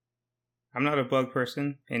I'm not a bug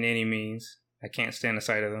person in any means. I can't stand the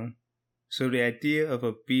sight of them. So the idea of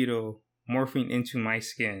a beetle morphing into my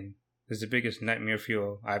skin is the biggest nightmare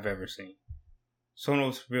fuel I've ever seen.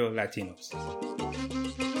 Somos real Latinos.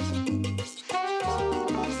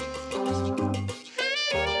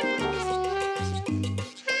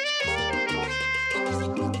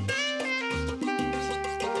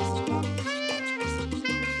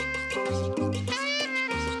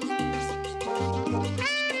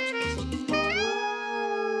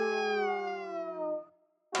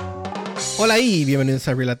 Hola y bienvenidos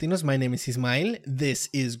a Real Latinos. My name is Ismael. This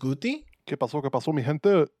is Guti. ¿Qué pasó, mi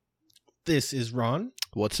gente? This is Ron.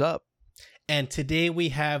 What's up? And today we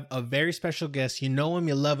have a very special guest. You know him,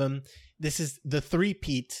 you love him. This is the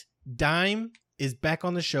three-peat. Dime is back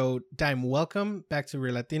on the show. Dime, welcome back to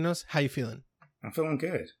Real Latinos. How you feeling? I'm feeling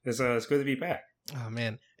good. It's good to be back. Oh,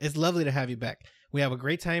 man. It's lovely to have you back. We have a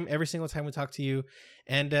great time every single time we talk to you.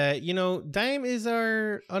 And, Dime is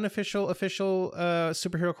our official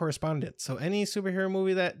superhero correspondent. So any superhero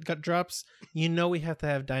movie that drops, we have to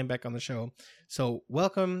have Dime back on the show. So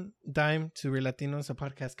welcome, Dime, to Real Latinos, a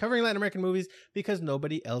podcast covering Latin American movies because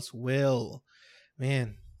nobody else will.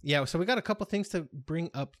 Man. Yeah, so we got a couple things to bring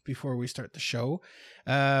up before we start the show.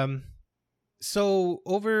 So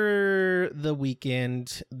over the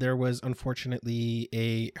weekend, there was unfortunately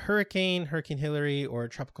a Hurricane Hillary, or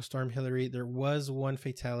Tropical Storm Hillary. There was one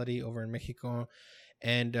fatality over in Mexico,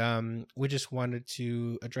 and we just wanted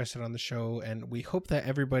to address it on the show. And we hope that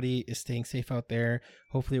everybody is staying safe out there.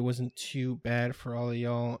 Hopefully it wasn't too bad for all of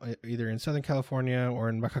y'all, either in Southern California or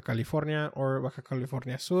in Baja California or Baja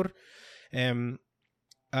California Sur. And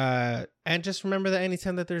just remember that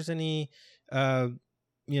anytime that there's any,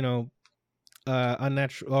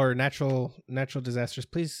 unnatural or natural disasters,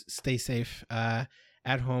 please stay safe at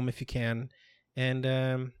home if you can.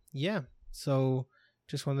 And so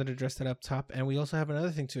just wanted to address that up top. And we also have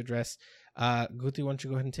another thing to address. Guti, why don't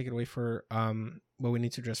you go ahead and take it away for what we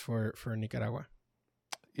need to address for Nicaragua.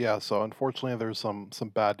 Yeah, so unfortunately there's some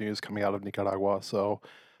bad news coming out of Nicaragua. So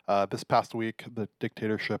this past week, the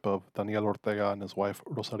dictatorship of Daniel Ortega and his wife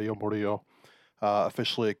Rosario Murillo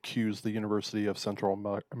officially accused the University of Central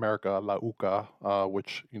America, La UCA,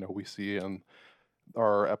 which we see in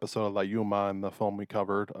our episode of La Yuma and the film we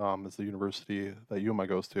covered, is the university that Yuma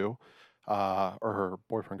goes to, or her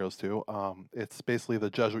boyfriend goes to. It's basically the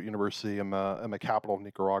Jesuit university in the capital of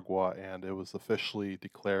Nicaragua, and it was officially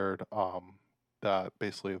declared that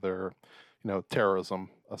basically they're terrorism,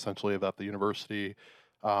 essentially, that the university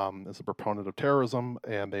is a proponent of terrorism,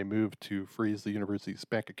 and they moved to freeze the university's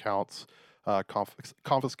bank accounts,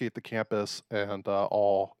 confiscate the campus, and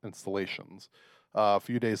all installations. A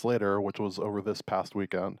few days later, which was over this past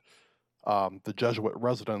weekend, the Jesuit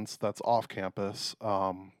residence that's off campus,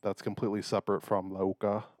 that's completely separate from La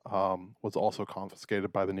UCA, was also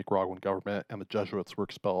confiscated by the Nicaraguan government, and the Jesuits were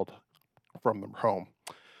expelled from their home.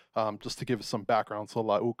 Just to give some background, so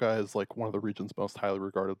La UCA is like one of the region's most highly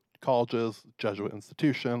regarded colleges, Jesuit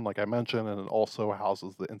institution, like I mentioned, and it also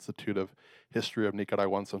houses the Institute of History of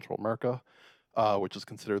Nicaragua and Central America, which is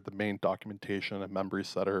considered the main documentation and memory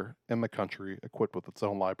center in the country, equipped with its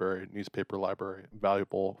own library, newspaper library, and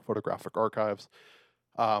valuable photographic archives.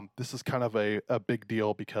 This is kind of a big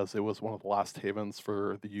deal because it was one of the last havens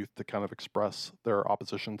for the youth to kind of express their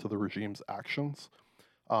opposition to the regime's actions.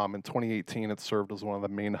 In 2018, it served as one of the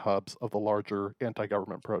main hubs of the larger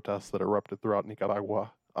anti-government protests that erupted throughout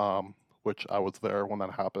Nicaragua, which I was there when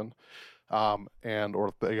that happened. And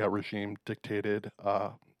Ortega regime dictated,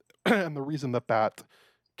 and the reason that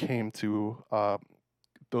came to,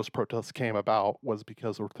 those protests came about was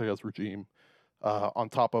because Ortega's regime, on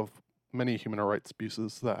top of many human rights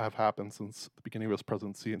abuses that have happened since the beginning of his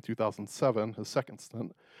presidency in 2007, his second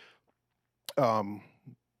stint,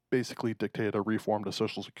 basically dictated a reform to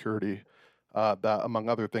Social Security that, among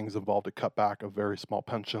other things, involved a cutback of very small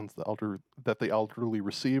pensions that the elderly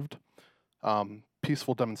received.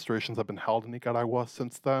 Peaceful demonstrations have been held in Nicaragua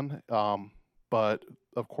since then, but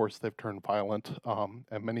of course they've turned violent,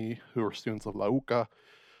 and many who are students of La UCA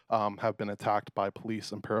have been attacked by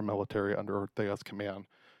police and paramilitary under Ortega's command,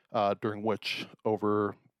 during which,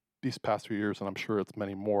 over these past few years, and I'm sure it's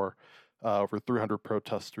many more, over 300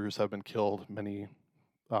 protesters have been killed, many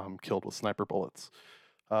killed with sniper bullets.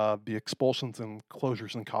 The expulsions and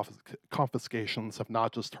closures and confiscations have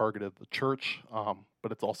not just targeted the church,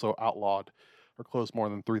 but it's also outlawed or closed more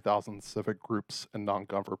than 3,000 civic groups and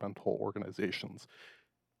non-governmental organizations,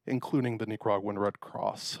 including the Nicaraguan Red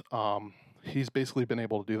Cross. He's basically been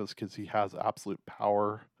able to do this because he has absolute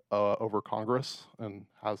power over Congress and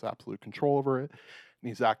has absolute control over it. And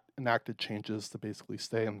he's enacted changes to basically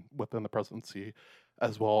stay within the presidency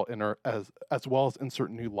as well as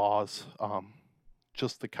insert new laws.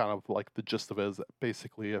 Just to kind of like the gist of it is that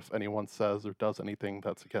basically if anyone says or does anything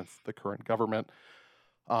that's against the current government,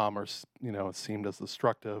 or is seemed as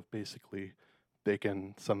destructive, basically they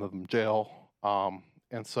can send them to jail.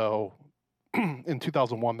 And so in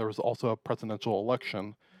 2001 there was also a presidential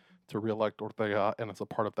election to re-elect Ortega, and as a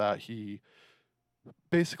part of that he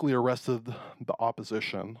basically arrested the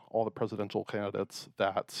opposition, all the presidential candidates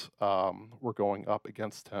that were going up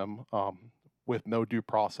against him, with no due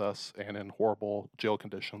process and in horrible jail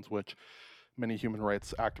conditions, which many human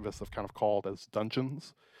rights activists have kind of called as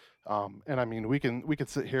dungeons. And I mean, we could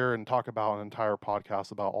sit here and talk about an entire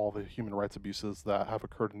podcast about all the human rights abuses that have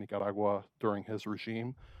occurred in Nicaragua during his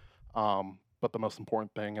regime. But the most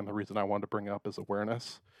important thing, and the reason I wanted to bring it up, is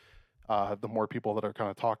awareness. The more people that are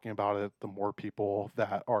kind of talking about it, the more people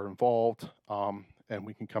that are involved, and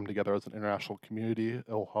we can come together as an international community.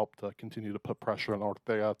 It'll help to continue to put pressure on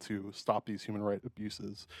Ortega to stop these human rights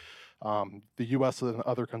abuses. The U.S. and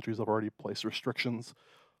other countries have already placed restrictions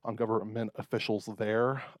on government officials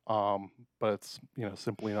there, but it's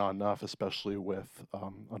simply not enough, especially with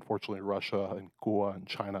unfortunately Russia and Cuba and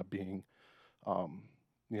China being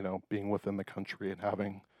being within the country and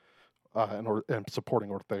having and supporting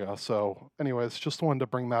Ortega. So, anyways, just wanted to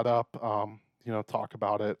bring that up. Talk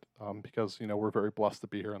about it because we're very blessed to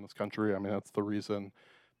be here in this country. I mean, that's the reason.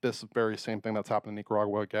 This very same thing that's happened in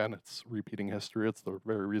Nicaragua again. It's repeating history. It's the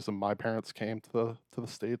very reason my parents came to the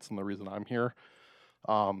States and the reason I'm here.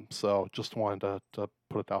 So just wanted to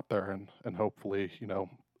put it out there and hopefully,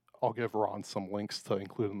 I'll give Ron some links to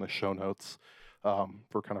include in the show notes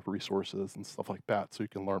for kind of resources and stuff like that, so you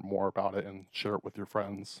can learn more about it and share it with your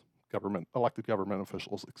friends, elected government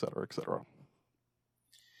officials, et cetera, et cetera.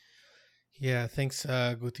 Yeah, thanks,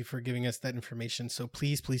 Guti, for giving us that information. So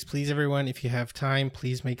please, everyone, if you have time,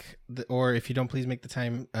 please or if you don't, please make the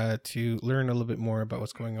time to learn a little bit more about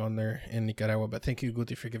what's going on there in Nicaragua. But thank you,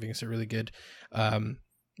 Guti, for giving us a really good,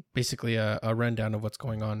 basically a rundown of what's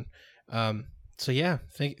going on. So yeah,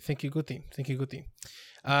 thank you, Guti. Thank you, Guti.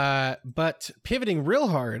 But pivoting real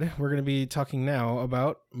hard, we're going to be talking now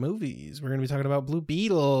about movies. We're going to be talking about Blue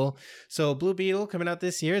Beetle. So Blue Beetle coming out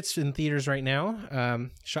this year. It's in theaters right now.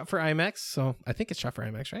 Shot for IMAX. So I think it's shot for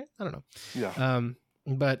IMAX, right? I don't know. Yeah.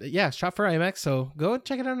 But yeah, shot for IMAX. So go and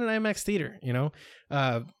check it out in an IMAX theater.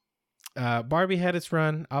 Barbie had its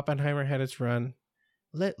run. Oppenheimer had its run.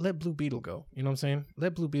 Let Blue Beetle go. You know what I'm saying?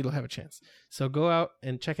 Let Blue Beetle have a chance. So go out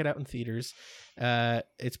and check it out in theaters.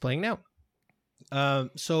 It's playing now.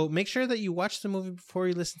 So make sure that you watch the movie before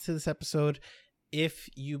you listen to this episode. If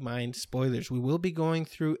you mind spoilers, we will be going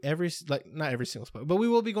through not every single spoiler, but we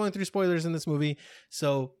will be going through spoilers in this movie.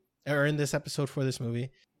 Or in this episode for this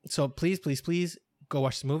movie. So please go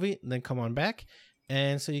watch the movie and then come on back.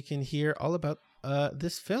 And so you can hear all about,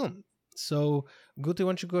 this film. So Guti, why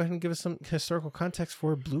don't you go ahead and give us some historical context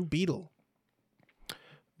for Blue Beetle?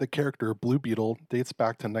 The character Blue Beetle dates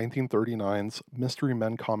back to 1939's Mystery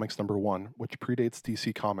Men Comics #1, which predates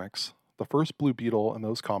DC Comics. The first Blue Beetle in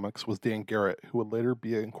those comics was Dan Garrett, who would later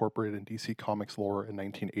be incorporated in DC Comics lore in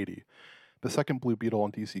 1980. The second Blue Beetle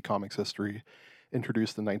in DC Comics history,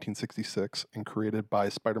 introduced in 1966 and created by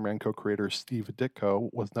Spider-Man co-creator Steve Ditko,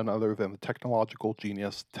 was none other than the technological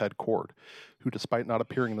genius Ted Kord, who, despite not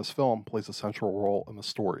appearing in this film, plays a central role in the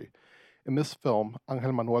story. In this film,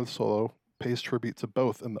 Angel Manuel Soto pays tribute to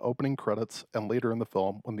both in the opening credits and later in the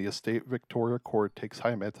film when the estate Victoria Kord takes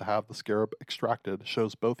Jaime to have the scarab extracted,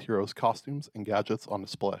 shows both heroes' costumes and gadgets on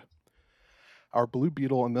display. Our Blue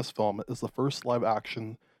Beetle in this film is the first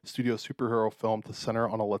live-action studio superhero film to center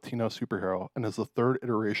on a Latino superhero and is the third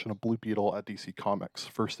iteration of Blue Beetle at DC Comics,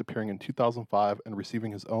 first appearing in 2005 and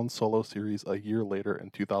receiving his own solo series a year later in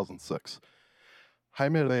 2006.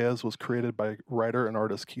 Jaime Reyes was created by writer and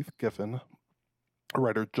artist Keith Giffen,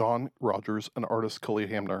 writer John Rogers, and artist Cully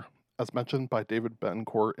Hamner. As mentioned by David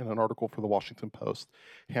Betancourt in an article for the Washington Post,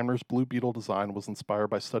 Hamner's Blue Beetle design was inspired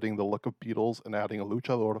by studying the look of beetles and adding a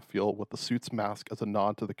luchador feel with the suit's mask as a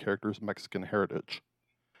nod to the character's Mexican heritage.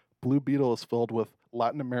 Blue Beetle is filled with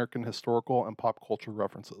Latin American historical and pop culture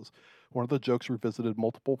references. One of the jokes revisited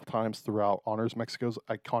multiple times throughout honors Mexico's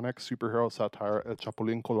iconic superhero satire El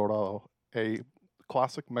Chapulín Colorado, a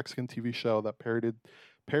classic Mexican TV show that parodied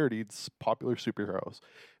popular superheroes.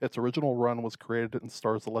 Its original run was created and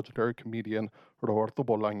stars the legendary comedian Roberto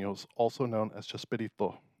Bolaños, also known as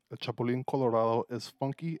Chespirito. El Chapulín Colorado is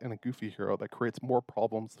funky and a goofy hero that creates more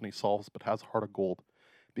problems than he solves but has a heart of gold.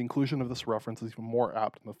 The inclusion of this reference is even more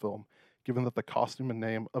apt in the film, given that the costume and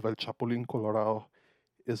name of El Chapulín Colorado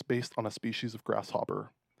is based on a species of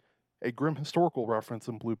grasshopper. A grim historical reference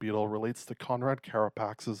in Blue Beetle relates to Conrad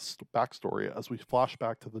Carapax's backstory as we flash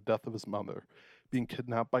back to the death of his mother, being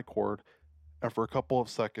kidnapped by Cord, and for a couple of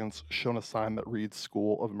seconds shown a sign that reads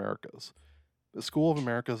School of Americas. The School of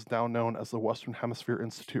Americas, now known as the Western Hemisphere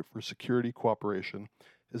Institute for Security Cooperation,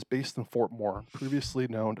 is based in Fort Moore, previously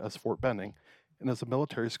known as Fort Benning, and is a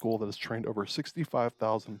military school that has trained over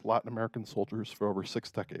 65,000 Latin American soldiers for over 6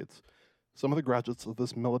 decades. Some of the graduates of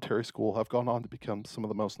this military school have gone on to become some of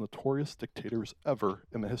the most notorious dictators ever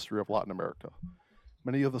in the history of Latin America.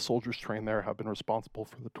 Many of the soldiers trained there have been responsible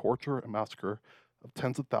for the torture and massacre of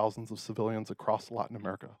tens of thousands of civilians across Latin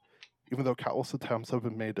America. Even though countless attempts have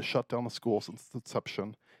been made to shut down the school since its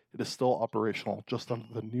inception, it is still operational just under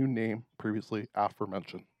the new name previously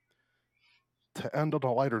aforementioned. To end on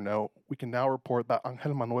a lighter note, we can now report that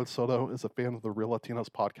Angel Manuel Soto is a fan of the Real Latinos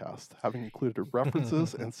podcast, having included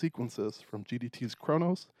references and sequences from GDT's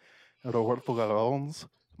Kronos and Roberto Garon's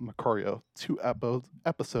Macario, 2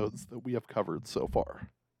 episodes that we have covered so far.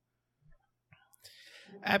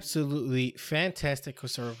 Absolutely fantastic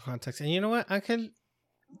historical context. And you know what? Angel,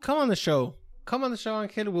 come on the show. Come on the show,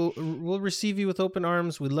 Angel. We'll receive you with open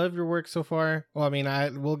arms. We love your work so far. Well, I mean,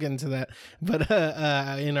 we'll get into that, but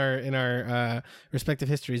in our respective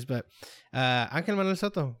histories. But Angel Manuel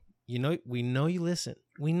Soto, we know you listen.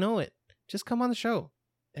 We know it. Just come on the show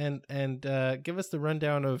and give us the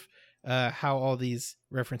rundown of how all these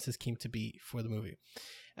references came to be for the movie.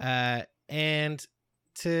 And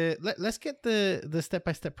let's get the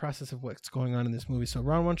step-by-step process of what's going on in this movie. So,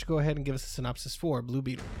 Ron, why don't you go ahead and give us a synopsis for Blue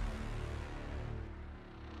Beetle?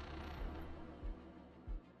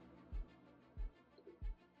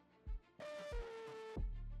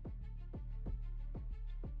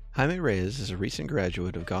 Jaime Reyes is a recent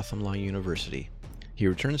graduate of Gotham Law University. He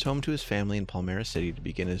returns home to his family in Palmera City to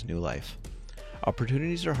begin his new life.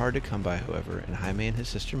 Opportunities are hard to come by, however, and Jaime and his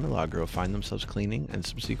sister Milagro find themselves cleaning and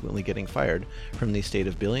subsequently getting fired from the estate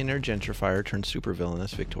of billionaire gentrifier turned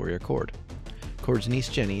supervillainess Victoria Cord. Cord's niece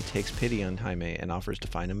Jenny takes pity on Jaime and offers to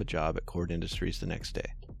find him a job at Cord Industries the next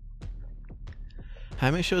day.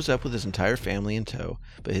 Jaime shows up with his entire family in tow,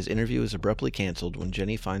 but his interview is abruptly canceled when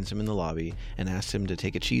Jenny finds him in the lobby and asks him to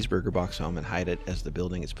take a cheeseburger box home and hide it as the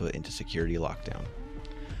building is put into security lockdown.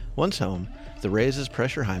 Once home, the Reyes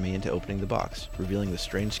pressure Jaime into opening the box, revealing the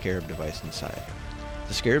strange scarab device inside.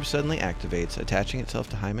 The scarab suddenly activates, attaching itself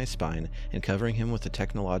to Jaime's spine and covering him with a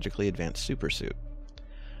technologically advanced supersuit.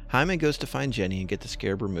 Jaime goes to find Jenny and get the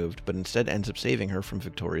scarab removed, but instead ends up saving her from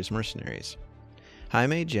Victoria's mercenaries.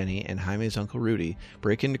 Jaime, Jenny, and Jaime's uncle Rudy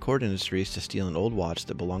break into Cord Industries to steal an old watch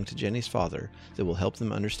that belonged to Jenny's father that will help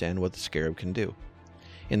them understand what the scarab can do.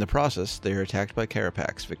 In the process, they are attacked by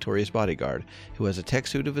Carapax, Victoria's bodyguard, who has a tech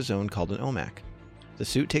suit of his own called an OMAC. The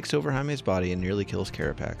suit takes over Jaime's body and nearly kills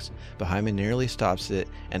Carapax, but Jaime narrowly stops it,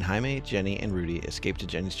 and Jaime, Jenny, and Rudy escape to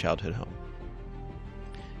Jenny's childhood home.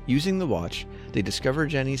 Using the watch, they discover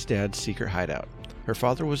Jenny's dad's secret hideout. Her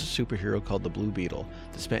father was a superhero called the Blue Beetle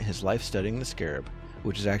that spent his life studying the scarab,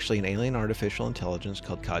 which is actually an alien artificial intelligence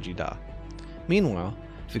called Kaji-Da. Meanwhile,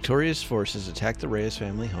 Victoria's forces attack the Reyes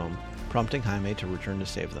family home, prompting Jaime to return to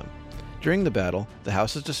save them. During the battle, the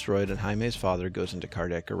house is destroyed and Jaime's father goes into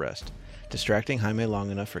cardiac arrest, distracting Jaime long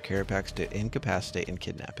enough for Carapax to incapacitate and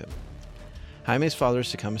kidnap him. Jaime's father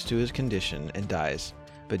succumbs to his condition and dies,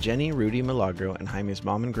 but Jenny, Rudy, Milagro, and Jaime's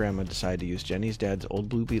mom and grandma decide to use Jenny's dad's old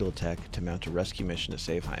Blue Beetle tech to mount a rescue mission to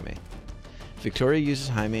save Jaime. Victoria uses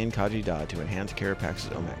Jaime and Kaji-Da to enhance Carapax's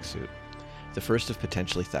OMAC suit, the first of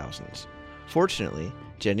potentially thousands. Fortunately,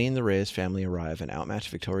 Jenny and the Reyes family arrive and outmatch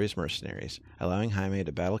Victoria's mercenaries, allowing Jaime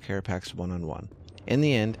to battle Carapax one-on-one. In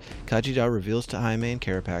the end, Kaji-Da reveals to Jaime and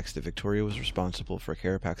Carapax that Victoria was responsible for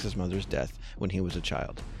Carapax's mother's death when he was a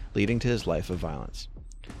child, leading to his life of violence.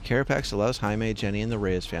 Carapax allows Jaime, Jenny, and the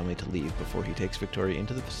Reyes family to leave before he takes Victoria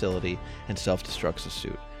into the facility and self-destructs the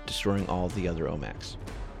suit, destroying all of the other OMACs.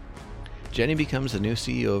 Jenny becomes the new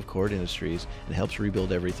CEO of Cord Industries and helps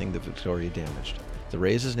rebuild everything that Victoria damaged. The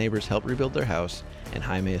Reyes' neighbors help rebuild their house, and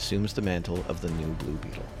Jaime assumes the mantle of the new Blue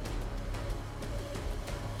Beetle.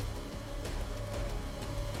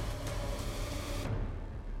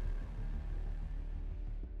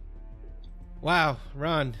 Wow,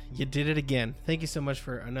 Ron, you did it again. Thank you so much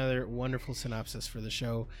for another wonderful synopsis for the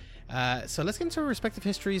show. So let's get into our respective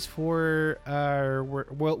histories for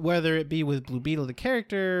whether it be with Blue Beetle, the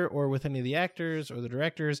character, or with any of the actors or the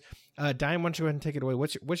directors. Diane, why don't you go ahead and take it away?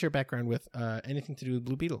 What's your background with anything to do with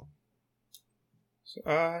Blue Beetle? So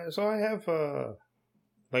I have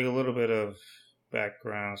like a little bit of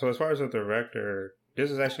background. So as far as the director,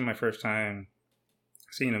 this is actually my first time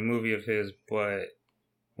seeing a movie of his, but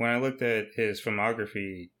when I looked at his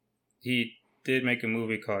filmography, he did make a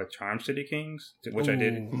movie called Charm City Kings, which I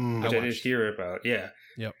did hear about. Yeah.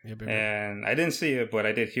 Yep. And I didn't see it, but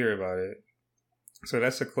I did hear about it. So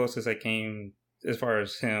that's the closest I came as far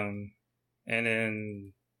as him. And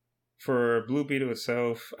then for Blue Beetle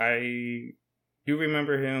itself, I do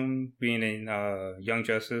remember him being in Young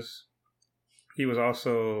Justice. He was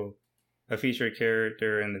also a featured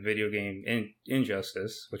character in the video game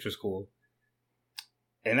Injustice, which was cool.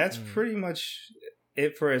 And that's pretty much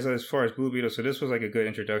it for as far as Blue Beetle. So this was like a good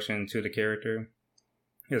introduction to the character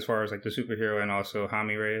as far as like the superhero and also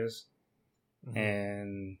Jaime Reyes.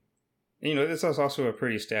 And this is also a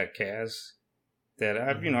pretty stacked cast that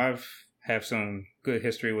I've have some good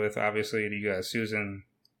history with. Obviously, you got Susan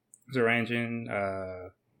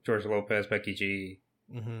Sarandon, George Lopez, Becky G.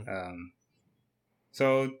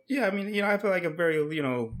 So yeah, I feel like a very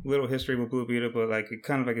little history with Blue Beetle, but like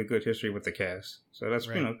kind of like a good history with the cast. So that's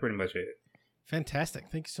pretty much it. Fantastic.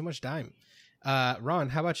 Thank you so much, Dime. Ron,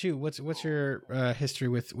 how about you? What's your history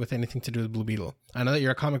with anything to do with Blue Beetle? I know that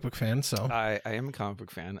you're a comic book fan, so I am a comic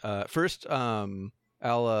book fan. First,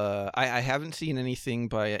 I haven't seen anything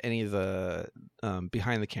by any of the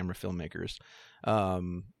behind the camera filmmakers.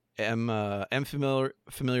 Am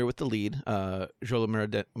familiar with the lead, Joel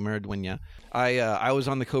Maraduena. I was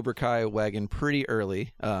on the Cobra Kai wagon pretty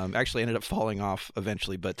early. Actually ended up falling off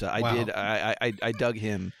eventually, but I dug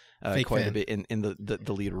him quite a bit in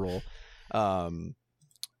the lead role.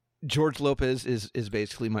 George Lopez is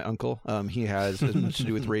basically my uncle. He has as much to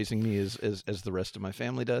do with raising me as the rest of my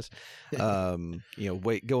family does. Going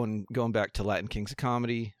back to Latin Kings of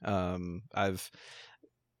Comedy. I've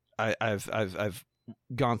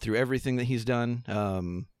gone through everything that he's done.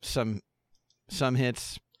 Some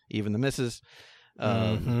hits, even the misses.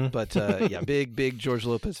 But big George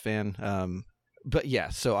Lopez fan. But yeah,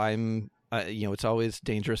 so I'm it's always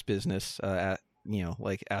dangerous business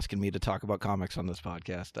like asking me to talk about comics on this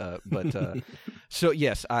podcast. So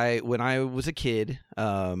yes, when I was a kid,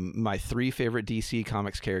 my 3 favorite DC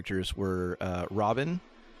Comics characters were Robin,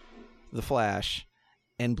 the Flash,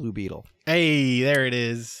 and Blue Beetle. Hey, there it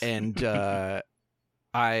is. And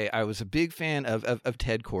I was a big fan of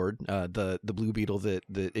Ted Kord, the Blue Beetle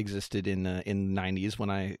that existed in the 90s when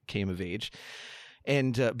I came of age.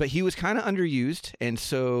 And but he was kind of underused, and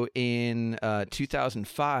so in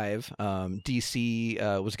 2005,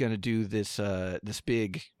 DC was going to do this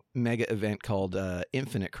big mega event called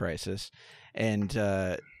Infinite Crisis, and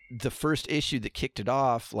the first issue that kicked it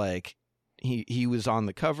off, like he was on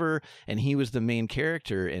the cover and he was the main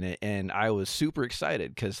character in it, and I was super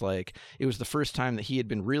excited because like it was the first time that he had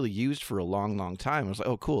been really used for a long time. I was like,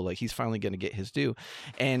 oh cool, like he's finally going to get his due.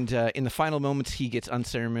 And in the final moments he gets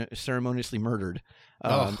unceremoniously murdered,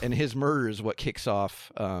 and his murder is what kicks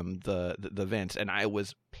off the events, and I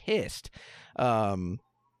was pissed.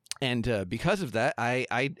 And because of that,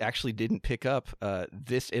 I actually didn't pick up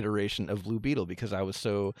this iteration of Blue Beetle because I was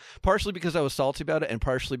partially because I was salty about it, and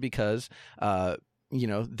partially because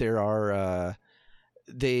there are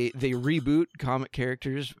they reboot comic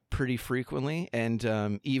characters pretty frequently,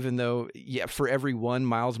 and even though for every one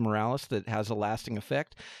Miles Morales that has a lasting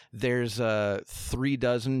effect, there's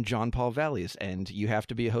 36 John Paul Valleys, and you have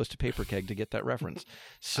to be a host of Paper Keg to get that reference.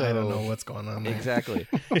 So I don't know what's going on there. Exactly.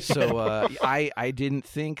 So I didn't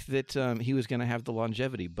think that he was going to have the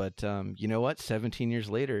longevity, but you know what? 17 years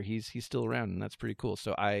later, he's still around, and that's pretty cool.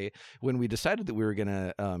 So when we decided that we were going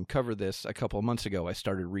to cover this a couple of months ago, I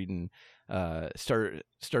started reading.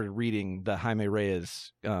 Started reading the Jaime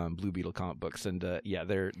Reyes Blue Beetle comic books, and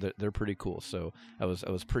they're pretty cool. So I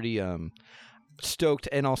was pretty stoked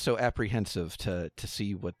and also apprehensive to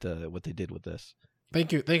see what they did with this.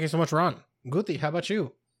 Thank you so much, Ron. Guti, how about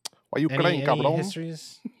you? Why you crying, cabrón?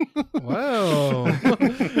 Histories? Whoa.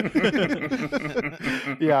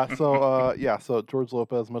 So George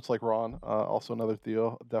Lopez, much like Ron, also another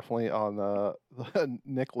Theo, definitely on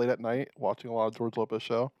Nick late at night watching a lot of George Lopez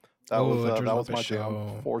show. That was my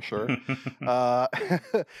jam for sure.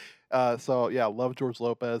 Love George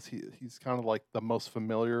Lopez. He's kind of like the most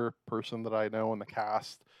familiar person that I know in the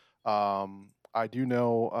cast. I do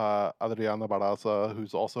know Adriana Barraza,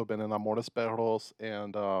 who's also been in Amores Perros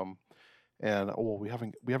and we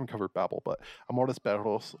haven't covered Babel, but Amores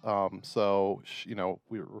Perros. We're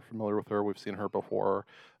familiar with her. We've seen her before.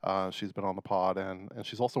 She's been on the pod, and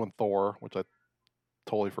she's also in Thor, which I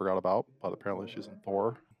totally forgot about, but apparently she's in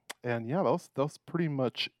Thor. And yeah, that's pretty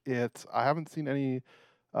much it. I haven't seen any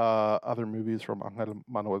other movies from Angel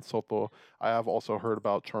Manuel Soto. I have also heard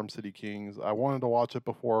about Charm City Kings. I wanted to watch it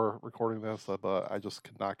before recording this, but I just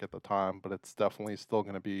could not get the time. But it's definitely still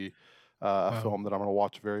going to be a film that I'm going to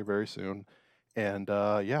watch very, very soon. And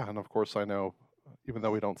and of course I know even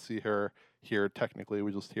though we don't see her here technically,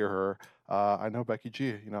 we just hear her. I know Becky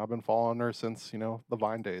G. I've been following her since the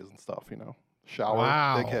Vine days and stuff. Shower,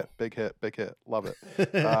 Wow. big hit, love it.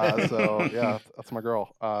 So yeah, that's my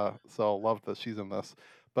girl. So love that she's in this.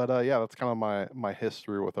 But yeah, that's kind of my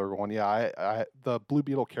history with everyone. Yeah, I the Blue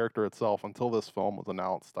Beetle character itself, until this film was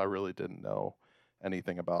announced, I really didn't know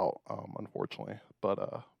anything about, unfortunately.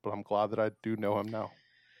 But I'm glad that I do know him now.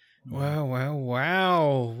 Wow.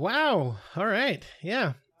 All right.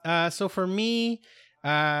 Yeah. So for me,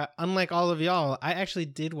 unlike all of y'all, I actually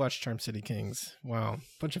did watch Charm City Kings. Wow.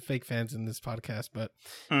 Bunch of fake fans in this podcast, but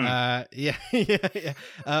yeah.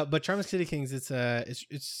 But Charm City Kings,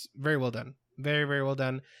 it's very well done. Very, very well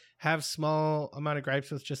done. Have small amount of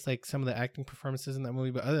gripes with just like some of the acting performances in that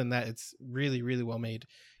movie, but other than that, it's really, really well made.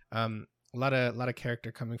 A lot of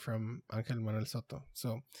character coming from Ángel Manuel Soto.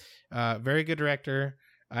 So, very good director.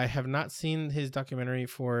 I have not seen his documentary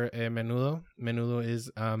for Menudo. Menudo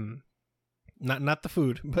is not the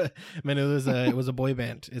food, but Menudo is it was a boy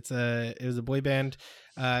band. It was a boy band.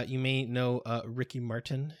 You may know Ricky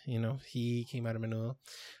Martin. He came out of Menudo.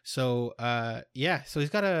 So so he's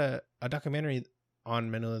got a documentary on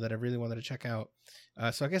Menudo that I really wanted to check out.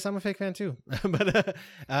 So I guess I'm a fake fan too. But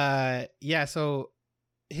so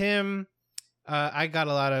him, I got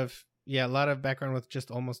a lot of background with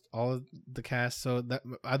just almost all of the cast. So that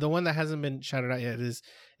the one that hasn't been shouted out yet is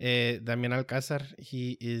Damián Alcázar.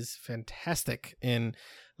 He is fantastic in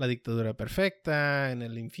La Dictadura Perfecta, en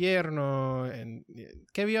El Infierno, and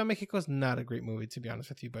Que Viva Mexico is not a great movie, to be honest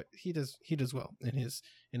with you, but he does well in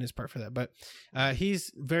his part for that. But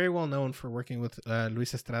he's very well known for working with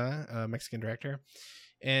Luis Estrada, a Mexican director,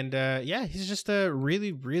 and he's just a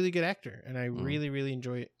really, really good actor, and I really, really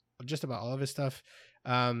enjoy just about all of his stuff.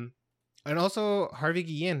 And also Harvey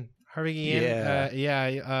Guillen.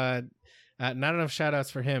 Not enough shout outs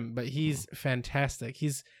for him, but he's fantastic.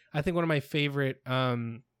 He's, I think, one of my favorite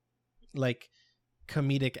like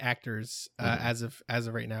comedic actors as of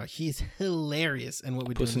right now. He's hilarious in What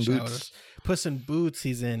We Do in the Shadows. Puss in Boots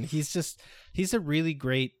he's in. He's a really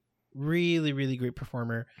great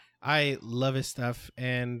performer. I love his stuff,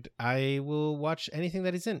 and I will watch anything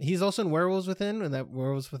that he's in. He's also in Werewolves Within, and that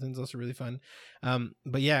Werewolves Within is also really fun.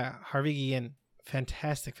 But yeah, Harvey Guillen,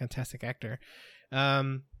 fantastic actor.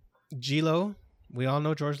 G-Lo, we all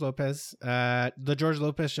know George Lopez. The George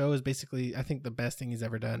Lopez Show is basically, I think, the best thing he's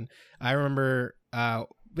ever done. I remember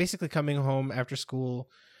basically coming home after school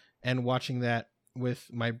and watching that with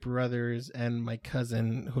my brothers and my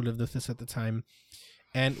cousin who lived with us at the time.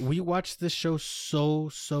 And we watched this show so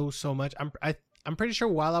much. I'm pretty sure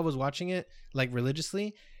while I was watching it, like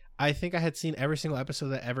religiously, I think I had seen every single episode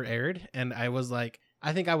that ever aired, and I was like,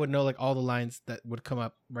 I think I would know like all the lines that would come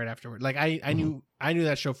up right afterward. Like I knew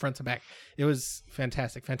that show front to back. It was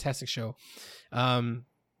fantastic show.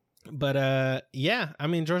 But I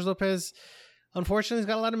mean, George Lopez, unfortunately, has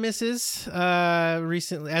got a lot of misses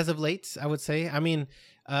recently, as of late, I would say. I mean,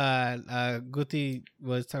 Guti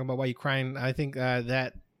was talking about Why You Crying. I think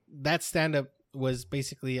that stand-up was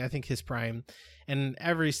basically, I think, his prime, and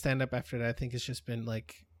every stand-up after that, I think, has just been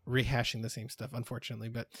like rehashing the same stuff, unfortunately.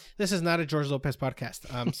 But this is not a George Lopez podcast,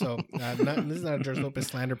 this is not a George Lopez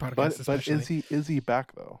slander podcast. But is he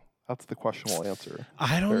back though? That's the question we'll answer.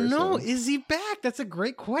 I don't know. Soon. Is he back? That's a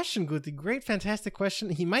great question, Guti. Great, fantastic question.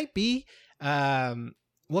 He might be.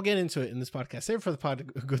 We'll get into it in this podcast. Save it for the pod,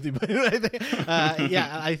 Guti. But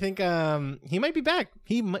I think he might be back.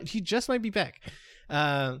 He just might be back.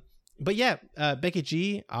 But yeah, Becky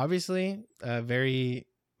G, obviously, very,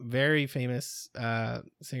 very famous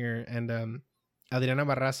singer, and Adriana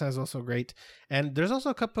Barraza is also great. And there's also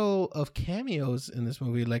a couple of cameos in this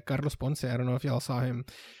movie, like Carlos Ponce. I don't know if y'all saw him.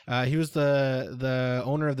 He was the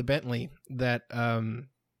owner of the Bentley that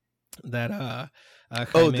that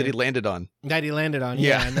he landed on.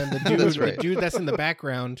 Yeah. And then the dude, that's right. The dude that's in the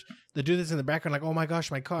background, like, oh my gosh,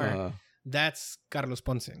 my car. That's Carlos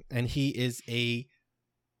Ponce, and he is a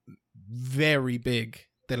very big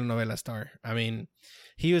telenovela star. I mean,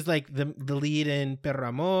 he was like the lead in Perro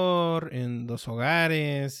Amor, in Dos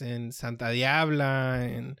Hogares, in Santa Diabla,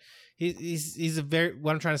 and he's a very,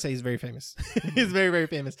 what I'm trying to say, he's very famous. He's very, very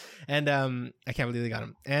famous, and I can't believe they got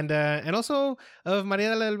him. And also of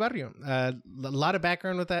María del Barrio, a lot of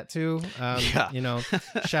background with that too.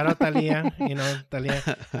 Shout out Thalia.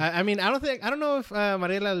 Thalia. I mean, I don't know if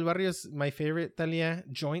María del Barrio is my favorite Thalia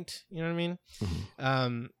joint. You know what I mean?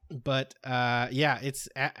 Mm-hmm. But it's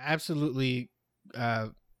absolutely.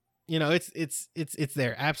 It's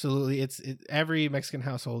there. Absolutely. It's every Mexican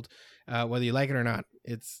household, whether you like it or not.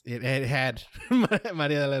 It had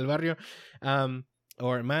María del Barrio,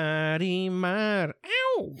 or Marimar.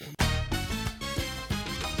 Ow!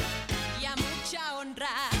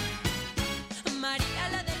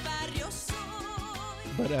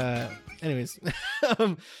 Anyways,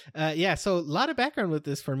 yeah. So a lot of background with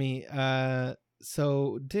this for me.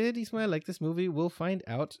 So did Ismael like this movie? We'll find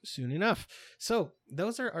out soon enough. So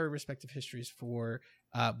those are our respective histories for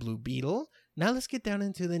Blue Beetle. Now let's get down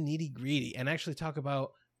into the nitty gritty and actually talk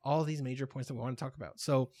about all these major points that we want to talk about.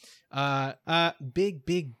 So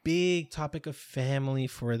big topic of family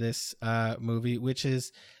for this movie, which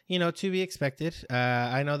is, to be expected.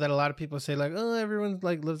 I know that a lot of people say like, oh, everyone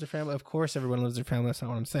like loves their family. Of course everyone loves their family. That's not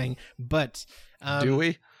what I'm saying. But do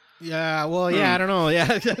we? Yeah, well, yeah, I don't know.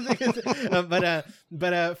 Yeah.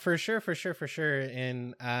 But for sure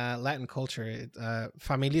in Latin culture,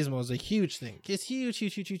 familismo is a huge thing. It's huge.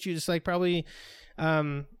 It's like probably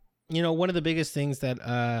one of the biggest things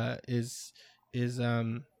that is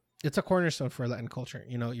it's a cornerstone for Latin culture,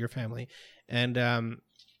 your family. And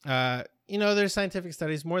there's scientific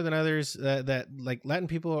studies more than others that like Latin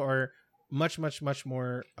people are much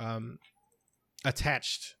more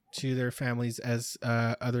attached to their families as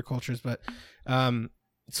other cultures. But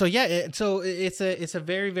so it's a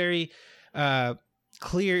very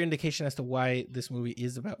clear indication as to why this movie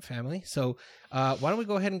is about family. So why don't we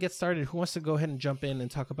go ahead and get started? Who wants to go ahead and jump in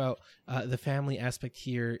and talk about the family aspect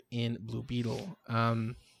here in Blue Beetle?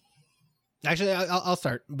 Actually, I'll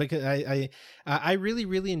start because I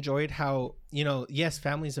really enjoyed how, yes,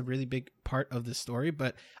 family is a really big part of the story,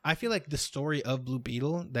 but I feel like the story of Blue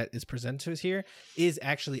Beetle that is presented to us here is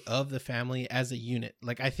actually of the family as a unit.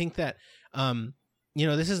 Like, I think that,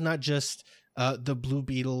 this is not just the Blue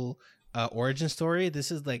Beetle origin story. This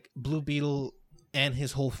is like Blue Beetle and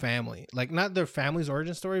his whole family. Like, not their family's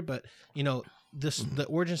origin story, but, the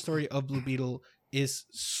origin story of Blue Beetle is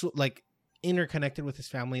interconnected with his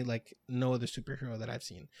family like no other superhero that I've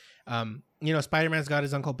seen. Spider-Man's got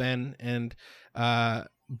his Uncle Ben, and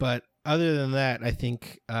but other than that, I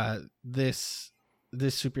think this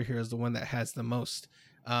superhero is the one that has the most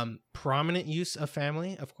prominent use of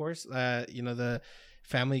family. Of course, the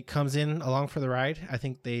family comes in along for the ride. I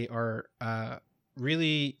think they are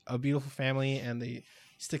really a beautiful family, and they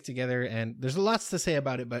stick together, and there's lots to say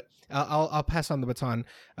about it, but I'll pass on the baton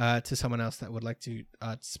to someone else that would like to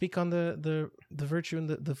speak on the virtue and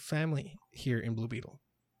the family here in Blue Beetle.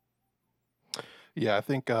 Yeah, I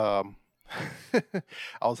think I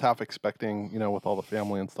was half expecting, with all the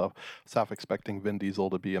family and stuff, I was half expecting Vin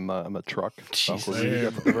Diesel to be in the truck. So at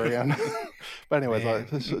the very end. But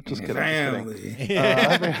anyways, just kidding. Family.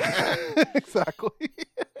 Exactly.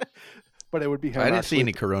 But it would be him. I didn't see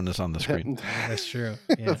any Coronas on the screen. That's true.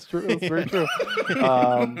 Yeah. That's true. That's very true.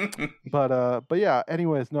 But yeah.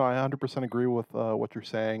 Anyways, no, I 100% agree with what you're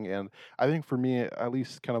saying, and I think for me, at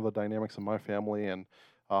least, kind of the dynamics of my family and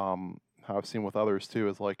how I've seen with others too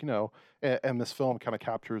is like, and this film kind of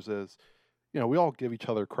captures is, we all give each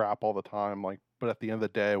other crap all the time, like, but at the end of the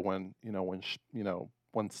day, when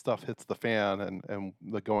when stuff hits the fan and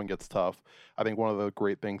the going gets tough, I think one of the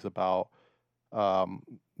great things about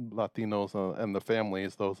Latinos and the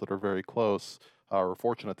families, those that are very close, are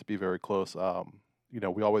fortunate to be very close.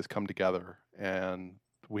 We always come together, and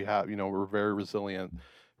we have, we're very resilient.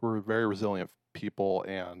 We're very resilient people,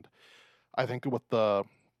 and I think what the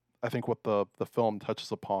film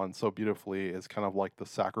touches upon so beautifully is kind of like the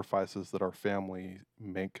sacrifices that our family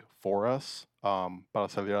make for us, para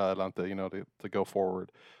salir adelante, to go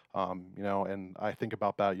forward, and I think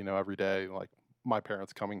about that, every day, like my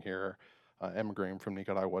parents coming here, immigrating from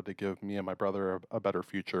Nicaragua to give me and my brother a better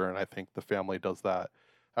future. And I think the family does that,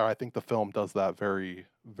 or I think the film does that very,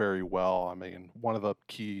 very well. I mean, one of the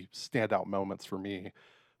key standout moments for me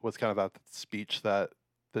was kind of that speech that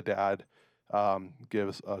the dad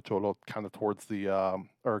gives Cholo kind of towards the,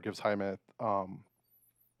 or gives Jaime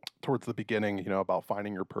towards the beginning, about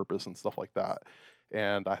finding your purpose and stuff like that.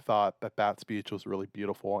 And I thought that speech was really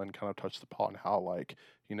beautiful and kind of touched upon how, like,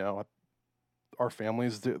 our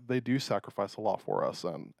families they do sacrifice a lot for us,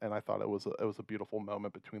 and I thought it was a beautiful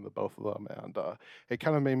moment between the both of them, and it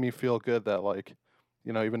kind of made me feel good that, like,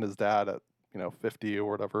 even his dad at 50 or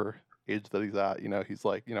whatever age that he's at, he's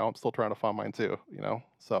like, I'm still trying to find mine too,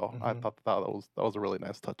 so Mm-hmm. I thought that was a really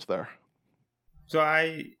nice touch there. So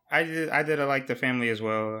I did like the family as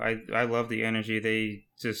well. I love the energy. They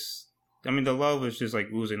just, the love was just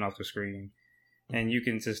like oozing off the screen, and you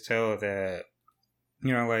can just tell that,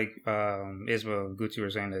 like Isma Gucci were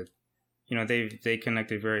saying that, they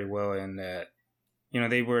connected very well, and that,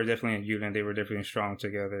 they were definitely a unit. They were definitely strong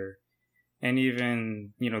together, and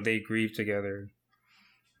even, they grieved together.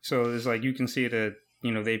 So it's like you can see that,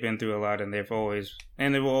 they've been through a lot, and they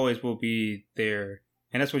will be there,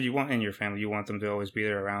 and that's what you want in your family. You want them to always be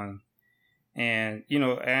there around, and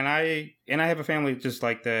and I have a family just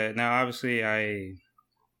like that. Now, obviously,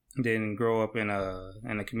 didn't grow up in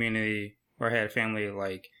a community or had family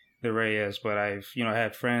like the Reyes, but I've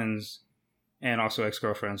had friends and also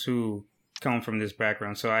ex-girlfriends who come from this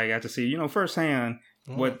background, so I got to see firsthand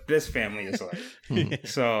what this family is like.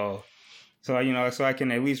 So I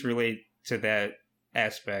can at least relate to that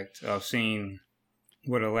aspect of seeing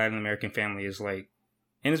what a Latin American family is like,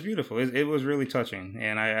 and it's beautiful. It was really touching,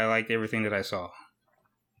 and I liked everything that I saw.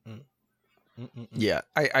 Yeah,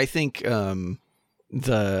 I think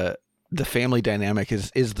the family dynamic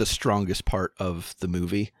is the strongest part of the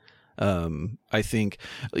movie. I think,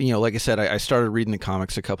 like I said, I started reading the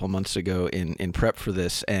comics a couple months ago in prep for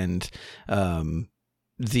this, and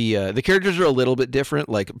the characters are a little bit different.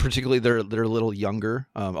 Like particularly they're a little younger.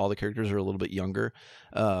 All the characters are a little bit younger.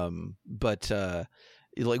 But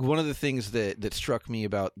like one of the things that struck me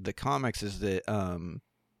about the comics is that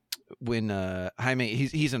when Jaime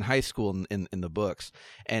he's in high school in the books,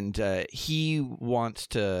 and he wants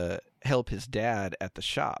to help his dad at the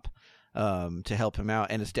shop, to help him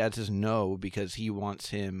out, and his dad says no because he wants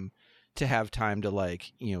him to have time to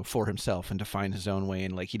for himself and to find his own way,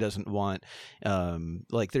 and he doesn't want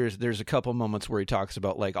there's a couple moments where he talks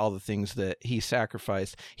about all the things that he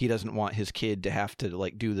sacrificed. He doesn't want his kid to have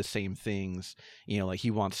to do the same things,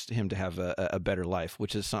 he wants him to have a better life,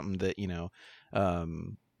 which is something that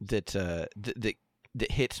that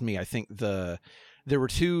hits me. I think there were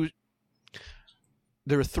three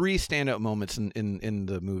standout moments in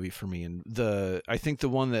the movie for me, and I think the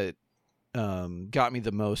one that got me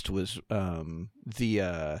the most was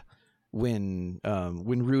when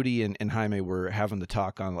Rudy and Jaime were having the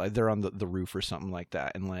talk on they're on the roof or something like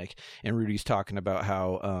that, and Rudy's talking about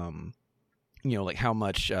how how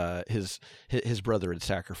much his brother had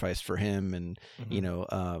sacrificed for him, and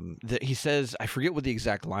that he says, I forget what the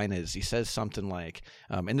exact line is. He says something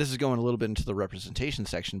and this is going a little bit into the representation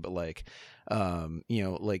section, but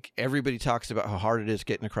everybody talks about how hard it is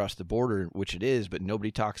getting across the border, which it is, but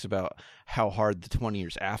nobody talks about how hard the 20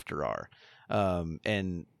 years after are.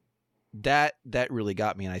 And that really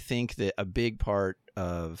got me, and I think that a big part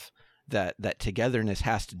of that togetherness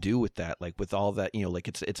has to do with that, with all that,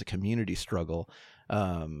 it's a community struggle.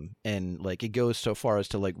 And it goes so far as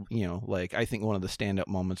to I think one of the stand-up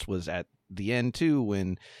moments was at the end too,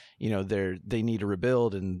 when, they need to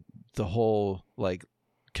rebuild and the whole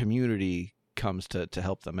community comes to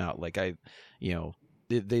help them out. They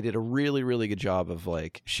did a really, really good job of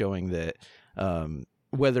showing that,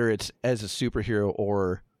 whether it's as a superhero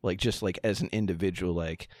or just as an individual,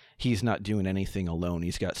 he's not doing anything alone.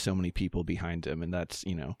 He's got so many people behind him, and that's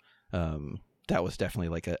that was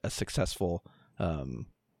definitely a successful.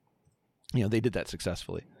 They did that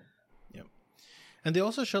successfully. Yep, and they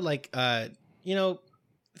also showed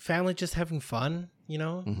family just having fun.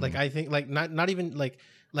 Mm-hmm. I think not even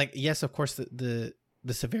yes, of course the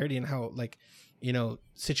severity and how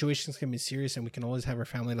situations can be serious, and we can always have our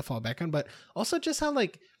family to fall back on, but also just how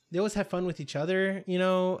they always have fun with each other,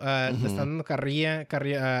 mm-hmm.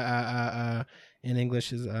 Carrilla, in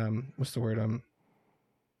English is what's the word?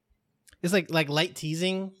 It's like light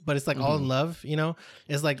teasing, but it's mm-hmm. all in love,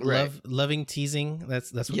 It's right. loving teasing.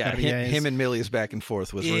 That's what Carrilla is. Him and Millie's back and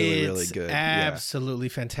forth was really, really good. Absolutely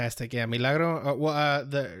fantastic. Yeah, Milagro.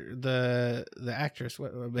 The actress,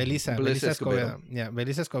 Belisa Escobedo. Yeah,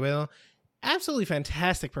 Belisa Escobedo. Absolutely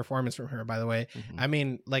fantastic performance from her, by the way. Mm-hmm. I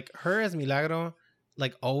mean, her as Milagro,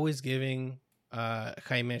 always giving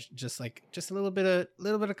Jaime just a little bit of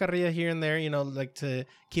Carrilla here and there, to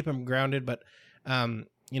keep him grounded. But El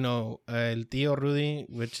Tío Rudy,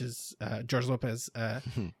 which is George Lopez,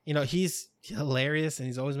 he's hilarious and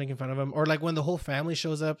he's always making fun of him. Or when the whole family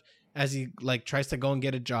shows up as he tries to go and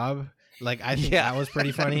get a job. I think that was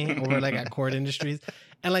pretty funny over at Cord Industries.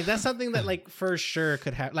 And that's something that for sure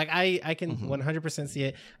could happen. I can 100% see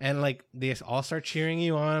it. And they all start cheering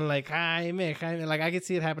you on, Jaime. I could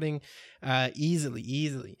see it happening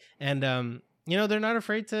easily. And they're not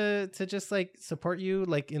afraid to just support you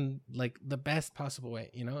in the best possible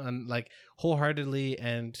way, and wholeheartedly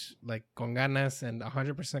and con ganas and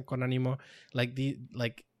 100% con ánimo.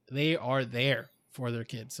 They are there for their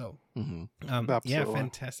kids. So yeah,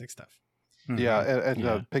 fantastic stuff. Yeah,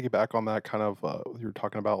 and piggyback on that, kind of you were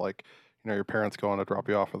talking about your parents going to drop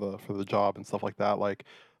you off for the job and stuff like that,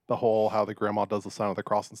 the whole how the grandma does the sign of the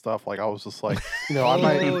cross and stuff. I was just I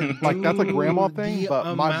might that's a grandma thing,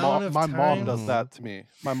 but my mom does that to me.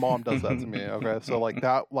 My mom does that to me. Okay, so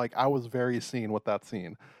that I was very seen with that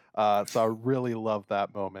scene. So I really love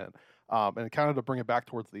that moment. And kind of to bring it back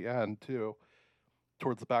towards the end too,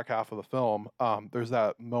 towards the back half of the film, there's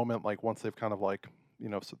that moment once they've kind of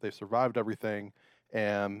so they've survived everything,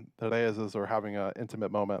 and the Reyes are having an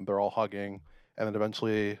intimate moment. They're all hugging, and then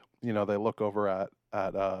eventually, you know, they look over at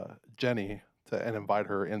Jenny and invite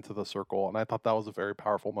her into the circle. And I thought that was a very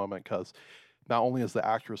powerful moment because not only is the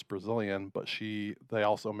actress Brazilian, but they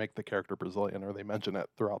also make the character Brazilian, or they mention it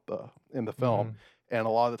throughout in the film. And a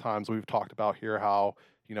lot of the times we've talked about here how,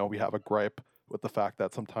 you know, we have a gripe with the fact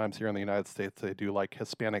that sometimes here in the United States they do like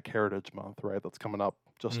Hispanic Heritage Month, right? That's coming up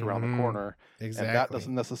just around the corner. Exactly. And that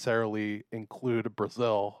doesn't necessarily include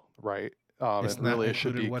Brazil, right? It's it really not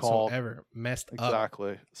should be whatsoever. called Messed up.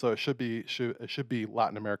 Exactly. So it should be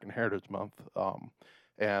Latin American Heritage Month.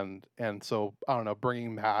 And so I don't know,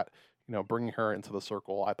 bringing her into the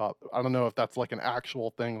circle, I don't know if that's like an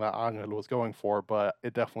actual thing that Angel was going for, but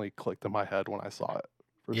it definitely clicked in my head when I saw it.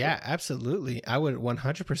 Yeah, sure. Absolutely. I would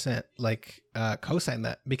 100% like co-sign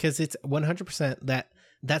that, because it's 100%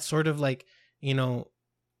 that sort of like, you know,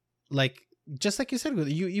 like just like you said,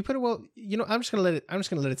 you put it well. You know, I'm just gonna let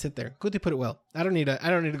it sit there. Guti put it well. I don't need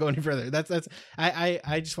to go any further.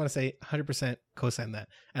 I just want to say 100% co-sign that,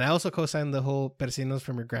 and I also co-sign the whole persinos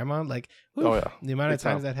from your grandma. Like, oof, the amount of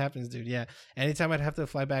times that happens, dude. Yeah, anytime I'd have to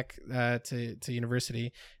fly back to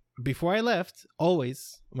university, before I left,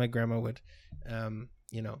 always my grandma would,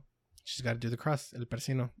 you know, she's got to do the cross, el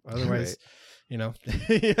persino, otherwise. Right. You know,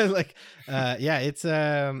 it's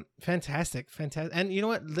fantastic. And you know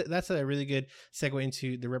what? That's a really good segue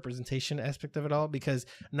into the representation aspect of it all, because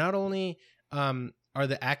not only are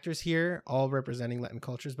the actors here all representing Latin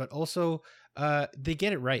cultures, but also they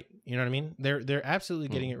get it right. You know what I mean? They're absolutely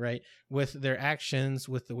getting it right with their actions,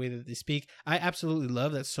 with the way that they speak. I absolutely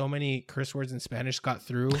love that so many curse words in Spanish got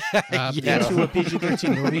through into a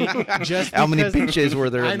PG-13 movie. Just how many pinches were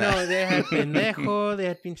there? I know they had pendejo, they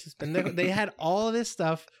had pinches pendejo, they had all of this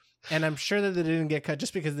stuff. And I'm sure that they didn't get cut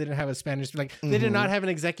just because they didn't have a Spanish, like they did not have an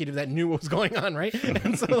executive that knew what was going on, right?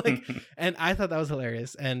 And so and I thought that was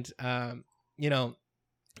hilarious. And you know,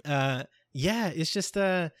 it's just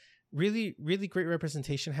really, really great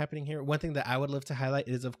representation happening here. One thing that I would love to highlight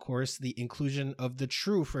is, of course, the inclusion of the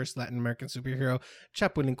true first Latin American superhero,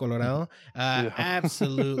 Chapulín Colorado.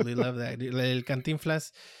 Absolutely love that. El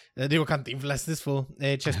Cantinflas, Cantinflas, this fool,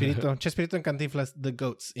 Chespirito and Cantinflas, the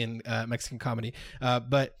goats in Mexican comedy.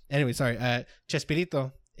 But anyway, sorry,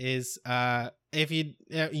 Chespirito is if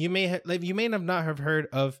you may not have heard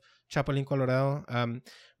of Chapulín Colorado,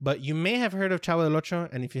 but you may have heard of Chavo del Ocho,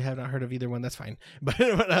 and if you have not heard of either one, that's fine. But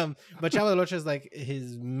Chavo del Ocho is like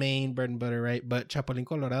his main bread and butter, right? But Chapulín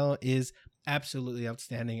Colorado is absolutely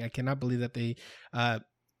outstanding. I cannot believe that they,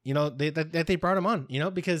 that they brought him on, you know,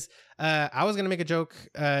 because I was gonna make a joke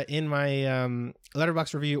in my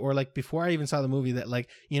Letterboxd review, or like before I even saw the movie, that like,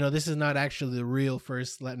 you know, this is not actually the real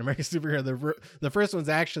first Latin American superhero. The first one's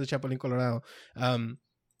actually Chapulín Colorado,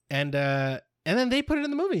 and then they put it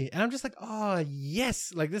in the movie, and I'm just like, oh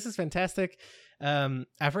yes, like this is fantastic.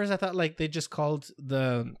 At first I thought like they just called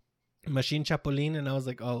the machine Chapulín, and I was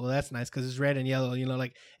like, oh well, that's nice because it's red and yellow, you know,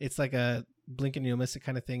 like it's like a blink and you'll miss it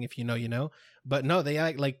kind of thing. If you know, you know. But no, they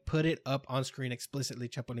like put it up on screen explicitly.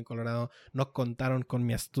 Chapulín Colorado, no contaron con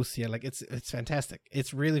mi astucia. Like it's fantastic.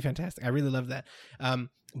 It's really fantastic. I really love that.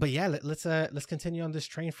 But yeah, let's continue on this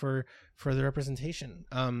train for the representation.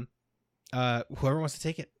 Whoever wants to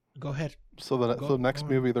take it, go ahead. So the next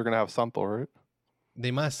movie they're gonna have Santo, right?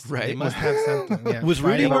 They must. Right. They must have Santo. Yeah. Was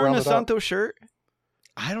Rudy wearing a Santo shirt?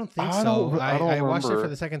 I don't think so. I watched it for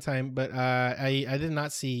the second time, but I did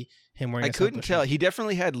not see him wearing. I couldn't tell. He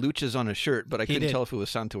definitely had luchas on his shirt, but I couldn't tell if it was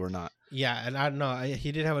Santo or not. Yeah, and I don't know.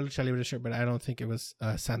 He did have a lucha libre shirt, but I don't think it was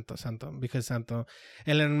Santo, because Santo,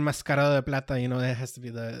 el enmascarado de plata, you know, that has to be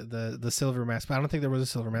the silver mask. But I don't think there was a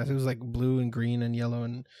silver mask. It was like blue and green and yellow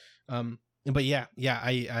and But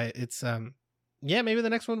it's maybe the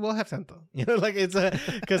next one will have Santo. You know, like it's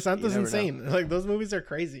because Santo's insane. Know. Like those movies are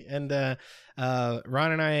crazy. And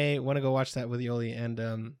Ron and I want to go watch that with Yoli,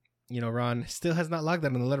 and Ron still has not logged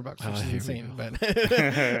that on the Letterboxd, which is insane. But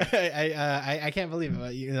I can't believe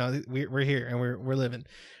it. You know, we're here and we're living.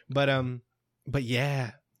 But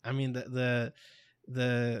yeah, I mean the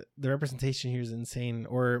representation here is insane.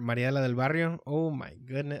 Or Mariela del Barrio. Oh my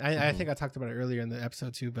goodness. I think I talked about it earlier in the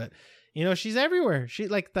episode too, but you know, she's everywhere. She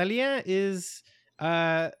like Thalia is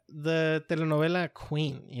the telenovela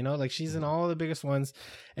queen, you know, like she's in all the biggest ones.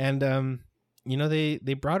 And you know, they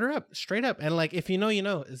brought her up straight up. And like if you know, you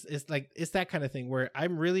know, it's like it's that kind of thing where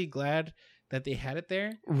I'm really glad that they had it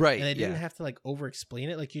there. Right. And they didn't have to like over explain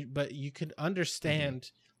it. Like but you could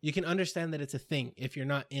understand you can understand that it's a thing if you're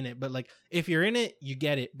not in it. But like if you're in it, you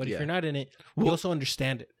get it. But if you're not in it, you also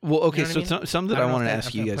understand it. Well, okay, you know so something that I want to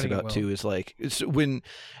ask you guys about too is like when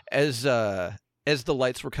as as the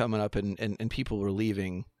lights were coming up and people were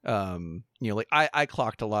leaving, like I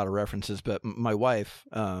clocked a lot of references, but my wife,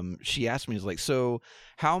 she asked me, is like, so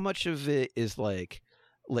how much of it is like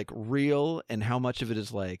real and how much of it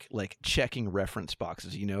is like checking reference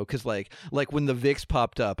boxes, because like when the VIX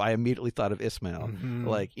popped up, I immediately thought of Ismail,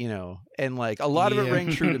 and like a lot of it rang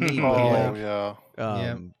true to me.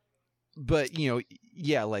 But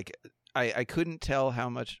like I couldn't tell how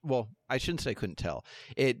much. Well, I shouldn't say couldn't tell.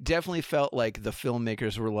 It definitely felt like the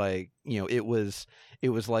filmmakers were like, it was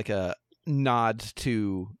like a nods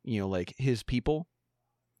to like his people,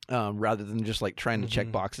 rather than just like trying to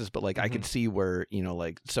check boxes. But like I could see where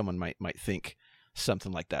like someone might think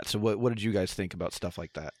something like that. So what did you guys think about stuff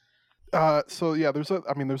like that? So yeah, there's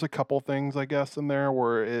a couple things I guess in there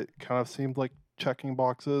where it kind of seemed like checking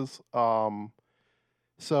boxes.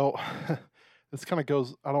 So this kind of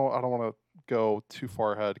goes. I don't want to go too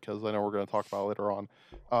far ahead because I know we're going to talk about it later on.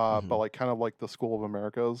 But like kind of like the School of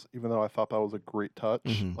Americas, even though I thought that was a great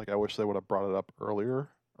touch, like I wish they would have brought it up earlier,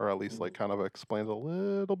 or at least like kind of explained a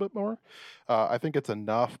little bit more. I think it's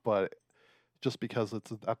enough, but just because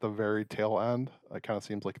it's at the very tail end, it kind of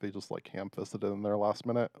seems like they just like ham-fisted it in their last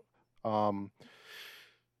minute.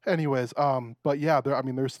 Anyways, but yeah,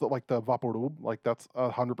 there's like the Vaporub, like that's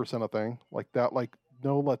 100% a thing. Like that, like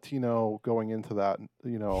no Latino going into that,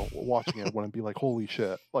 watching it wouldn't be like, holy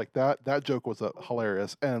shit. Like that joke was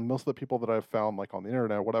hilarious. And most of the people that I've found like on the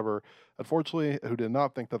internet, whatever, unfortunately, who did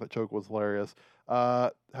not think that joke was hilarious,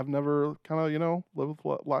 have never kind of, lived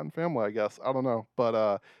with Latin family, I guess. I don't know.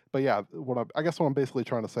 But yeah, I guess what I'm basically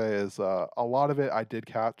trying to say is a lot of it I did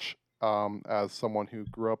catch as someone who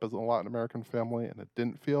grew up as a Latin American family, and it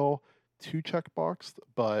didn't feel too checkboxed,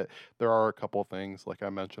 but there are a couple of things, like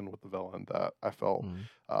I mentioned with the villain, that I felt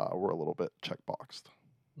were a little bit checkboxed.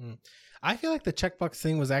 I feel like the checkbox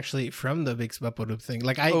thing was actually from the Big Vaporub thing.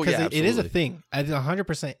 Like it is a thing. It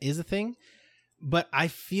 100% is a thing. But I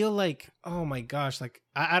feel like, oh my gosh, like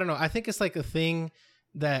I don't know. I think it's like a thing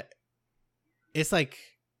that it's like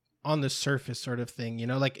on the surface sort of thing,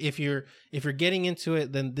 like if you're getting into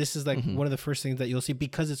it, then this is like one of the first things that you'll see,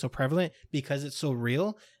 because it's so prevalent, because it's so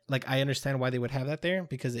real. Like I understand why they would have that there,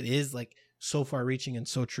 because it is like so far reaching and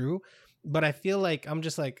so true. But I feel like I'm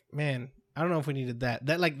just like, man, I don't know if we needed that.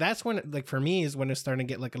 That's when, like, for me is when it's starting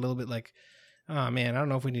to get like a little bit like, oh man, I don't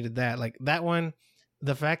know if we needed that. Like that one,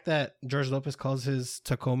 the fact that George Lopez calls his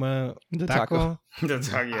Tacoma taco.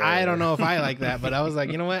 I don't know if I like that, but I was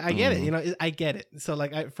like, you know what? I get it. I get it. So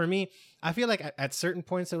like, for me, I feel like at certain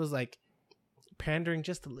points it was like pandering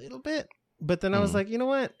just a little bit, but then I was like, you know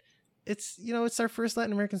what? It's our first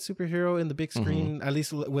Latin American superhero in the big screen, at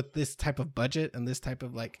least with this type of budget and this type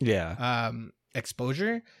of like,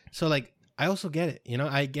 exposure. So like, I also get it.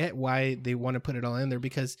 I get why they want to put it all in there,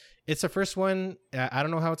 because it's the first one. I don't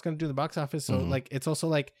know how it's going to do in the box office. So like, it's also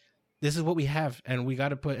like, this is what we have, and we got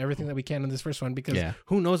to put everything that we can in this first one, because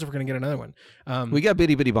who knows if we're going to get another one. We got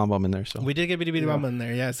Bitty Bitty Bomb Bomb in there. So we did get Bitty Bitty Bomb in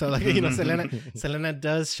there. Yeah. So like, Selena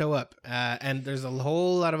does show up, and there's a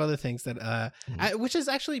whole lot of other things that, which is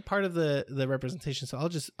actually part of the representation. So I'll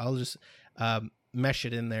just mesh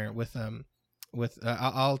it in there with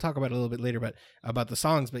I'll talk about it a little bit later, but about the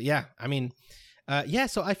songs. But yeah, I mean,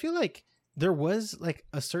 so I feel like there was like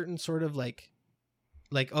a certain sort of like,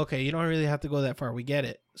 okay, you don't really have to go that far, we get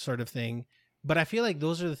it, sort of thing. But I feel like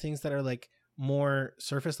those are the things that are like more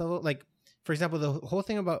surface level. Like, for example, the whole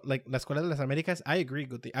thing about like La Escuela de las Américas, I agree,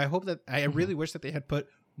 Guti. I hope that I really wish that they had put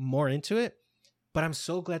more into it, but I'm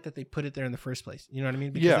so glad that they put it there in the first place. You know what I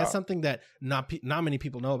mean? Because that's something that not many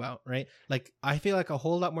people know about, right? Like, I feel like a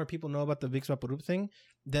whole lot more people know about the Big Vaporub thing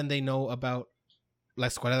than they know about La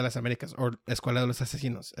Escuela de las Américas, or Escuela de los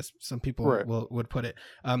Asesinos, as some people would put it.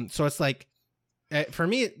 So it's like, for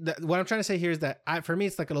me, what I'm trying to say here is that for me,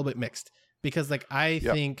 it's like a little bit mixed, because like I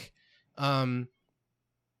think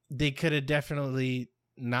they could have definitely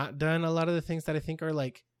not done a lot of the things that I think are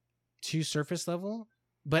like too surface level.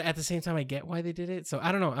 But at the same time, I get why they did it. So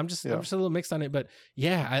I don't know. I'm just a little mixed on it. But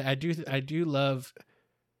yeah, I do love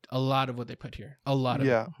a lot of what they put here. A lot of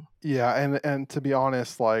it. Yeah. And to be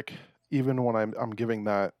honest, like, even when I'm giving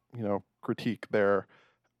that, critique there,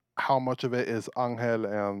 how much of it is Angel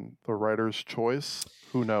and the writer's choice?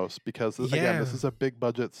 Who knows? Because again, this is a big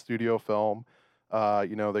budget studio film.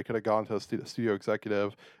 They could have gone to a studio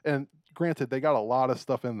executive, and granted, they got a lot of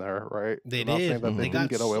stuff in there, right? They I'm not saying that they didn't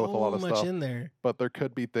get away with a lot of stuff in there. But there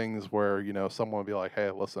could be things where, someone would be like,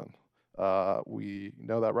 hey, listen, we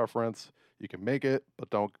know that reference. You can make it, but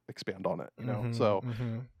don't expand on it, So,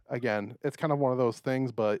 again, it's kind of one of those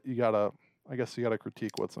things, but you got to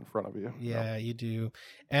critique what's in front of you. Yeah, you do.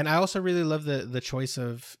 And I also really love the choice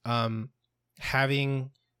of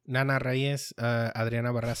having Nana Reyes,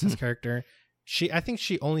 Adriana Barraza's character, I think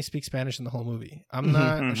she only speaks Spanish in the whole movie. I'm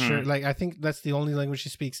not sure. Like, I think that's the only language she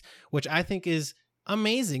speaks, which I think is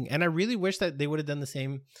amazing. And I really wish that they would have done the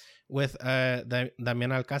same with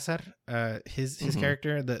Damián Alcázar, his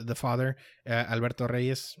character, the father, Alberto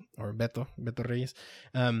Reyes, or Beto Reyes.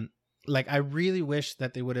 Like, I really wish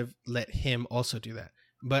that they would have let him also do that.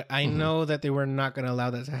 But I know that they were not going to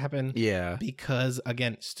allow that to happen. Yeah. Because,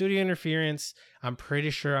 again, studio interference. I'm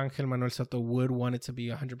pretty sure Ángel Manuel Soto would want it to be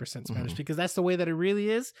 100% Spanish because that's the way that it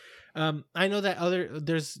really is. I know that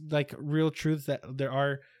there's like real truths that there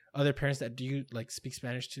are other parents that do like speak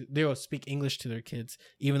Spanish they will speak English to their kids,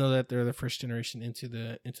 even though that they're the first generation into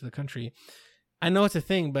the country. I know it's a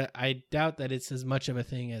thing, but I doubt that it's as much of a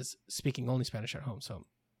thing as speaking only Spanish at home. So,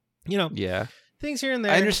 things here and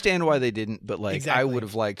there. I understand why they didn't, but like exactly. I would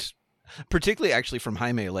have liked, particularly actually from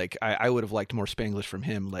Jaime, like I would have liked more Spanglish from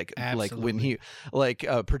him. Like Absolutely. Like when he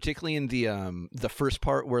particularly in the first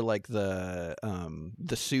part where like the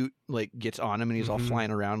suit like gets on him and he's all flying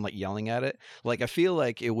around like yelling at it. Like I feel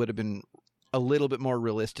like it would have been a little bit more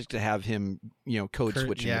realistic to have him, code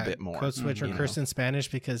switching a bit more. Code switch or curse in Spanish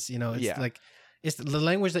because it's like. It's the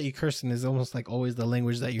language that you curse in is almost like always the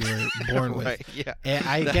language that you were born with. Right, yeah. And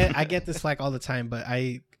I get this like all the time, but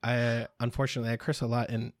I unfortunately I curse a lot.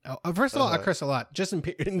 And first of all, I curse a lot just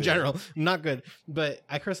in general, not good. But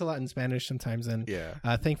I curse a lot in Spanish sometimes, and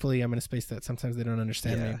thankfully I'm in a space that sometimes they don't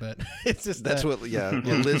understand me. But it's just that's what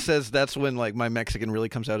Liz says. That's when like my Mexican really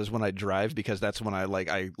comes out is when I drive because that's when I like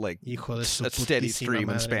a steady stream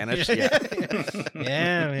in Spanish. Yeah,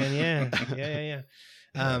 man.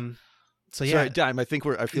 Yeah. So yeah, sorry, Dime. I think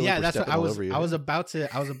I feel like we're stepping all over you. I was about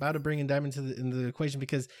to bring in Dime into the equation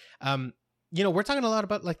because, we're talking a lot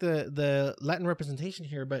about like the Latin representation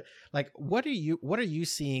here, but like, what are you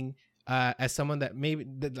seeing as someone that maybe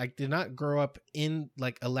like did not grow up in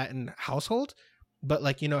like a Latin household, but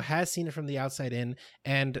like has seen it from the outside in,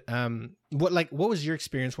 and what was your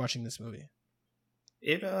experience watching this movie?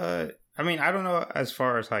 I mean, I don't know as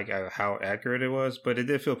far as like how accurate it was, but it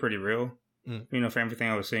did feel pretty real. For everything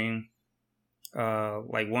I was seeing.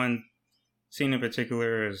 Like one scene in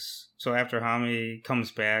particular is so after Hami comes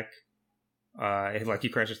back, he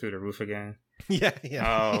crashes through the roof again. Yeah.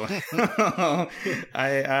 Oh,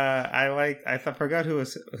 I forgot who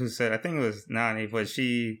said. I think it was Nani, but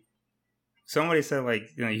somebody said like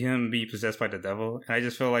him be possessed by the devil, and I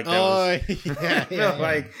just feel like that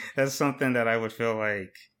like that's something that I would feel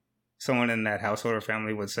like someone in that household or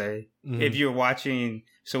family would say if you're watching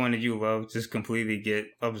someone that you love just completely get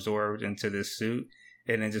absorbed into this suit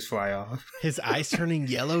and then just fly off. His eyes turning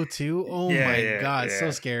yellow too. Oh my god,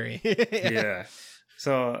 so scary. Yeah.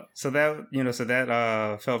 So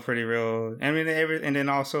that felt pretty real. I mean, and then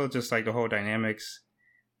also just like the whole dynamics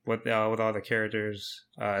with all the characters,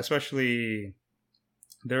 especially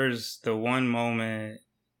there's the one moment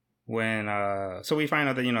when so we find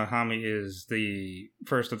out that Hami is the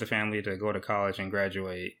first of the family to go to college and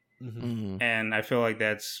graduate. And I feel like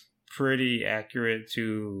that's pretty accurate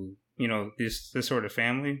to this sort of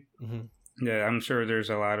family. Yeah, I'm sure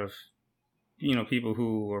there's a lot of people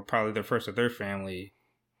who are probably the first of their family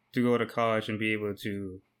to go to college and be able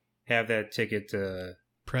to have that ticket to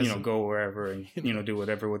go wherever and do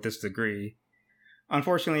whatever with this degree.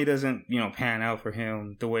 Unfortunately, it doesn't pan out for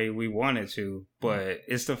him the way we want it to, but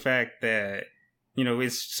it's the fact that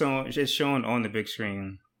it's shown on the big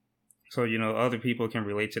screen. So, other people can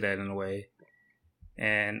relate to that in a way.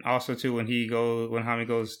 And also, too, when Hami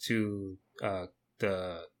goes to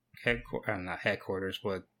the not headquarters,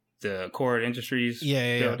 but the Cord Industries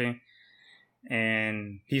building,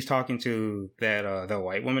 and he's talking to that the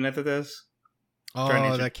white woman at the desk.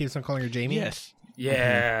 Oh, that keeps on calling her Jamie? Yes.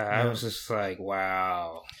 Yeah, I was just like,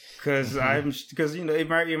 wow. Because it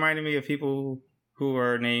reminded me of people who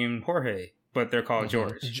are named Jorge. But they're called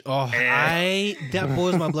George. Oh, that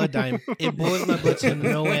boils my blood, Dime. It boils my blood to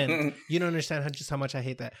no end. You don't understand just how much I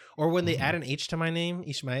hate that. Or when they add an H to my name,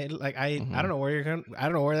 Ishmael. Like I don't know where I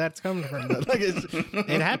don't know where that's coming from. But like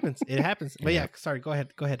it happens. It happens. But yeah, sorry. Go ahead,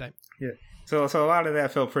 Dime. Yeah. So a lot of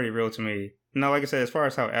that felt pretty real to me. Now, like I said, as far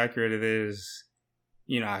as how accurate it is,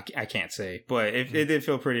 I can't say. But it did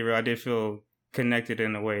feel pretty real. I did feel connected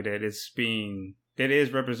in a way that that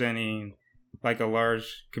is representing like a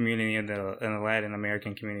large community in the Latin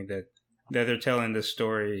American community that they're telling this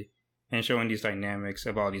story and showing these dynamics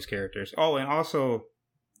of all these characters. Oh, and also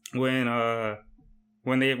when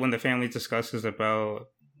the family discusses about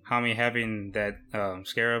Hami having that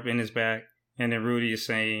scarab in his back, and then Rudy is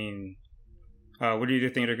saying, what do you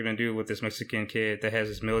think they're going to do with this Mexican kid that has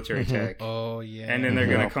this military tag? Oh, yeah. And then they're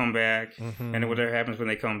going to come back. And whatever happens when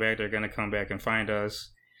they come back, they're going to come back and find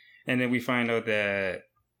us. And then we find out that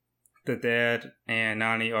the dad and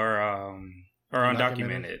Nani are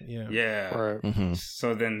undocumented. Yeah. Right. Mm-hmm.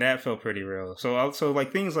 So then that felt pretty real. So also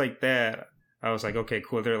like things like that, I was like, okay,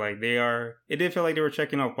 cool. It did feel like they were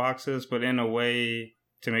checking off boxes, but in a way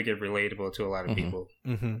to make it relatable to a lot of people.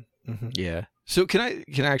 Yeah. So can I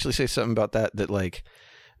actually say something about that? That like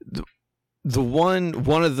the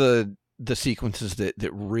one of the sequences that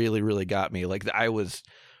really, really got me, like I was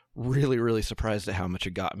really, really surprised at how much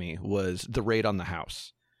it got me, was the raid on the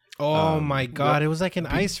house. Oh my God. It was like an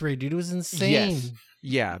ice raid, dude. It was insane. Yes.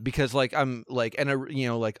 Yeah. Because like, I'm like, and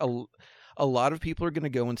a lot of people are going to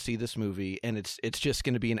go and see this movie, and it's just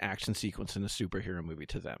going to be an action sequence in a superhero movie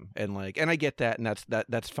to them. And like, and I get that, and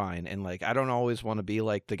that's fine. And like, I don't always want to be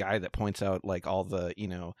like the guy that points out like all the,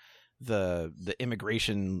 the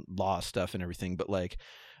immigration law stuff and everything. But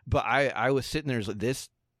I was sitting there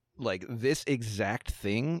like this exact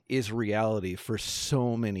thing is reality for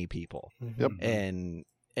so many people. Yep.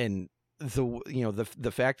 And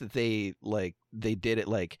the fact that they did it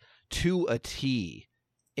like to a T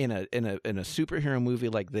in a superhero movie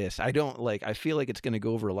like this, I feel like it's going to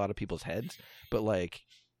go over a lot of people's heads, but like,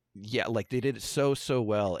 yeah, like they did it so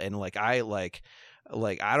well. And like, I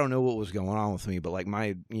don't know what was going on with me, but like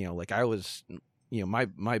my, I was,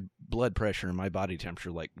 my blood pressure and my body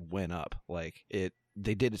temperature like went up. Like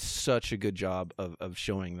they did such a good job of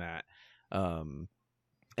showing that. And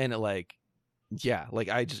it like, yeah, like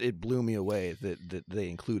it blew me away that they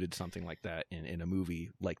included something like that in a movie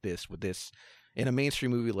like this in a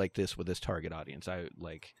mainstream movie like this with this target audience. I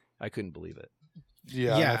couldn't believe it.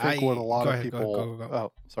 Yeah, I think what a lot of people. Go.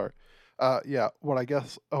 Oh, sorry. Yeah, what I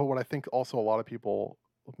think also a lot of people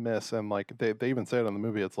miss, and like they even say it in the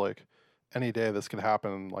movie, it's like any day this could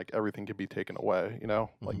happen, like everything could be taken away.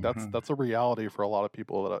 Like that's a reality for a lot of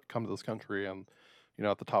people that come to this country. And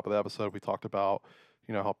at the top of the episode, we talked about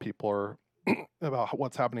how people are about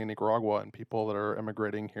what's happening in Nicaragua and people that are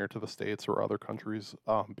immigrating here to the States or other countries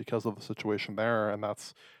because of the situation there, and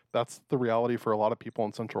that's the reality for a lot of people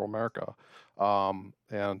in Central America.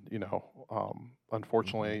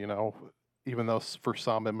 Unfortunately, even though for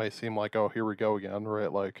some it may seem like, oh, here we go again,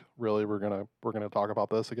 right? Like, really, we're gonna talk about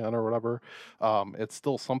this again or whatever. It's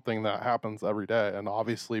still something that happens every day, and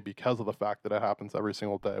obviously because of the fact that it happens every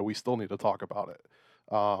single day, we still need to talk about it.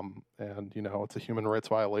 It's a human rights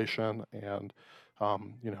violation, and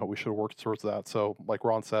we should work towards that. So, like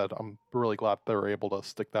Ron said, I'm really glad they're able to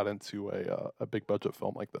stick that into a big budget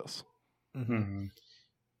film like this. Mm-hmm.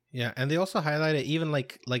 Yeah, and they also highlighted even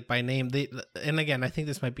like by name. And again, I think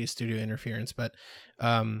this might be a studio interference, but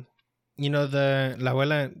the La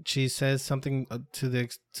Abuela, she says something to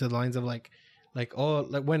the lines of like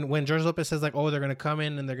when George Lopez says like, oh, they're gonna come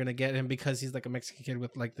in and they're gonna get him because he's like a Mexican kid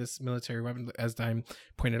with like this military weapon, as Dime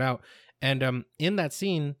pointed out. And in that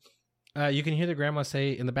scene, you can hear the grandma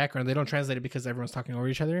say in the background, they don't translate it because everyone's talking over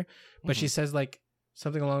each other, but she says like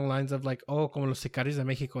something along the lines of like, oh, como los sicarios de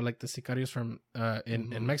Mexico, like the sicarios from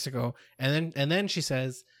in Mexico. And then she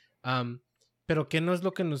says, pero qué no es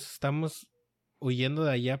lo que nos estamos huyendo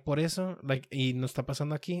de allá por eso, like, y nos está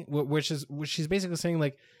pasando aquí, which she's basically saying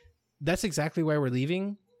like, that's exactly why we're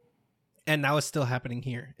leaving, and now it's still happening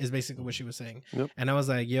here, is basically what she was saying. Yep. And I was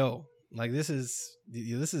like, yo, like this is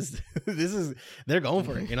they're going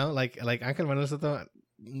for it, like Ángel Manuel Soto,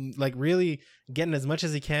 like really getting as much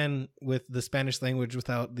as he can with the Spanish language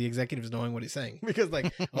without the executives knowing what he's saying, because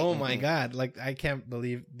like, oh my God, like I can't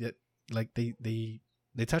believe that like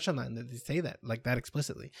they touch on that and they say that like that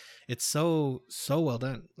explicitly. It's so well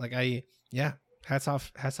done. Like hats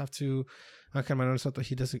off to Ángel Manuel Soto.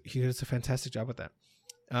 He does a fantastic job with that.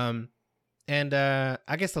 And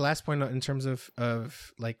I guess the last point in terms of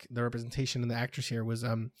like the representation and the actors here was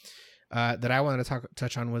that I wanted to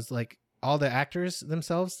touch on was like all the actors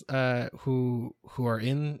themselves who are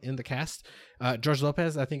in the cast. George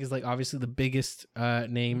Lopez, I think, is like obviously the biggest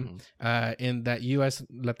name in that U.S.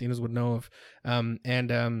 Latinos would know of,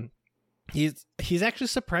 and he's actually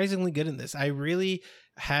surprisingly good in this. I really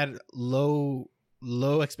had low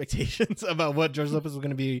expectations about what George Lopez was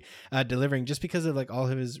going to be delivering, just because of like all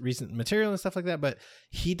of his recent material and stuff like that, but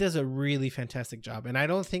he does a really fantastic job. And I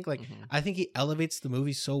don't think like I think he elevates the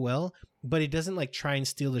movie so well, but he doesn't like try and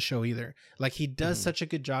steal the show either. Like he does such a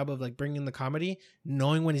good job of like bringing the comedy,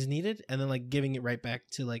 knowing when he's needed, and then like giving it right back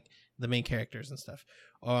to like the main characters and stuff.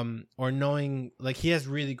 Or knowing like he has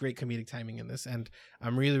really great comedic timing in this, and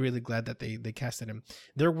I'm really, really glad that they casted him.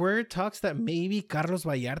 There were talks that maybe Carlos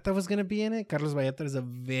Vallarta was going to be in it. Carlos Vallarta is a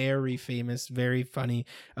very famous, very funny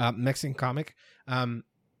Mexican comic.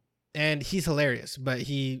 and he's hilarious, but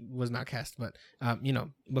he was not cast. But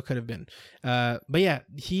what could have been. But yeah,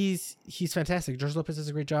 he's fantastic. George Lopez does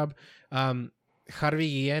a great job.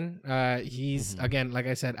 Harvey Guillen, he's again, like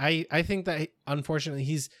I said, I think that unfortunately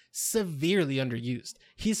he's severely underused.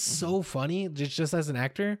 He's so funny just as an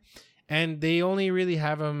actor, and they only really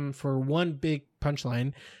have him for one big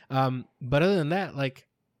punchline. But other than that, like,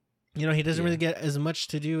 he doesn't really get as much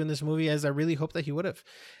to do in this movie as I really hope that he would have.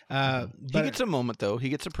 But he gets a moment though. He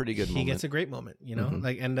gets a pretty good moment. He gets a great moment,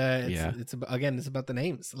 like, and it's about the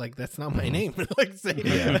names. Like, that's not my name. Like,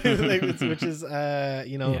 which is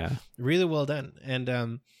really well done.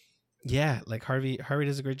 And like Harvey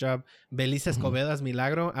does a great job. Belisa Escobeda's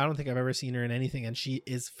Milagro, I don't think I've ever seen her in anything, and she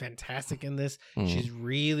is fantastic in this. She's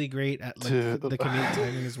really great at like the comedic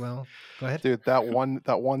timing as well. Go ahead, dude. That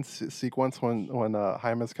one sequence when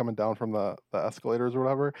Jaime's coming down from the escalators or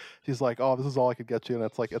whatever, he's like, "Oh, this is all I could get you," and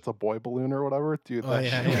it's like it's a boy balloon or whatever, dude.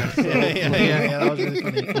 Yeah. That was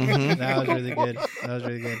really funny. That was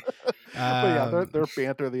really good. But their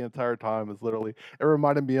banter the entire time is literally. It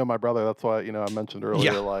reminded me of my brother. That's why I mentioned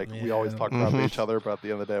earlier. We always talk about each other, but at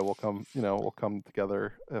the end of the day, we'll come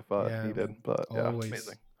together if needed. But always,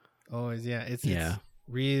 amazing. Always, it's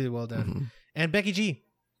really well done. And Becky G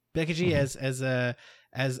as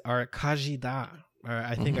our Kajida.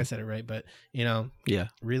 I think I said it right, but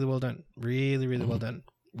really well done. Really, really well done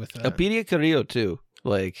with Apiria Carrillo too.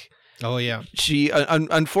 Like. Oh yeah, she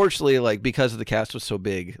unfortunately, like, because the cast was so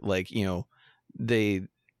big, like, they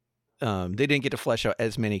didn't get to flesh out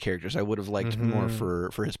as many characters. I would have liked more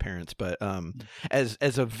for his parents, but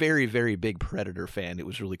as a very, very big Predator fan, it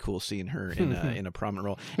was really cool seeing her in a prominent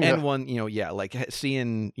role. And one, like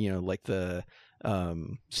seeing like the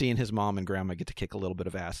seeing his mom and grandma get to kick a little bit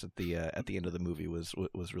of ass at the end of the movie was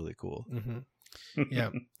really cool.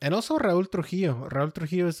 Yeah, and also Raúl Trujillo. Raúl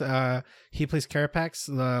Trujillo is he plays Carapax,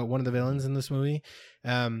 one of the villains in this movie,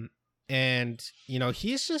 and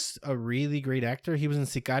he's just a really great actor. He was in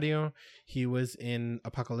Sicario, he was in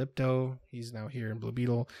Apocalypto, he's now here in Blue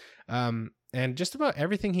Beetle, and just about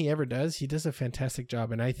everything he ever does, he does a fantastic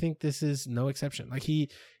job. And I think this is no exception. Like, he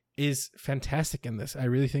is fantastic in this. I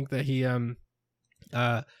really think that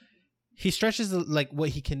he stretches like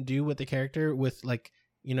what he can do with the character with, like,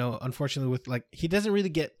 unfortunately, with, like, he doesn't really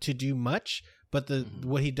get to do much, but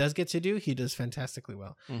what he does get to do, he does fantastically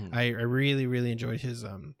well. I really, really enjoyed his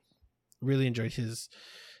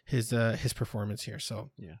his performance here.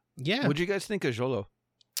 So yeah. What'd you guys think of Xolo?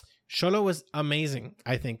 Xolo was amazing.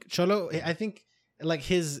 I think like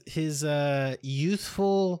his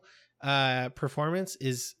youthful performance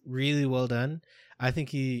is really well done. I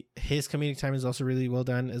think his comedic time is also really well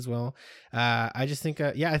done as well. I just think,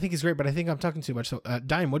 I think he's great, but I think I'm talking too much. So,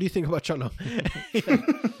 Dime, what do you think about Xolo?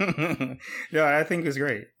 Yeah, I think it was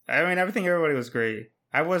great. I mean, I think everybody was great.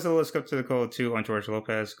 I was a little skeptical too on George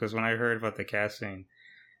Lopez, because when I heard about the casting,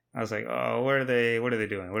 I was like, oh, what are they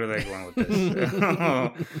doing? What are they going with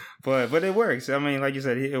this? But it works. I mean, like you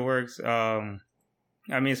said, it works. I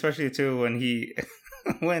mean, especially too when he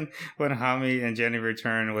when Hami and Jenny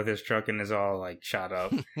return with his truck and is all like shot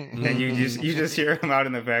up, and you just hear him out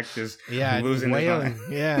in the back just losing his mind.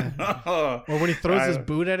 Or when he throws his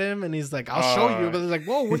boot at him and he's like, I'll show you, but it's like,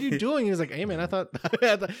 whoa, what are you doing? He's like, hey man, I thought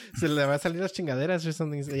se le va a salir las chingaderas or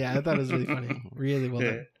something. So, I thought it was really funny, really well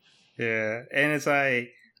done. Yeah, and it's like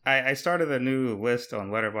I started a new list on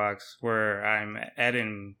Letterboxd where I'm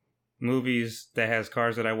adding movies that has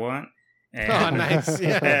cars that I want. And, nice!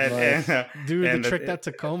 Yeah, and the trick that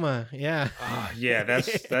Tacoma, that's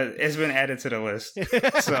it's been added to the list.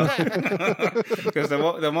 So, because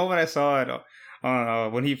the moment I saw it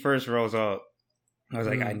when he first rolls up, I was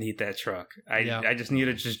like, I need that truck. I just need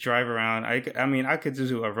to just drive around. I mean, I could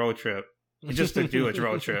do a road trip just to do a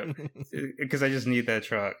road trip because I just need that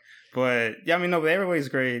truck. But yeah, I mean, no, but everybody's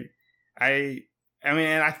great. I mean,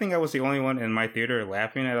 and I think I was the only one in my theater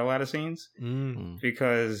laughing at a lot of scenes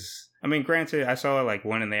because, I mean, granted, I saw it like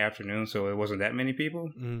 1 p.m, so it wasn't that many people.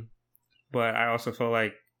 But I also felt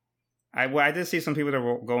like I did see some people that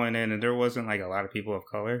were going in, and there wasn't like a lot of people of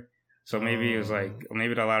color. So maybe it was like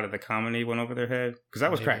maybe a lot of the comedy went over their head because I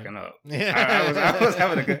was cracking up. I was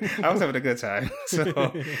having a good time.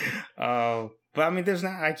 So, but I mean,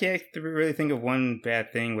 I can't really think of one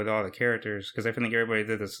bad thing with all the characters because I think everybody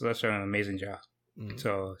did such an amazing job.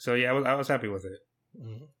 So yeah, I was happy with it.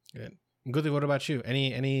 Good. Goody, what about you?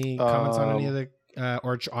 Any comments on any of the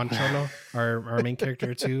or on Xolo, our main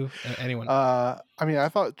character too? Anyone? I mean, I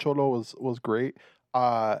thought Xolo was great.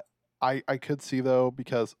 I could see though,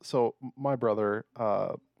 because my brother,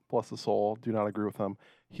 bless his soul, do not agree with him.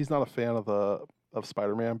 He's not a fan of of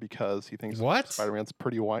Spider-Man because he thinks What? Spider-Man's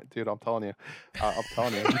pretty whiny. Dude, I'm telling you,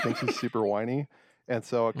 he thinks he's super whiny, and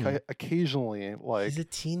so occasionally, like, he's a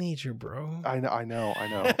teenager, bro. I know.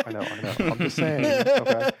 I'm just saying.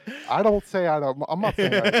 Okay, I don't say I don't. I'm not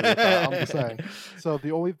saying I agree with that. I'm just saying. So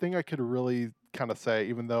the only thing I could really kind of say,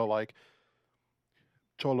 even though like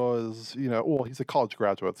Cholo is, well, he's a college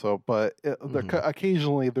graduate, so, but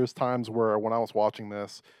occasionally there's times where when I was watching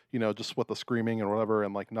this, just with the screaming and whatever,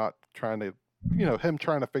 and like not trying to, him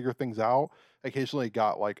trying to figure things out, occasionally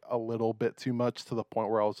got like a little bit too much to the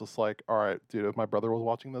point where I was just like, all right, dude, if my brother was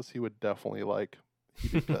watching this, he would definitely like,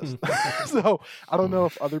 he'd be pissed. So I don't know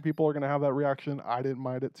if other people are going to have that reaction. I didn't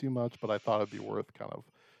mind it too much, but I thought it'd be worth kind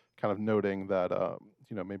of noting that,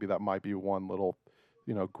 maybe that might be one little,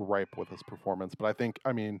 gripe with his performance. But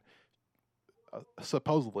I mean,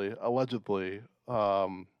 supposedly, allegedly,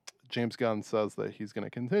 James Gunn says that he's going to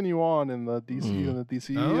continue on in the DCU and the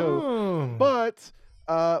DCEO. But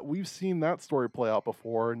we've seen that story play out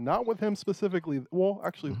before, not with him specifically. Well,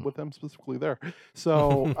 actually, with him specifically there.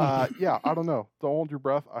 So, yeah, I don't know. Don't hold your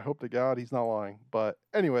breath. I hope to God he's not lying. But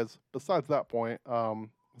anyways, besides that point,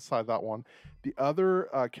 besides that one, the other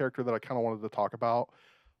character that I kind of wanted to talk about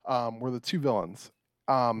were the two villains.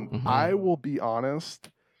 I will be honest,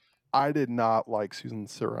 I did not like Susan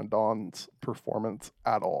Sarandon's performance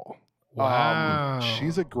at all. Wow.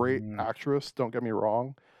 She's a great actress, don't get me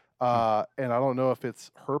wrong. And I don't know if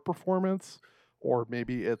it's her performance or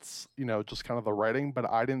maybe it's, just kind of the writing, but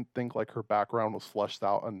I didn't think like her background was fleshed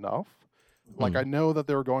out enough. Like, I know that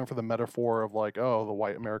they were going for the metaphor of like, oh, the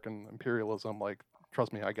white American imperialism. Like,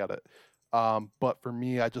 trust me, I get it. But for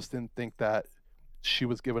me, I just didn't think that she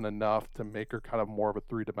was given enough to make her kind of more of a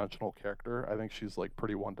three-dimensional character. I think she's like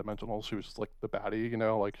pretty one-dimensional. She was just like the baddie,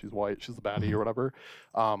 like she's white, she's the baddie or whatever.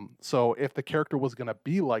 So if the character was going to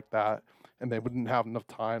be like that and they wouldn't have enough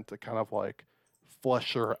time to kind of like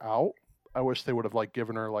flesh her out, I wish they would have like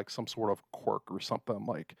given her like some sort of quirk or something,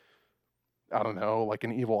 like, I don't know, like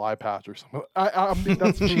an evil eye patch or something. I mean,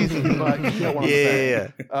 that's cheesy, but you know what I'm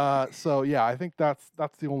saying. So yeah, I think that's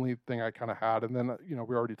the only thing I kind of had. And then,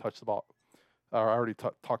 we already talked about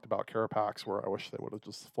Carapax, where I wish they would have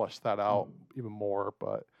just fleshed that out even more.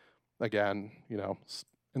 But again,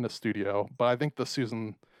 in the studio. But I think the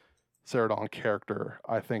Susan Sarandon character,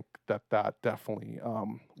 I think that definitely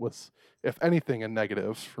was, if anything, a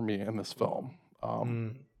negative for me in this film.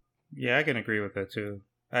 Yeah, I can agree with that too.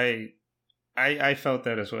 I felt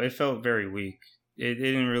that as well. It felt very weak. It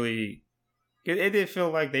didn't really. It did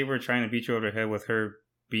feel like they were trying to beat you over the head with her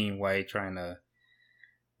being white, trying to,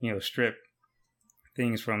 strip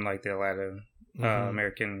things from like the Latin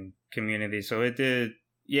American community. So it did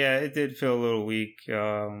feel a little weak.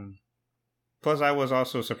 Plus, I was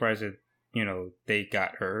also surprised that they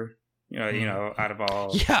got her. Out of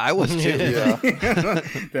all. Yeah, I was too. Yeah.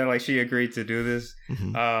 That like she agreed to do this.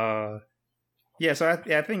 Yeah, so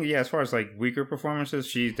I think as far as like weaker performances,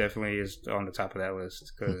 she definitely is on the top of that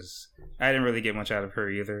list because I didn't really get much out of her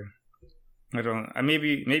either.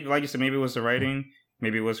 Maybe like you said, maybe it was the writing.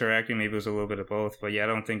 Maybe it was her acting. Maybe it was a little bit of both. But yeah, I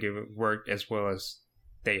don't think it worked as well as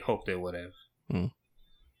they hoped it would have.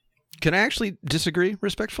 Can I actually disagree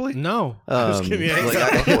respectfully? No. I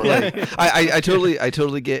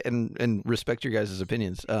totally get and respect your guys'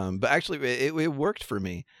 opinions. But actually, it worked for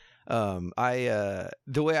me. The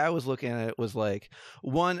way I was looking at it was like,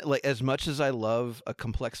 one, like as much as I love a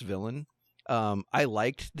complex villain, I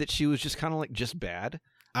liked that she was just kind of like just bad.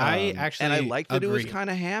 I liked that it was kind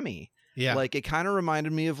of hammy. Yeah, like it kind of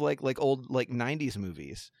reminded me of like old like 90s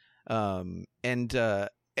movies. And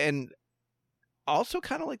also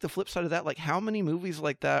kind of like the flip side of that, like how many movies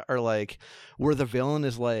like that are like where the villain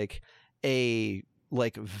is like a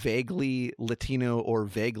like vaguely Latino or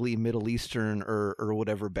vaguely Middle Eastern or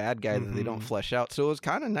whatever bad guy that they don't flesh out. So it was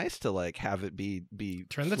kind of nice to like have it be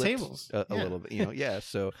turn the tables a little bit, Yeah.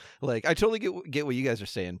 So like I totally get what you guys are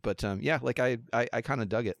saying, but yeah, like I kind of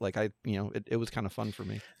dug it. Like it was kind of fun for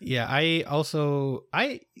me. Yeah, I also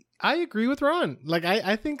I agree with Ron. Like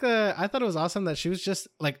I think I thought it was awesome that she was just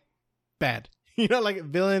like bad, like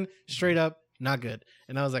villain straight up not good,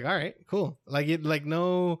 and I was like, all right, cool. Like it, like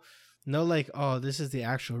no, like, oh, this is the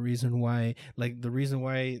actual reason why, like the reason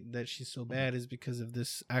why that she's so bad is because of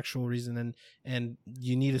this actual reason, and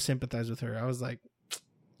you need to sympathize with her. I was like,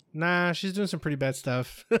 nah, she's doing some pretty bad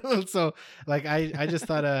stuff. So like I just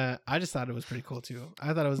thought it was pretty cool too.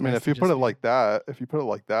 I thought it was. I mean, if you put it like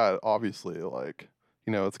that, obviously, like,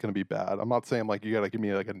 it's going to be bad. I'm not saying like you got to give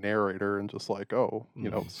me like a narrator and just like, oh,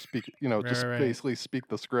 speak, just basically speak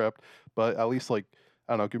the script, but at least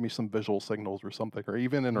I don't know, give me some visual signals or something, or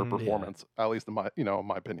even in her performance, at least in my, in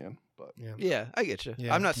my opinion. But yeah, I get you.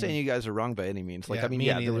 I'm not saying you guys are wrong by any means. Like, I mean,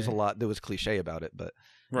 there was a lot that was cliche about it, but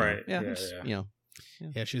right. Yeah,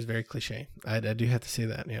 she was very cliche. I do have to say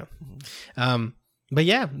that. Yeah. But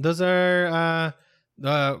yeah, those are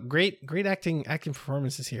great acting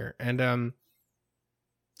performances here. And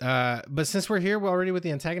but since we're here, we're already with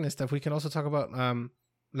the antagonist stuff. We can also talk about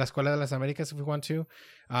La Escuela de las Américas if we want to.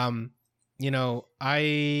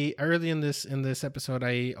 I early in this episode,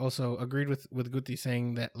 I also agreed with Guti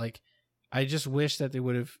saying that, like, I just wish that they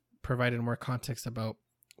would have provided more context about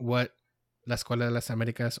what La Escuela de las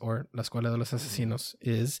Américas or La Escuela de los Asesinos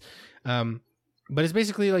is. But it's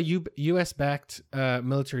basically like U.S. backed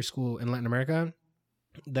military school in Latin America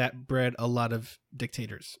that bred a lot of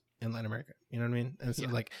dictators in Latin America. You know what I mean? And so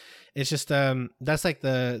like, it's just that's like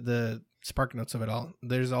the spark notes of it all.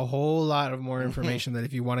 There's a whole lot of more information that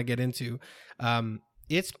if you want to get into,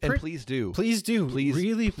 it's and please do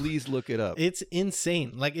please look it up. It's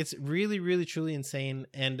insane. Like, it's really, really, truly insane,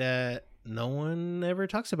 and no one ever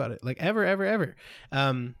talks about it, like ever.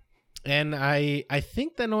 And I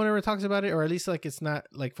think that no one ever talks about it, or at least like it's not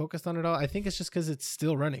like focused on it all. I think it's just because it's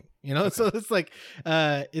still running, you know. Okay. So it's like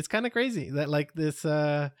it's kind of crazy that like this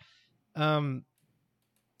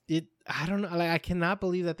I don't know, like, I cannot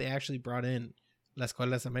believe that they actually brought in La Escuela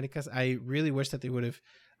de las Américas. I really wish that they would have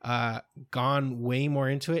gone way more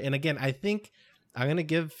into it. And again, I think I'm gonna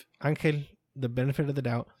give Angel the benefit of the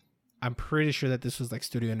doubt. I'm pretty sure that this was like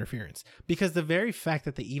studio interference, because the very fact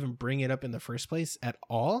that they even bring it up in the first place at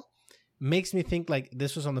all makes me think like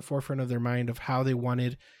this was on the forefront of their mind of how they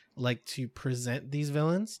wanted like to present these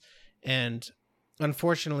villains. And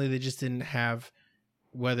unfortunately, they just didn't have,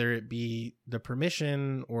 whether it be the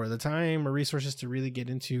permission or the time or resources to really get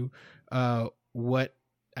into what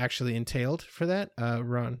actually entailed for that.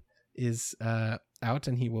 Ron is out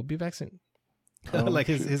and he will be back soon. Like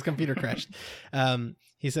his computer crashed.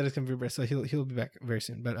 He said his computer crashed, so he'll be back very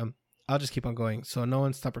soon. But I'll just keep on going, so no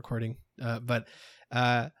one stop recording. But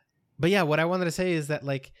yeah, what I wanted to say is that,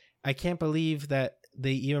 like, I can't believe that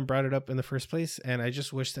they even brought it up in the first place, and I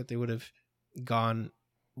just wish that they would have gone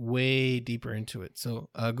way deeper into it. So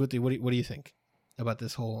Guti, what do you think about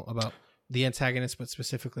this whole, about the antagonist, but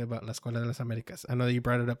specifically about La Escuela de las Américas? I know that you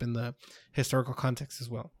brought it up in the historical context as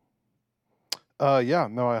well. Yeah,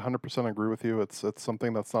 no, I 100% agree with you. It's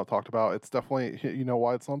something that's not talked about. It's definitely, you know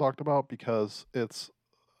why it's not talked about? Because it's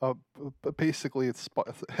basically it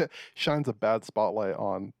shines a bad spotlight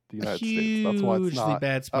on the United States. That's why it's not.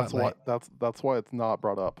 Bad spotlight. That's why it's not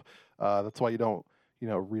brought up. That's why you don't,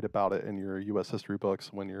 read about it in your U.S. history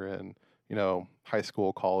books when you're in, high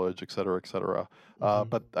school, college, et cetera, et cetera.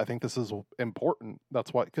 But I think this is important.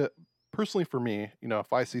 That's why, personally for me,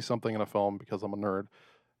 if I see something in a film, because I'm a nerd,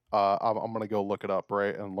 I'm going to go look it up,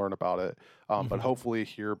 right, and learn about it. But hopefully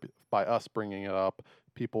here, by us bringing it up,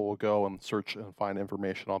 people will go and search and find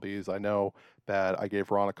information on these. I know that I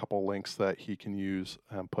gave Ron a couple links that he can use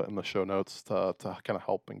and put in the show notes to kind of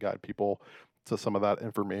help and guide people to some of that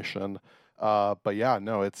information. But yeah,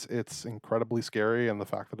 no, it's incredibly scary, and the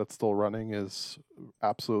fact that it's still running is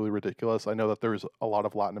absolutely ridiculous. I know that there's a lot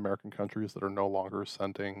of Latin American countries that are no longer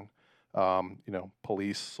sending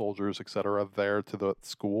police, soldiers, etc., there to the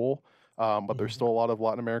school. But there's still a lot of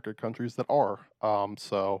Latin American countries that are.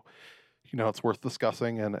 So, it's worth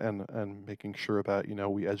discussing and making sure that,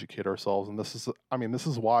 we educate ourselves. And this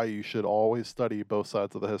is why you should always study both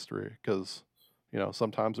sides of the history, because,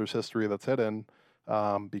 sometimes there's history that's hidden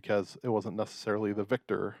because it wasn't necessarily the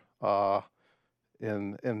victor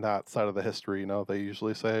in that side of the history. They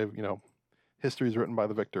usually say, history is written by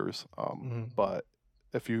the victors. But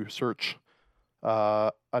if you search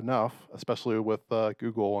enough, especially with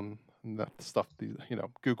Google and that stuff,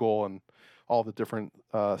 Google and all the different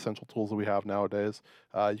essential tools that we have nowadays,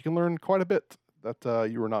 you can learn quite a bit that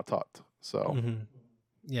you were not taught. So,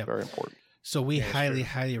 yeah, very important. So we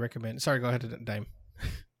highly recommend. Sorry, go ahead, Dime.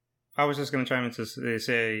 I was just going to chime in to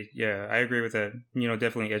say, yeah, I agree with that.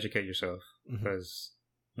 Definitely educate yourself, because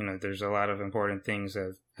there's a lot of important things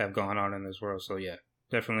that have gone on in this world. So yeah,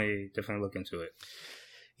 definitely look into it.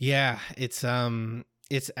 Yeah, it's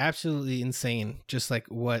absolutely insane, just like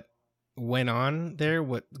what went on there,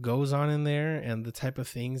 what goes on in there, and the type of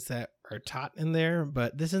things that are taught in there.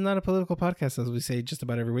 But this is not a political podcast, as we say just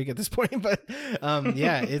about every week at this point. But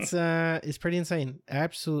yeah, it's pretty insane,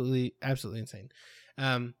 absolutely insane.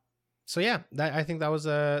 So yeah, I think that was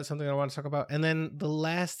something I want to talk about. And then the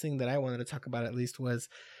last thing that I wanted to talk about, at least, was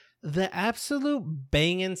the absolute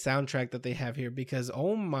banging soundtrack that they have here, because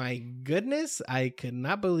oh my goodness, I could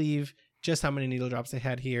not believe just how many needle drops they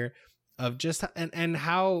had here of just and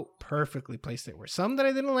how perfectly placed they were. Some that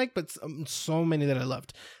I didn't like, but so many that I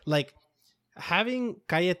loved. Like having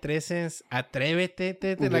Calle 13's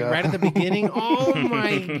Atrévete, like right at the beginning. Oh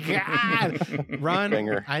my God.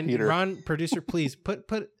 Ron, producer, please put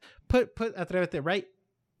Atrévete right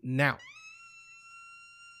now.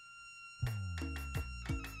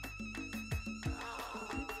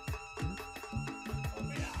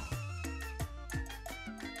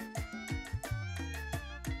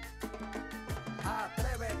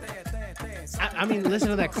 I mean, listen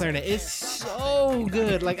to that clarinet. It's so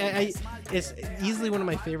good. Like, it's easily one of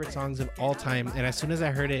my favorite songs of all time. And as soon as I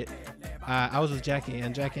heard it, I was with Jackie,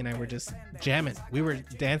 and Jackie and I were just jamming. We were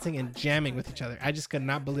dancing and jamming with each other. I just could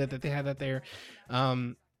not believe that they had that there.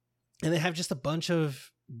 And they have just a bunch of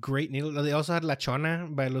great needle. They also had La Chona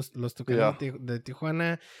by Los Tucanes de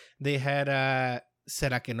Tijuana. They had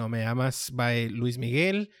Será que no me amas by Luis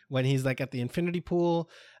Miguel when he's like at the infinity pool.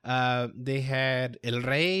 They had El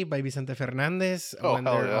Rey by Vicente Fernandez when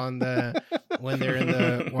they're in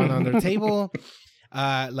the one on their table,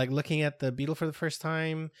 like looking at the Beetle for the first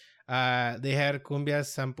time. They had Cumbia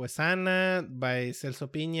Sampuesana by Celso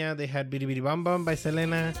Piña. They had Biri Biri Bam Bam by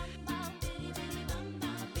Selena.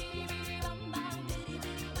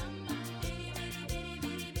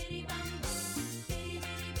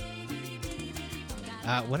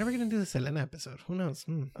 When are we gonna do the Selena episode? Who knows?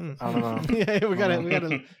 I don't know. Yeah, we gotta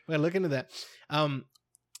look into that.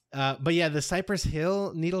 But yeah, the Cypress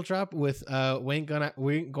Hill needle drop with we ain't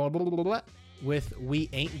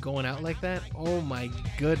going out like that. Oh my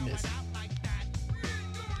goodness.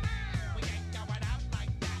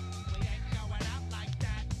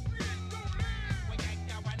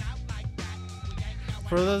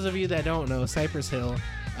 For those of you that don't know, Cypress Hill,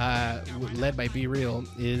 led by Be Real,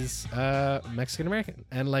 is Mexican American,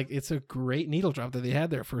 and like it's a great needle drop that they had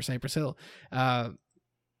there for Cypress Hill. I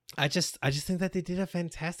just think that they did a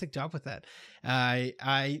fantastic job with that.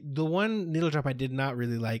 The one needle drop I did not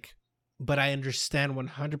really like, but I understand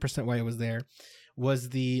 100% why it was there, was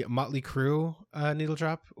the Motley Crue needle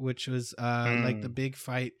drop, which was like the big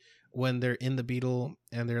fight when they're in the Beetle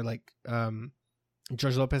and they're like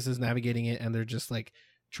George Lopez is navigating it and they're just like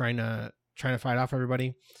trying to fight off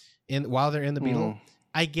everybody while they're in the Beetle.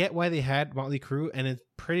 I get why they had Motley Crue, and it's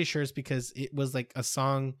pretty sure it's because it was like a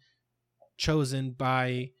song chosen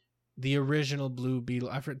by the original Blue Beetle.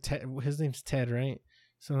 I've heard his name's Ted, right?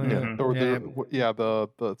 So the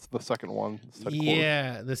second one. So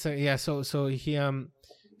he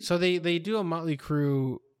so they do a Motley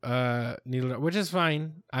Crue needle, which is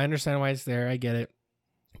fine. I understand why it's there. I get it,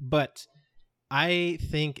 but I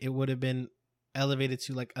think it would have been elevated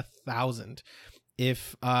to like 1,000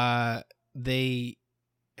 if they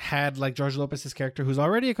had like George Lopez's character, who's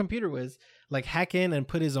already a computer whiz, like hack in and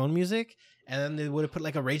put his own music, and then they would have put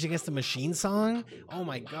like a Rage Against the Machine song. Oh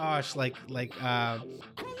my gosh, like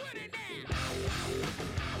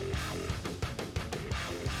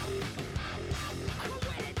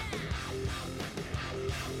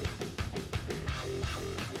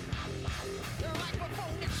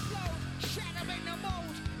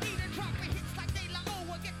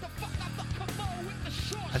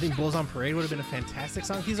I think Bulls on Parade would have been a fantastic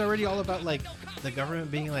song. He's already all about like the government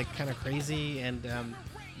being like kind of crazy, and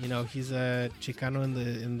you know, he's a Chicano in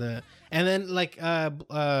the and then like what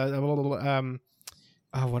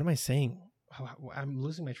am I saying? I'm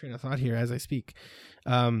losing my train of thought here as I speak.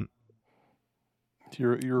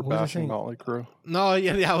 You're bashing Motley Crue. No,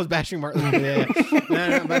 yeah, I was bashing Martin. Yeah.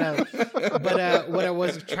 No, but what I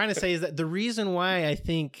was trying to say is that the reason why I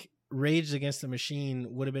think Rage Against the Machine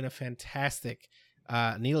would have been a fantastic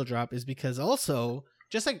needle drop is because also,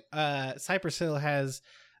 just like Cypress Hill has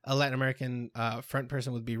a Latin American front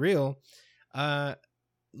person with Be Real,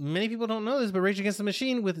 many people don't know this, but Rage Against the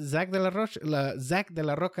Machine with Zach de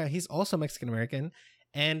la Roca, he's also Mexican American,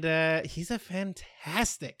 and he's a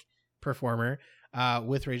fantastic performer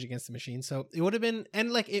with Rage Against the Machine. So it would have been,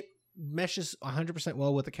 and like it meshes 100%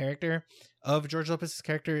 well with the character of George Lopez's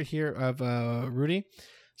character here of Rudy.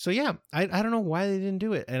 So yeah, I don't know why they didn't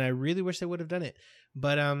do it, and I really wish they would have done it.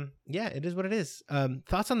 But yeah, it is what it is.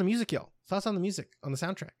 Thoughts on the music, y'all? Thoughts on the music, on the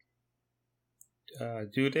soundtrack?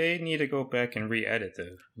 Do they need to go back and re-edit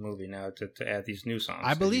the movie now to add these new songs?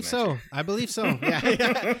 I believe so.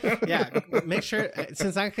 Yeah. Make sure,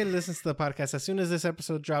 since I can listen to the podcast, as soon as this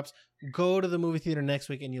episode drops, go to the movie theater next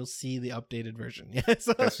week and you'll see the updated version. Yeah,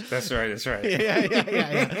 so, that's right.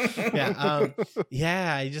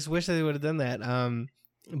 Yeah. I just wish that they would have done that.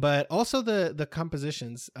 But also the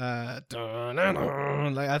compositions, like I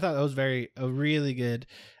thought that was a really good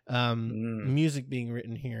music being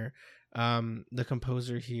written here. The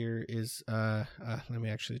composer here is let me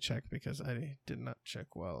actually check because I did not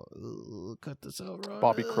check well. Cut this out, Ron.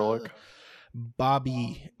 Bobby Krullick.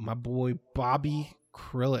 Bobby, my boy Bobby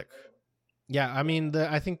Krullick. Yeah, I mean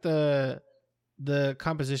I think the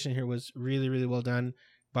composition here was really, really well done.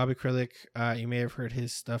 Bobby Krullick, you may have heard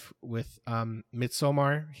his stuff with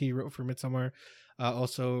Midsommar. He wrote for Midsommar.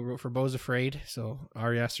 Also wrote for Beau's Afraid, so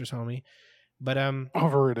Ari Aster's homie. But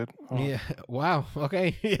Overrated. Oh. yeah, wow.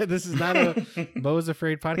 Okay, yeah, this is not a Beau's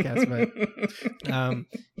Afraid podcast, but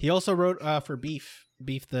he also wrote for Beef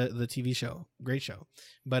the TV show. Great show.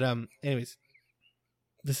 But anyways,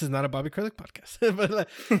 this is not a Bobby Krullick podcast. But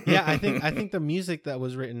yeah, I think the music that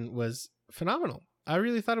was written was phenomenal. I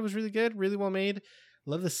really thought it was really good, really well made.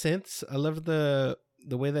 Love the synths. I love the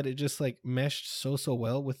way that it just like meshed so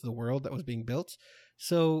well with the world that was being built.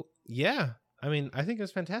 So yeah, I mean, I think it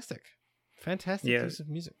was fantastic. Fantastic piece of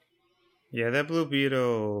music. Yeah, that Blue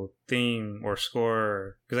Beetle theme or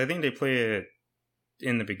score, because I think they play it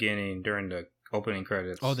in the beginning during the opening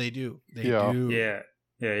credits. Oh, they do. They Yeah. do. Yeah.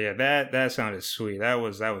 That sounded sweet. That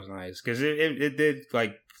was nice because it did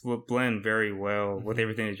like blend very well with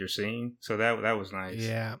everything that you're seeing. So that was nice.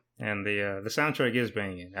 Yeah. And the soundtrack is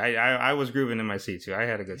banging. I was grooving in my seat too. I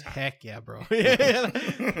had a good time. Heck yeah, bro.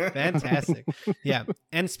 Fantastic. Yeah.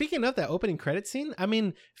 And speaking of that opening credit scene, I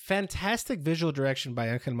mean, fantastic visual direction by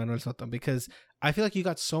Ángel Manuel Soto, because I feel like you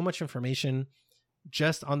got so much information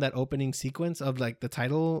just on that opening sequence of like the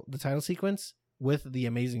title sequence with the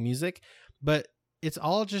amazing music, but it's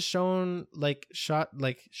all just shown like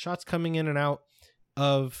shots coming in and out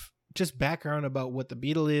of just background about what the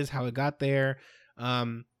Beetle is, how it got there.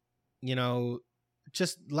 You know,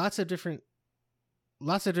 just lots of different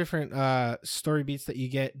story beats that you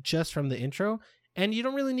get just from the intro, and you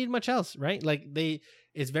don't really need much else, right? Like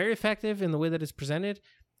it's very effective in the way that it's presented,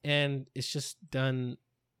 and it's just done.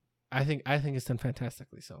 I think it's done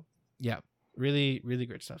fantastically. So yeah, really, really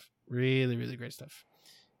great stuff. Really, really great stuff,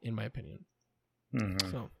 in my opinion. Mm-hmm.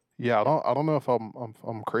 So Yeah, I don't know if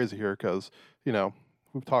I'm crazy here, because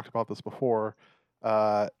we've talked about this before.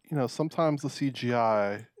 Sometimes the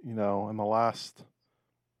CGI, in the last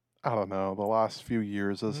few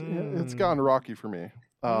years, it's gotten rocky for me.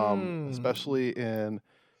 Especially in,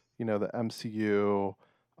 the MCU,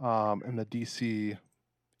 and the DC,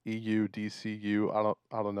 EU, DCU.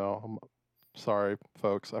 I don't know. I'm sorry,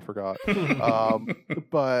 folks, I forgot.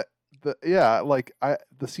 But the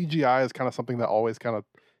CGI is kind of something that always kind of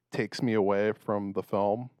takes me away from the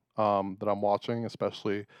film that I'm watching,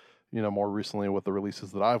 especially more recently with the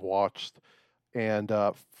releases that I've watched. And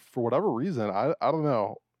for whatever reason, I don't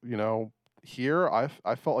know, here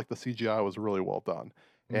I felt like the CGI was really well done.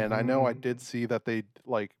 And I know I did see that they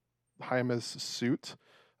like Jaime's suit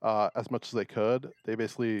as much as they could. They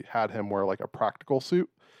basically had him wear like a practical suit.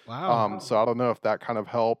 wow. So I don't know if that kind of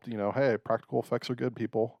helped, hey, practical effects are good,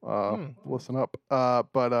 people. Listen up.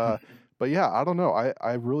 But yeah, I don't know.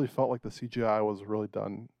 I really felt like the CGI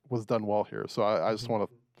was done well here. So I just want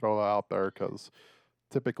to throw that out there, because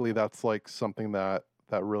typically that's like something that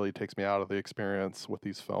really takes me out of the experience with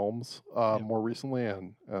these films more recently,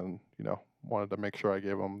 and wanted to make sure I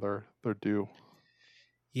gave them their due.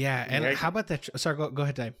 Yeah, and how about that? Sorry, go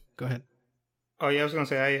ahead, Dave. Go ahead. Oh yeah, I was gonna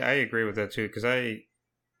say I agree with that too, because I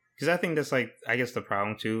think that's like, I guess, the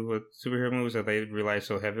problem too with superhero movies, that they rely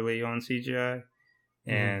so heavily on CGI,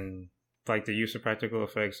 and like the use of practical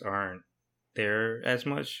effects aren't there as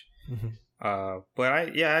much. But I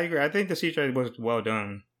agree. I think the CGI was well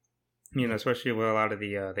done, especially with a lot of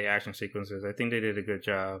the action sequences. I think they did a good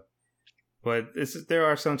job. But there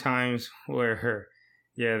are some times where,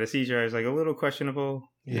 the CGI is like a little questionable.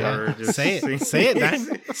 Yeah, or just, say it,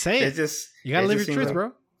 man. Say it. It's just, you gotta live your truth, like,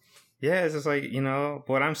 bro. Yeah, it's just like,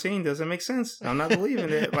 what I'm seeing doesn't make sense. I'm not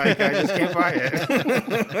believing it. Like, I just can't buy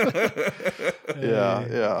it.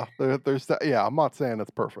 Yeah. There's that. Yeah, I'm not saying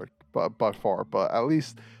it's perfect, but by far. But at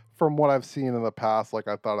least from what I've seen in the past, like,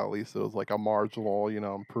 I thought at least it was like a marginal,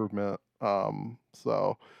 improvement.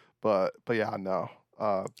 But yeah, no.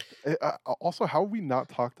 Also, how have we not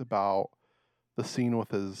talked about the scene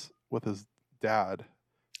with his dad?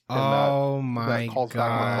 Oh my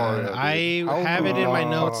god! I have it in my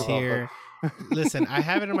notes here. Listen, I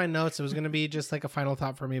have it in my notes. It was gonna be just like a final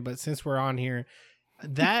thought for me, but since we're on here,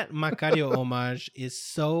 that Macario homage is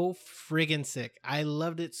so friggin' sick. I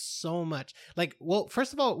loved it so much. Like, well,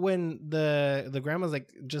 first of all, when the grandma's like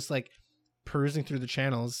just like perusing through the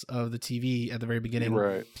channels of the TV at the very beginning,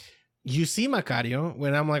 right? you see Macario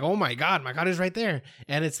when I'm like, oh my God, Macario's right there.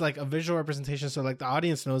 And it's like a visual representation. So like the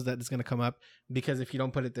audience knows that it's going to come up, because if you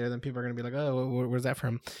don't put it there, then people are going to be like, oh, where's that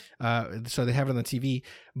from? So they have it on the TV.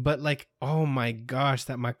 But like, oh my gosh,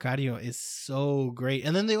 that Macario is so great.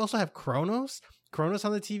 And then they also have Kronos on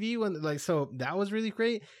the TV when like, so that was really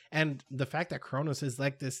great. And the fact that Kronos is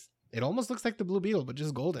like this, it almost looks like the Blue Beetle, but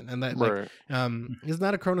just golden. And that like, it's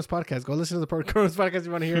not a Kronos podcast. Go listen to the Kronos podcast if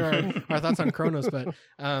you want to hear our thoughts on Kronos. But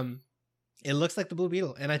it looks like the Blue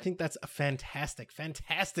Beetle, and I think that's a fantastic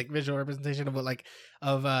visual representation of what like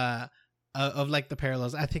of like the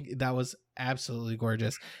parallels. I think that was absolutely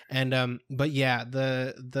gorgeous. And but yeah,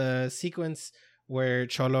 the sequence where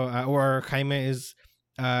Cholo or Jaime is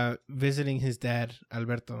visiting his dad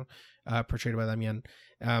Alberto, portrayed by Damian,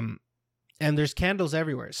 and there's candles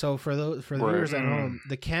everywhere. So for the viewers at home,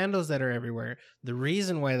 the candles that are everywhere, the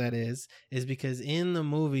reason why that is because in the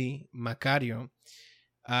movie Macario,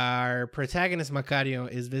 our protagonist Macario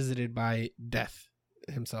is visited by death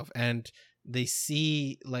himself, and they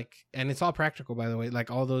see like, and it's all practical, by the way,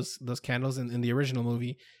 like all those candles in the original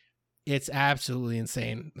movie. It's absolutely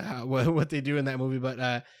insane what they do in that movie.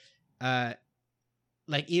 But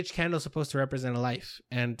like each candle is supposed to represent a life,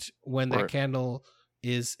 and when that candle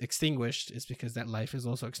is extinguished, it's because that life is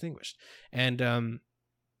also extinguished. And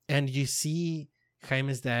you see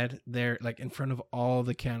Jaime's dad there, like in front of all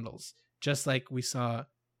the candles, just like we saw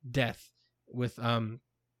death with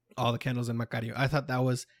all the candles in Macario. I thought that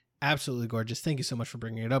was absolutely gorgeous. Thank you so much for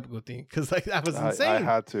bringing it up, Guti, because like that was insane. I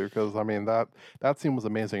had to, because I mean that scene was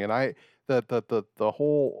amazing, and the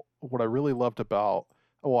whole, what I really loved about,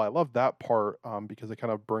 I love that part because it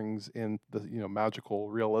kind of brings in the magical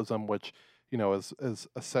realism, which is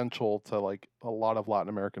essential to like a lot of Latin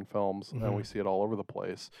American films, and we see it all over the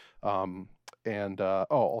place. And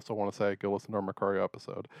also want to say, go listen to our Macario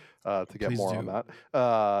episode to get Please more do. On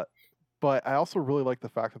that. But I also really like the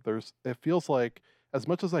fact that it feels like, as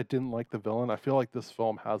much as I didn't like the villain, I feel like this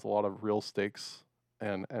film has a lot of real stakes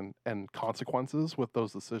and consequences with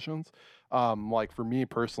those decisions. Like for me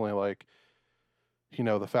personally, like,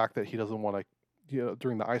 the fact that he doesn't want to,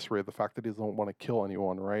 during the ice raid, the fact that he doesn't want to kill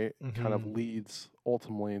anyone, right, kind of leads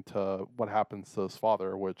ultimately to what happens to his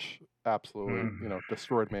father, which absolutely,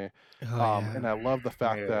 destroyed me. And I love the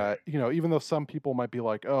fact that, even though some people might be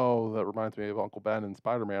like, oh, that reminds me of Uncle Ben and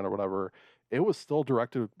Spider-Man or whatever, it was still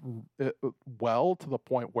directed well, to the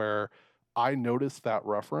point where I noticed that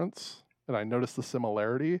reference and I noticed the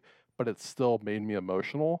similarity, but it still made me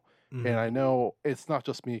emotional. And I know it's not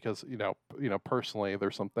just me, because, personally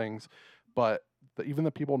there's some things, but even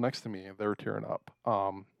the people next to me, they were tearing up.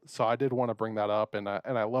 So I did want to bring that up, and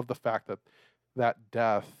I love the fact that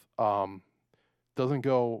death doesn't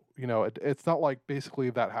go, it's not like basically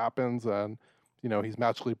that happens and, he's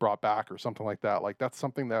magically brought back or something like that. Like, that's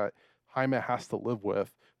something that Jaime has to live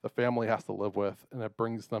with, the family has to live with, and it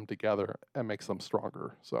brings them together and makes them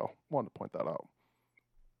stronger. So wanted to point that out.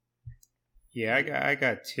 Yeah, I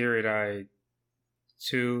got teary-eyed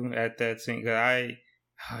too at that scene. It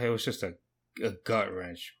was just a gut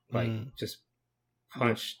wrench, like just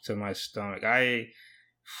punch to my stomach. I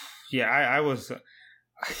was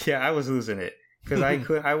losing it,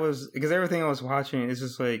 because because everything I was watching is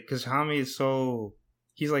just like, because Jaime is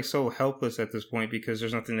he's like so helpless at this point, because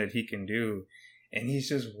there's nothing that he can do, and he's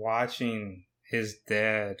just watching his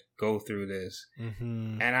dad go through this,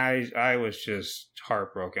 and I was just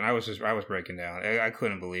heartbroken. I was breaking down. I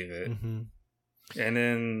couldn't believe it. And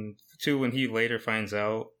then too, when he later finds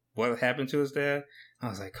out what happened to his dad, I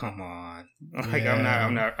was like, come on, like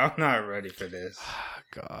I'm not ready for this.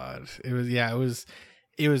 God, it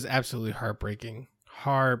was absolutely heartbreaking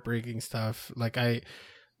stuff. Like I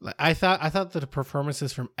thought that the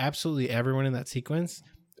performances from absolutely everyone in that sequence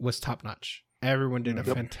was top notch. Everyone did a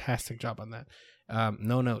fantastic job on that.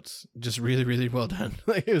 No notes, just really, really well done.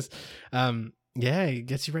 Like it was, it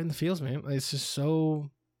gets you right in the feels, man. It's just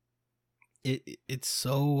so, it's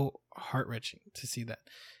so heart wrenching to see that,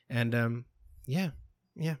 and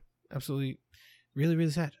absolutely, really,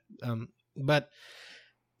 really sad. But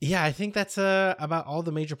yeah, I think that's about all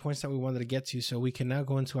the major points that we wanted to get to. So we can now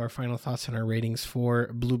go into our final thoughts and our ratings for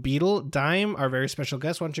Blue Beetle. Dime, our very special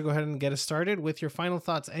guest, why don't you go ahead and get us started with your final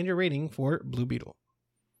thoughts and your rating for Blue Beetle?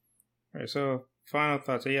 All right, so final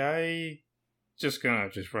thoughts. Yeah, I gonna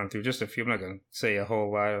run through just a few. I'm not gonna say a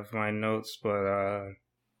whole lot of my notes, but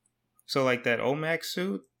so like that OMAC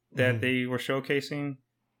suit that they were showcasing,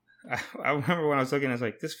 I remember when I was looking, I was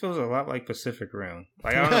like, this feels a lot like Pacific Rim.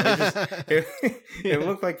 Like, I don't know, it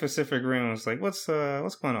looked like Pacific Rim. I was like, what's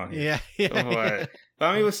going on here? But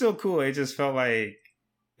I mean, it was still cool. It just felt like,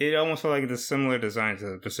 it almost felt like the similar design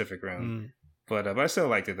to Pacific Rim. but I still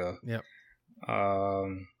liked it though. Yep.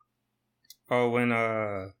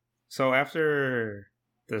 So after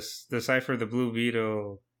the cipher, the Blue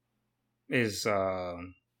Beetle is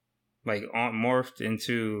morphed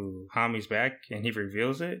into Hami's back, and he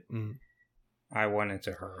reveals it. Mm. I wanted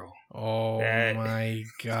to hurl. Oh my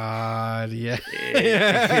god! Yeah.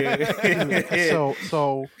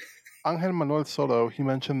 So Angel Manuel Soto, he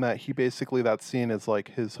mentioned that he basically, that scene is like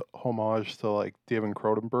his homage to like David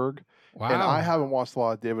Cronenberg. Wow. And I haven't watched a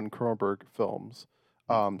lot of David Cronenberg films,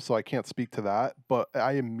 so I can't speak to that. But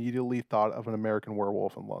I immediately thought of An American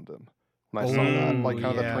Werewolf in London when I saw that, like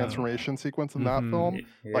kind of the transformation sequence in that film.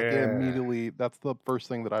 Like it immediately, that's the first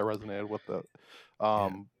thing that I resonated with it.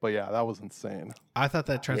 But yeah, that was insane. I thought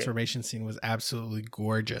that transformation scene was absolutely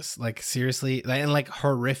gorgeous. Like seriously, and like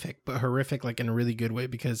horrific, but horrific like in a really good way,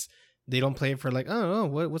 because they don't play it for like, oh,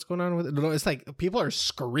 what's going on with it? No, it's like people are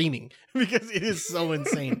screaming because it is so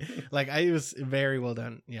insane. Like it was very well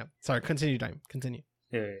done. Yeah. Sorry. Continue.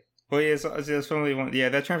 Yeah. Well, yeah, it's definitely one. Yeah,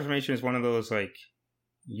 that transformation is one of those like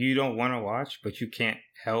you don't want to watch, but you can't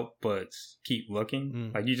help but keep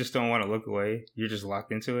looking. Like you just don't want to look away. You're just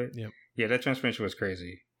locked into it. Yep. Yeah, that transformation was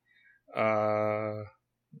crazy.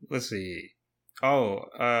 Let's see.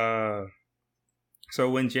 So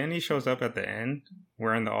when Jenny shows up at the end,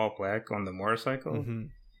 wearing the all black on the motorcycle,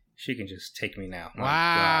 she can just take me now.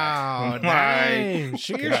 Wow. Dang.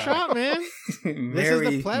 Shoot your shot, man. This is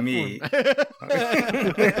the platform. Me.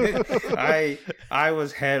 I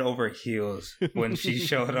was head over heels when she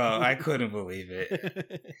showed up. I couldn't believe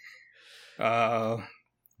it.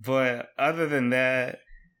 But other than that,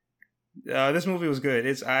 this movie was good.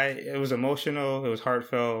 It was emotional. It was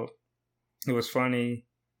heartfelt. It was funny.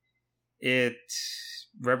 It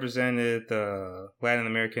represented the Latin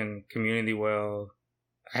American community well.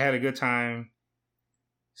 I had a good time.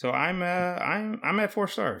 So I'm at 4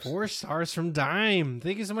 stars. 4 stars from Dime.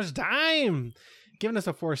 Thank you so much, Dime. Giving us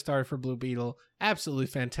a 4-star for Blue Beetle. Absolutely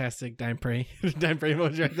fantastic. Dime pray. Dime pray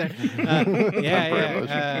emoji right there.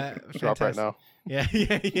 Drop right now.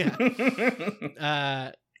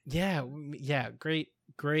 Yeah.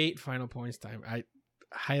 Great final points, Dime. I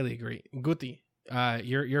highly agree. Guti,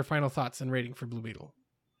 your final thoughts and rating for Blue Beetle.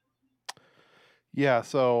 Yeah,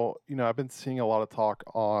 so, I've been seeing a lot of talk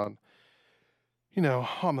on,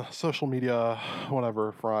 on the social media,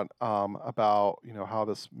 whatever front, about, how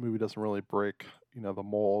this movie doesn't really break, the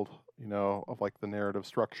mold, of like the narrative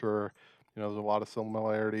structure. There's a lot of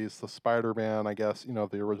similarities to Spider-Man, I guess,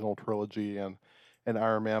 the original trilogy and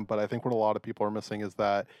Iron Man. But I think what a lot of people are missing is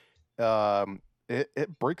that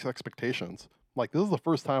it breaks expectations. Like, this is the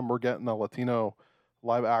first time we're getting a Latino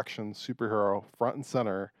live action superhero front and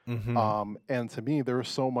center. And to me, there was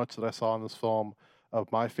so much that I saw in this film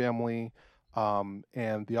of my family,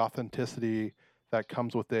 and the authenticity that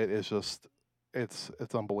comes with it is just, it's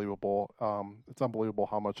unbelievable. It's unbelievable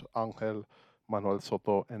how much Angel Manuel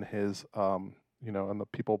Soto and his, and the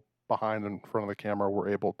people behind and in front of the camera were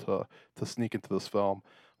able to sneak into this film.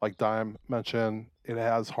 Like Dime mentioned, it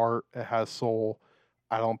has heart, it has soul.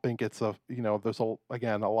 I don't think it's there's a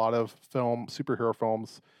lot of superhero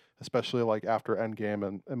films, especially like after Endgame,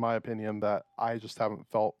 and in my opinion, that I just haven't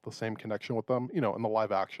felt the same connection with them, in the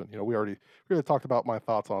live action. We already talked about my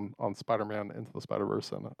thoughts on Spider-Man Into the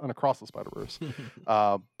Spider-Verse and Across the Spider-Verse.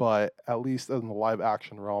 But at least in the live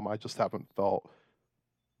action realm, I just haven't felt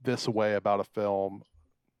this way about a film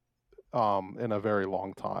in a very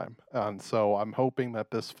long time. And so I'm hoping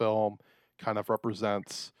that this film kind of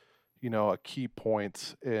represents a key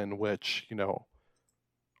point in which,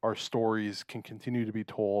 our stories can continue to be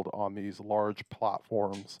told on these large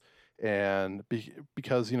platforms. And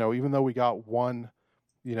because, even though we got one,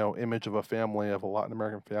 image of a family, of a Latin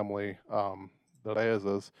American family, that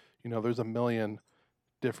is, there's a million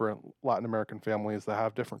different Latin American families that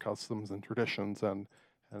have different customs and traditions and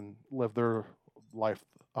live their life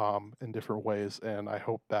in different ways. And I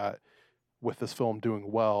hope that with this film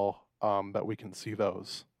doing well, that we can see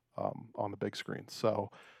those on the big screen. So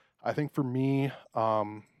I think for me,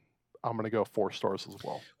 I'm going to go 4 stars as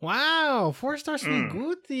well. Wow, 4 stars from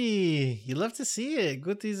Guti. You love to see it.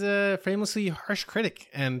 Guti's a famously harsh critic,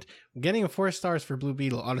 and getting a 4 stars for Blue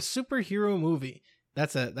Beetle on a superhero movie,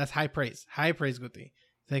 that's high praise. High praise, Guti.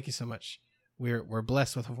 Thank you so much. We're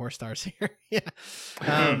blessed with 4 stars here. Yeah.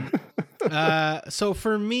 So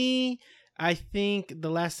for me, I think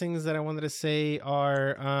the last things that I wanted to say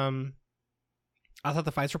are I thought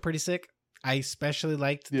the fights were pretty sick. I especially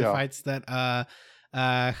liked the fights that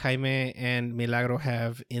Jaime and Milagro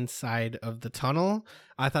have inside of the tunnel.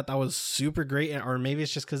 I thought that was super great, or maybe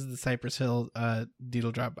it's just because of the Cypress Hill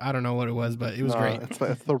needle drop. I don't know what it was, but it was great. It's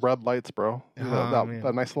the red lights, bro.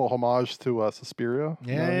 That nice little homage to Suspiria.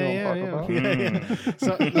 Yeah.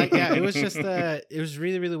 So like, yeah, it was just it was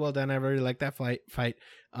really, really well done. I really liked that fight.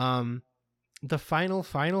 The final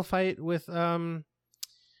fight with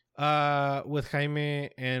Jaime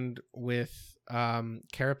and with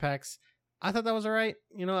Carapax, I thought that was all right.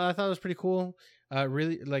 I thought it was pretty cool.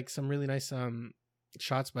 Really like some really nice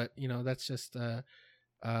shots, but that's just more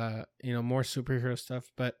superhero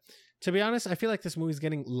stuff. But to be honest, I feel like this movie's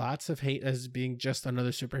getting lots of hate as being just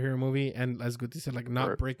another superhero movie, and as Guti said, like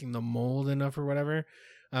not breaking the mold enough or whatever.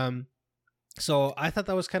 So I thought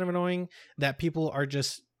that was kind of annoying that people are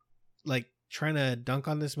just like trying to dunk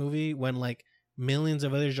on this movie when like millions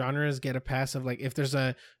of other genres get a pass of, like, if there's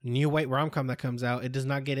a new white rom-com that comes out, it does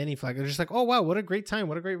not get any flag. They're just like, oh wow, what a great time,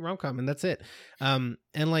 what a great rom-com, and that's it. And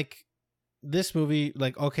like this movie,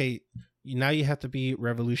 like, okay, now you have to be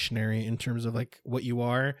revolutionary in terms of like what you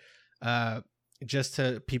are, just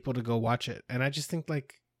to people to go watch it. And I just think,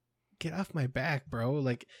 like, get off my back, bro.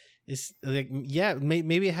 Like, it's like, yeah,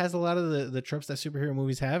 maybe it has a lot of the tropes that superhero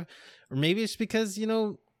movies have, or maybe it's because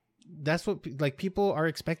that's what, like, people are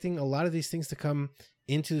expecting a lot of these things to come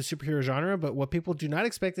into the superhero genre, but what people do not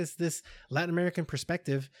expect is this Latin American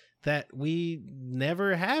perspective that we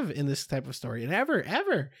never have in this type of story. And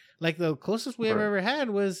ever. Like, the closest we have ever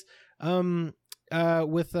had was with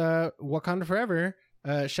Wakanda Forever.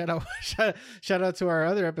 Shout out to our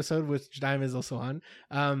other episode, which Dime is also on,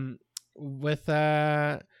 with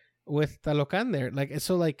Talocan there. Like,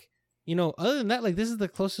 so, like, other than that, like, this is the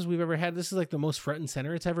closest we've ever had. This is like the most front and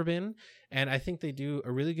center it's ever been. And I think they do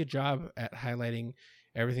a really good job at highlighting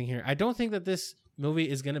everything here. I don't think that this movie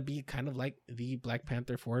is going to be kind of like the Black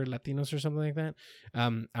Panther for Latinos or something like that. I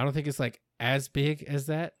don't think it's like as big as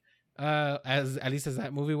that, as at least as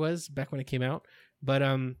that movie was back when it came out. But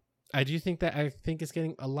I do think it's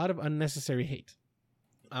getting a lot of unnecessary hate.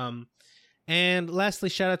 And lastly,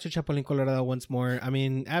 shout out to Chapulín Colorado once more. I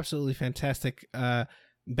mean, absolutely fantastic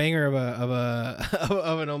banger of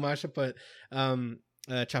an homage, but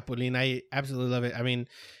Chapulín, I absolutely love it. I mean,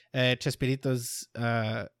 Chespirito's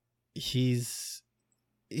he's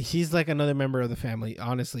like another member of the family.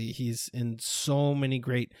 Honestly, he's in so many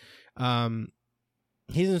great Latin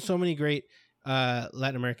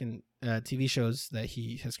American TV shows that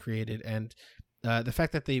he has created, and the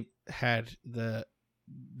fact that they had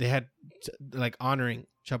like honoring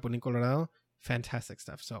Chapulín Colorado, fantastic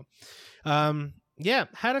stuff. So yeah,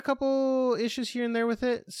 had a couple issues here and there with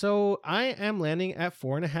it. So I am landing at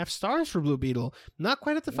 4.5 stars for Blue Beetle. Not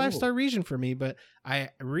quite at the 5-star region for me, but I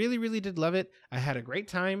really, really did love it. I had a great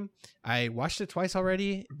time. I watched it twice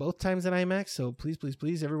already, both times in IMAX. So please, please,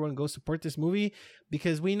 please, everyone go support this movie,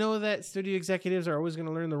 because we know that studio executives are always going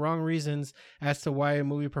to learn the wrong reasons as to why a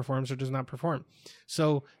movie performs or does not perform.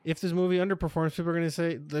 So if this movie underperforms, people are going to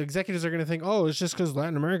say, the executives are going to think, oh, it's just because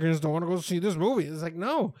Latin Americans don't want to go see this movie. It's like,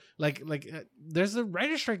 no, like there's a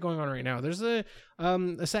writer's strike going on right now. There's a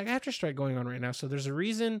SAG-AFTRA strike going on right now. So there's a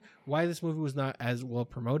reason why this movie was not as well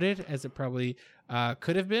promoted as it probably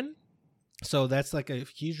could have been. So that's like a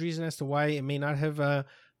huge reason as to why it may not have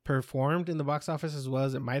performed in the box office as well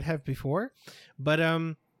as it might have before. But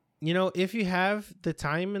if you have the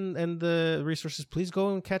time and the resources, please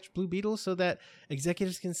go and catch Blue Beetle so that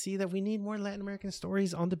executives can see that we need more Latin American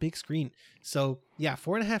stories on the big screen. So yeah,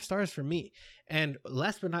 4.5 stars for me. And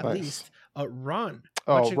last but not least, Ron.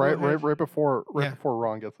 Right before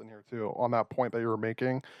Ron gets in here too, on that point that you were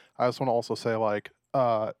making, I just want to also say, like,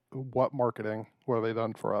 what marketing have they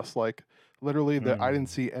done for us? Like, literally, I didn't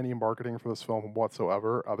see any marketing for this film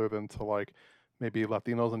whatsoever, other than to, like, maybe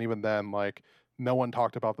Latinos, and even then, like, no one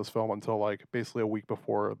talked about this film until, like, basically a week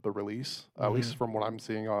before the release. At least from what I'm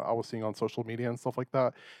seeing, I was seeing on social media and stuff like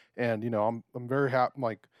that. And I'm very happy.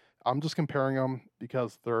 Like, I'm just comparing them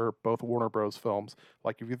because they're both Warner Bros. Films.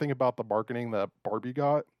 Like, if you think about the marketing that Barbie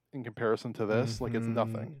got in comparison to this, like, it's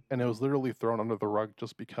nothing. And it was literally thrown under the rug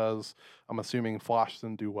just because I'm assuming Flash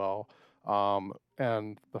didn't do well.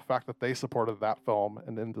 And the fact that they supported that film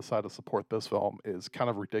and then decided to support this film is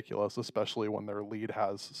kind of ridiculous, especially when their lead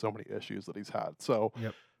has so many issues that he's had. So,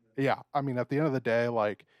 yeah, I mean, at the end of the day,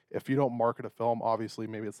 like, if you don't market a film, obviously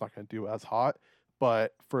maybe it's not going to do as hot.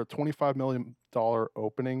 But for a $25 million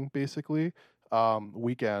opening, basically,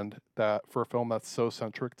 weekend, that for a film that's so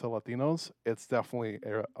centric to Latinos, it's definitely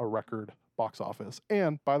a record box office.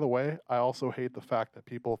 And by the way, I also hate the fact that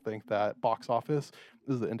people think that box office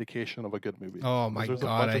is the indication of a good movie. Oh my God, there's a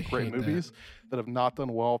bunch of great movies that have not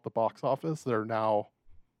done well at the box office that are now,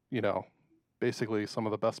 basically some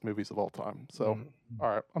of the best movies of all time. So, all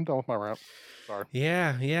right, I'm done with my rant. Sorry.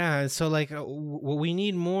 Yeah. So like, what we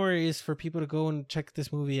need more is for people to go and check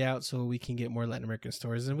this movie out, so we can get more Latin American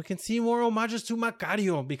stories and we can see more homages to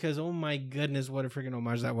Macario. Because oh my goodness, what a freaking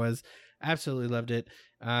homage that was! Absolutely loved it.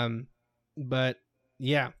 But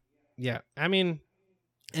yeah. I mean,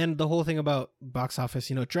 and the whole thing about box office,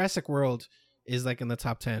 Jurassic World is like in the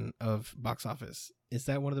top 10 of box office. Is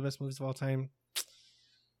that one of the best movies of all time?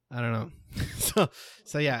 I don't know.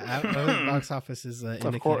 so yeah, I think box office is an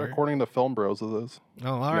indicator. According to Film Bros, it is.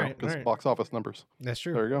 Oh, all right. Box office numbers. That's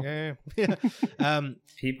true. There you go. Yeah.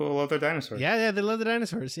 People love their dinosaurs. Yeah, they love the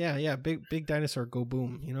dinosaurs. Yeah. Big dinosaur go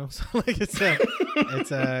boom. So like it's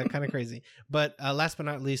kind of crazy. But last but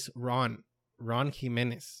not least, Ron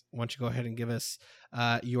Jimenez. Why don't you go ahead and give us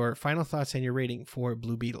your final thoughts and your rating for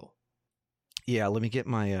Blue Beetle? Yeah, let me get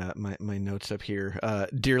my my notes up here.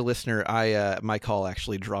 Dear listener, my call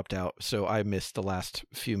actually dropped out, so I missed the last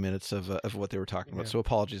few minutes of what they were talking about. So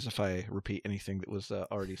apologies if I repeat anything that was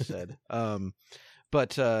already said.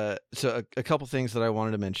 But so a couple things that I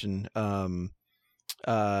wanted to mention. I'm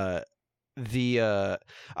a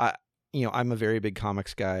very big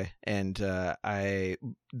comics guy, and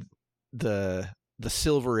the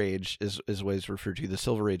Silver Age is what it's referred to. The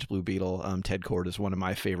Silver Age Blue Beetle, Ted Kord, is one of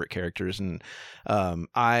my favorite characters, and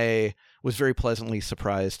I was very pleasantly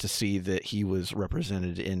surprised to see that he was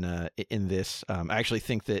represented in this. I actually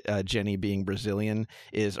think that Jenny being Brazilian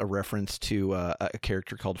is a reference to a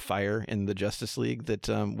character called Fire in the Justice League that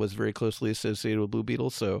was very closely associated with Blue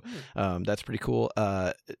Beetle, so that's pretty cool.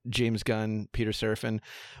 James Gunn, Peter Seraphine,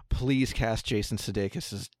 please cast Jason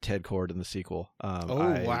Sudeikis as Ted Kord in the sequel.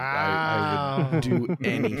 Wow. I would do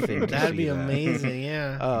anything. That'd be amazing,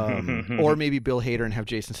 yeah. Or maybe Bill Hader and have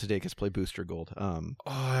Jason Sudeikis play Booster Gold. Bill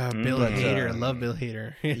Hader. I love Bill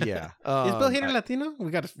Hader. Yeah. Is Bill Hader Latino?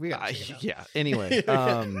 We got to yeah. Anyway.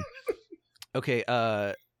 Okay.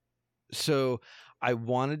 So I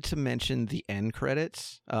wanted to mention the end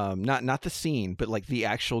credits. Not the scene, but like the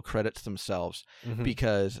actual credits themselves,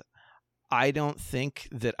 because I don't think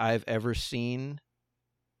that I've ever seen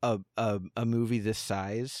a movie this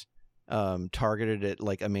size targeted at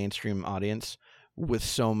like a mainstream audience with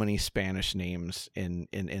so many Spanish names in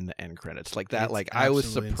the end credits like that. Like I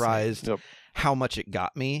was surprised how much it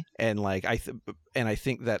got me, and like I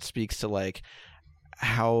think that speaks to like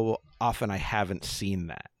how often I haven't seen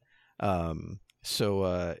that. Like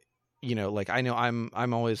I know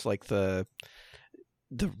I'm always like the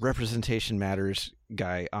representation matters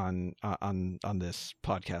guy on this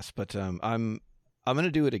podcast, but I'm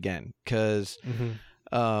gonna do it again because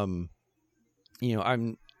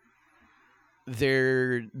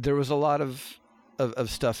there was a lot of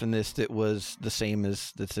stuff in this that was the same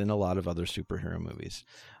as that's in a lot of other superhero movies.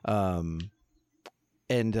 And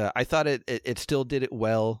I thought it still did it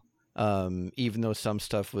well. Even though some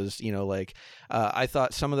stuff was, I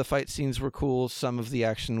thought some of the fight scenes were cool. Some of the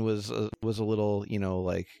action was a little,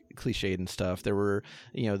 like cliched and stuff. There were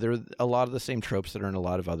a lot of the same tropes that are in a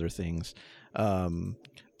lot of other things.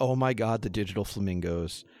 Oh my God, the digital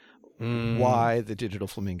flamingos. Why the digital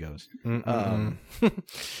flamingos?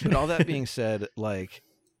 But all that being said, like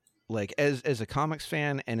as a comics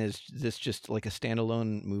fan and as this just like a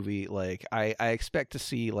standalone movie, like I expect to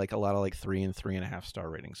see like a lot of like 3 and 3.5 star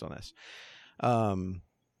ratings on this.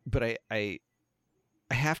 But I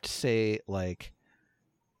have to say, like,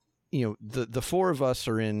 the four of us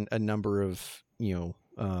are in a number of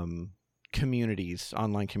communities,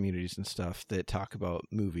 online communities and stuff that talk about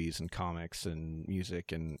movies and comics and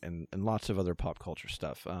music and lots of other pop culture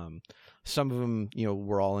stuff. Some of them,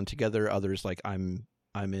 we're all in together. Others, like I'm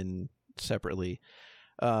in separately.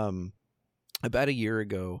 About a year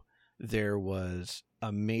ago, there was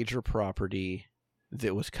a major property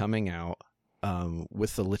that was coming out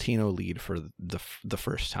with the Latino lead for the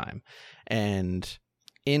first time, and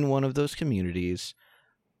in one of those communities,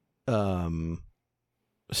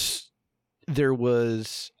 there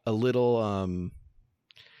was a little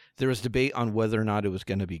there was debate on whether or not it was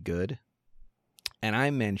going to be good, and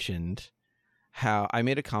I mentioned how I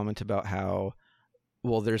made a comment about how,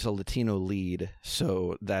 well, there's a Latino lead,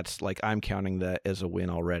 so that's like I'm counting that as a win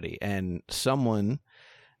already. And someone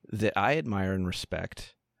that I admire and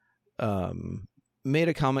respect made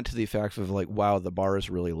a comment to the effect of like, wow, the bar is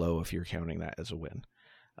really low if you're counting that as a win.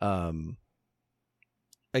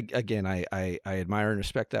 Again, I admire and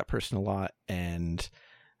respect that person a lot, and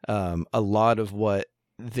a lot of what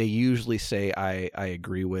they usually say I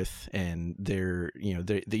agree with, and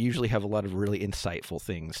they usually have a lot of really insightful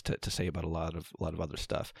things to say about a lot of other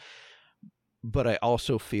stuff. But I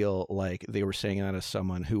also feel like they were saying that as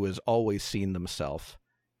someone who has always seen themselves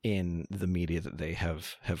in the media that they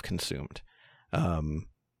have consumed. And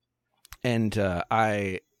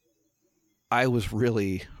I was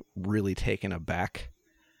really, really taken aback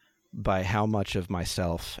by how much of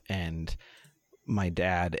myself and my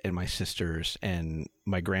dad and my sisters and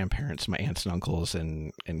my grandparents, my aunts and uncles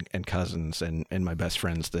and cousins and my best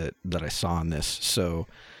friends that I saw in this. So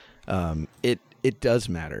it does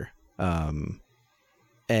matter.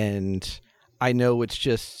 And I know it's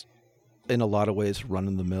just in a lot of ways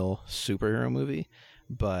run-of-the-mill superhero movie,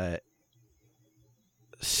 but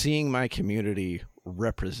seeing my community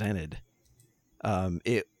represented,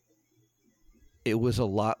 it was a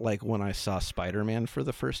lot like when I saw Spider-Man for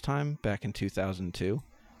the first time back in 2002.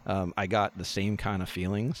 I got the same kind of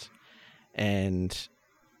feelings, and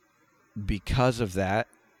because of that,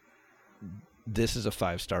 this is a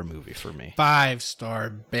 5-star movie for me. 5-star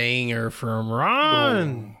banger from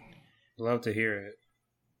Ron. Love to hear it.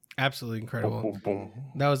 Absolutely incredible. Boom, boom, boom.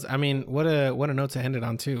 That was, I mean, what a note to end it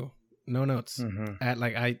on too. No notes. Mm-hmm.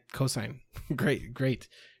 I cosign. Great.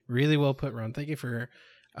 Really well put, Ron. Thank you for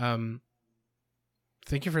telling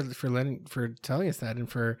us that and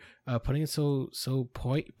for putting it so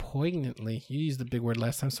poignantly. You used the big word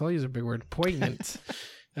last time, so I'll use a big word, poignant.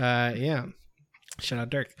 Yeah. Shout out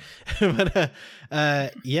Dirk. But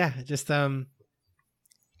yeah, just I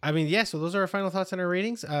mean, yeah, so those are our final thoughts on our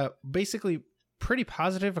ratings. Basically pretty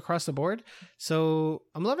positive across the board. So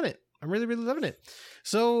I'm loving it. I'm really, really loving it.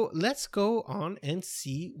 So let's go on and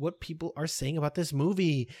see what people are saying about this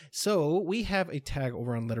movie. So we have a tag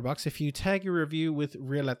over on Letterboxd. If you tag your review with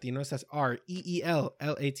Real Latinos, that's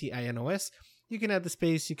REELLATINOS. You can add the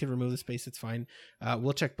space, you can remove the space, it's fine.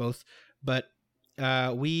 We'll check both. But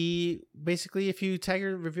we basically, if you tag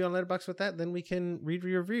your review on Letterboxd with that, then we can read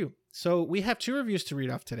your review. So we have 2 reviews to read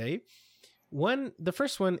off today. The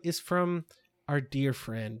first one is from our dear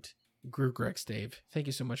friend Gru Grex Dave. Thank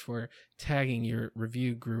you so much for tagging your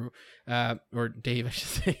review, Gru, or Dave, I should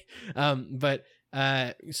say.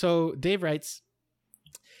 So Dave writes,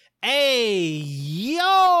 "Hey,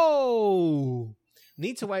 yo!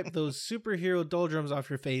 Need to wipe those superhero doldrums off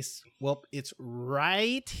your face? Well, it's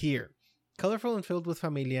right here. Colorful and filled with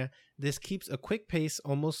familia, this keeps a quick pace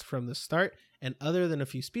almost from the start, and other than a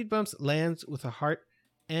few speed bumps, lands with a heart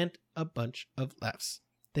and a bunch of laughs."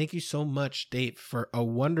 Thank you so much, Dave, for a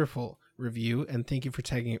wonderful review, and thank you for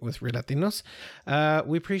tagging it with Real Latinos.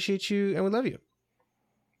 We appreciate you, and we love you.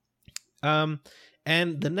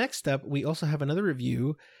 And the next up, we also have another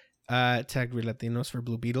review tagged Real Latinos for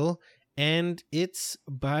Blue Beetle, and it's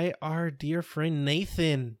by our dear friend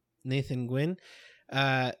Nathan Gwynn.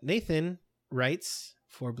 Nathan writes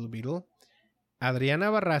for Blue Beetle, "Adriana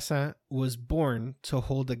Barraza was born to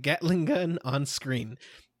hold a Gatling gun on screen."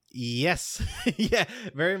 Yes. Yeah,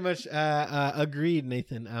 very much agreed,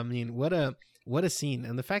 Nathan. I mean, what a scene.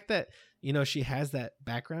 And the fact that, you know, she has that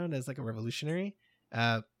background as like a revolutionary,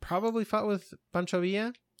 probably fought with Pancho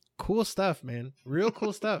Villa. Cool stuff, man. Real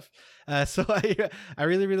cool stuff. So I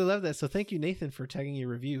really, really love that. So thank you, Nathan, for tagging your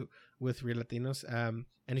review with Real Latinos.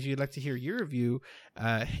 And if you'd like to hear your review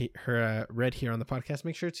read here on the podcast,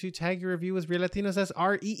 make sure to tag your review with Real Latinos. That's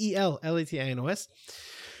REELLATINOS.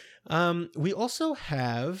 We also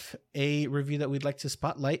have a review that we'd like to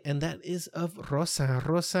spotlight, and that is of Rosa.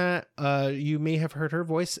 Rosa, you may have heard her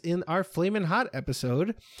voice in our Flamin' Hot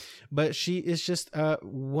episode, but she is just a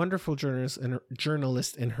wonderful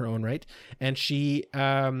journalist in her own right, and she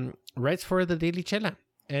writes for the Daily Chela,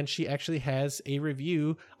 and she actually has a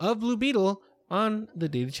review of Blue Beetle on the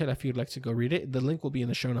Daily Chela if you'd like to go read it. The link will be in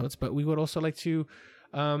the show notes, but we would also like to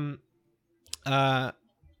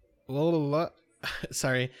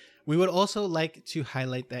we would also like to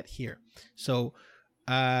highlight that here. So,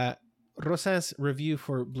 Rosa's review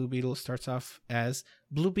for Blue Beetle starts off as,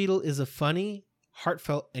 "Blue Beetle is a funny,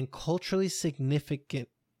 heartfelt, and culturally significant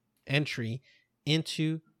entry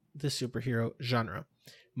into the superhero genre.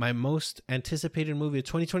 My most anticipated movie of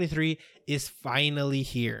 2023 is finally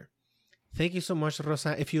here." Thank you so much,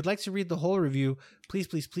 Rosa. If you'd like to read the whole review, please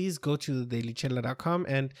go to thedailychela.com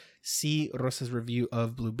and see Rosa's review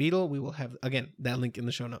of Blue Beetle. We will have, again, that link in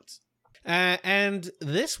the show notes. And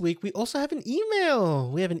this week, we also have an email.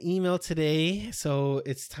 We have an email today, so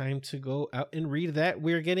it's time to go out and read that.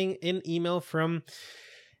 We're getting an email from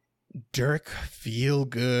Dirk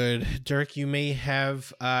Feelgood. Dirk, you may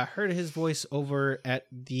have heard his voice over at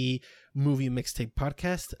the Movie Mixtape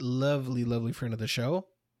podcast. Lovely, lovely friend of the show.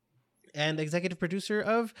 And executive producer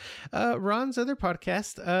of Ron's other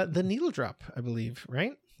podcast, The Needle Drop, I believe,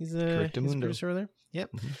 right? He's a producer over there.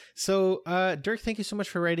 Yep. Mm-hmm. So, Dirk, thank you so much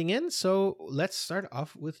for writing in. So let's start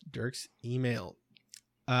off with Dirk's email.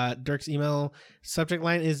 Dirk's email subject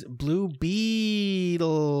line is Blue Beetle.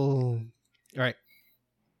 All right.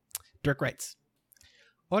 Dirk writes,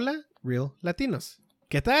 Hola, real Latinos.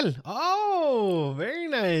 ¿Qué tal? Oh, very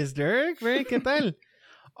nice, Dirk. Very ¿qué tal?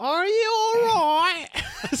 Are you all right?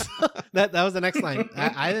 So, that was the next line.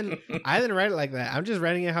 I didn't write it like that. I'm just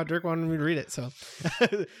writing it how Dirk wanted me to read it. So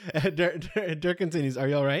Dirk continues. Are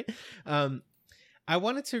you all right? I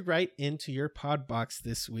wanted to write into your pod box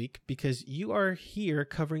this week because you are here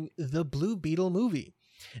covering the Blue Beetle movie.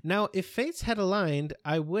 Now, if fates had aligned,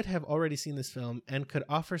 I would have already seen this film and could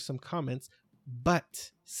offer some comments,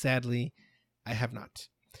 but sadly, I have not.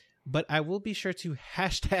 But I will be sure to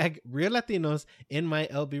hashtag Real Latinos in my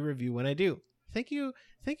LB review when I do. Thank you,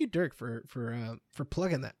 Dirk, for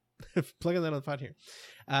plugging that, plugging that on the pod here.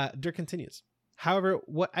 Dirk continues. However,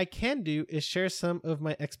 what I can do is share some of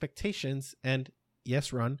my expectations and,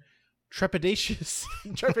 yes, Ron, trepidations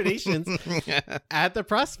at the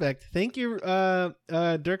prospect. Thank you,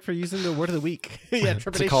 Dirk, for using the word of the week. Yeah,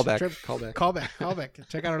 trepidation. Callback.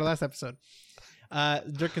 Check out our last episode.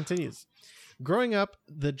 Dirk continues. Growing up,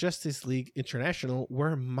 the Justice League International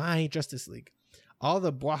were my Justice League. All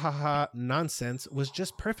the bwahaha nonsense was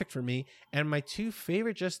just perfect for me, and my two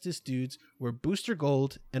favorite Justice dudes were Booster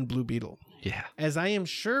Gold and Blue Beetle. Yeah. As I am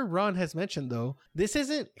sure Ron has mentioned, though, this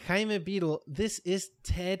isn't Jaime Beetle, this is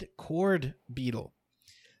Ted Kord Beetle.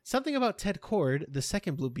 Something about Ted Kord, the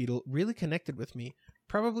second Blue Beetle, really connected with me.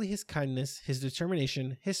 Probably his kindness, his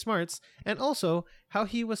determination, his smarts, and also how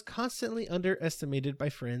he was constantly underestimated by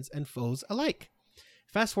friends and foes alike.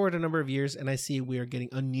 Fast forward a number of years and I see we are getting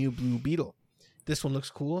a new Blue Beetle. This one looks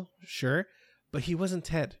cool, sure, but he wasn't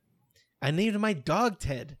Ted. I named my dog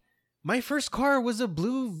Ted. My first car was a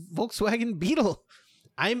blue Volkswagen Beetle.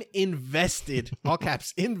 I'm invested, all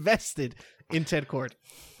caps, invested in Ted Kord.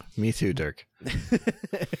 Me too, Dirk.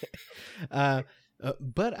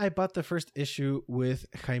 But I bought the first issue with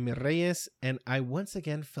Jaime Reyes, and I once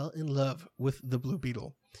again fell in love with the Blue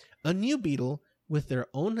Beetle. A new Beetle with their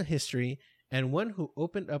own history, and one who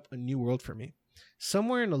opened up a new world for me.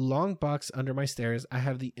 Somewhere in a long box under my stairs, I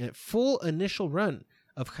have the full initial run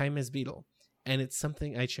of Jaime's Beetle, and it's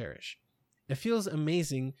something I cherish. It feels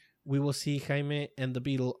amazing we will see Jaime and the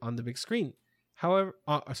Beetle on the big screen. However,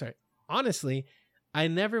 honestly, I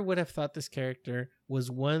never would have thought this character was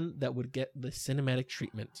one that would get the cinematic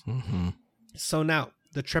treatment. Mm-hmm. So now,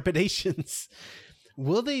 the trepidations.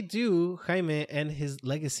 Will they do Jaime and his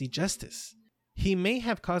legacy justice? He may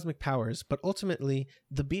have cosmic powers, but ultimately,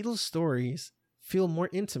 the Beatles' stories feel more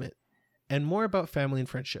intimate and more about family and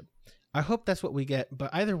friendship. I hope that's what we get, but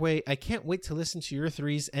either way, I can't wait to listen to your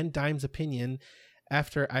threes and dimes opinion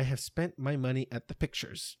after I have spent my money at the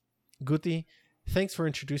pictures. Guti, thanks for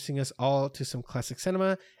introducing us all to some classic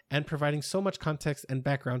cinema and providing so much context and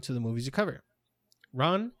background to the movies you cover.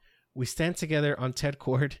 Ron, we stand together on Ted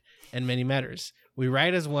Kord and many matters. We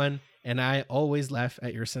ride as one, and I always laugh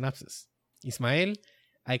at your synopsis. Ismael,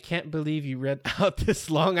 I can't believe you read out this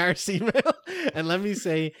long arse email, and let me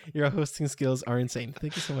say your hosting skills are insane.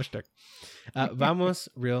 Thank you so much, Dirk. Vamos,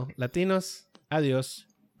 real Latinos. Adios,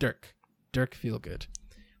 Dirk. Dirk Feelgood.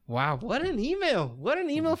 Wow, what an email. What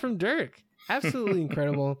an email from Dirk. Absolutely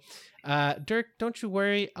incredible. Dirk, don't you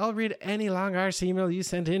worry. I'll read any long arse email you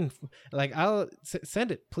send in. Like, I'll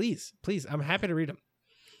send it. Please. I'm happy to read them.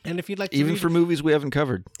 And if you'd like to even for movies we haven't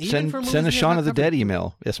covered, send a Shaun of the Dead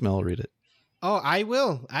email. Yes, Mel will read it. Oh, I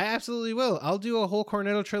will. I absolutely will. I'll do a whole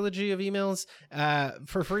Cornetto trilogy of emails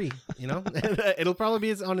for free. You know, it'll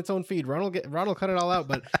probably be on its own feed. Ron will cut it all out,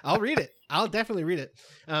 but I'll read it. I'll definitely read it.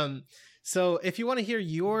 So if you want to hear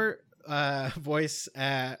your voice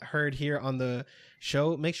heard here on the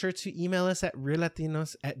show, make sure to email us at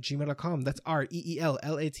reellatinos@gmail.com. That's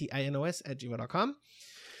REELLATINOS@gmail.com.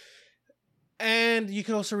 And you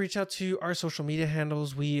can also reach out to our social media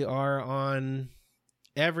handles. We are on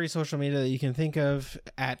every social media that you can think of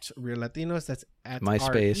at Real Latinos. That's at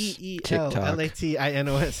MySpace,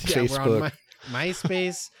 REELLATINOS. Yeah, Facebook. we're on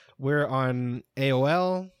MySpace. We're on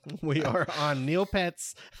AOL. We are on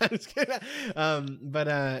Neopets. I'm just kidding.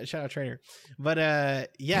 But shout out Trainer. But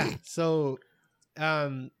yeah. So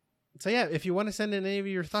yeah, if you want to send in any of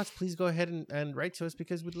your thoughts, please go ahead and write to us,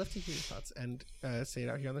 because we'd love to hear your thoughts and say it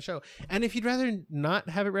out here on the show. And if you'd rather not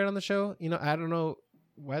have it read on the show, you know, I don't know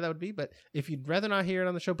why that would be, but if you'd rather not hear it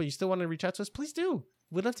on the show, but you still want to reach out to us, please do.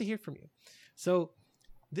 We'd love to hear from you. So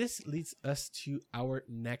this leads us to our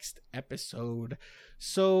next episode.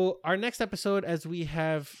 So our next episode, as we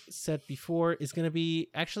have said before, is going to be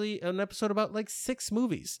actually an episode about like 6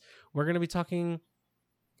 movies. We're going to be talking...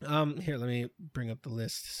 here, let me bring up the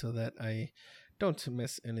list so that I don't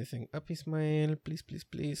mess anything up, Ismael.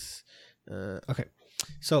 Please. Okay.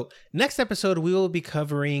 So next episode, we will be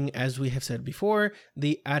covering, as we have said before,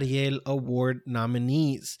 the Ariel Award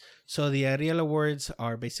nominees. So the Ariel Awards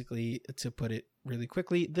are basically, to put it really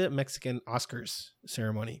quickly, the Mexican Oscars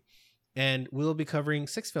ceremony. And we'll be covering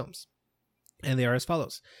 6 films. And they are as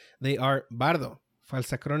follows. They are Bardo,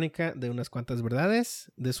 Falsa Crónica de unas cuantas verdades.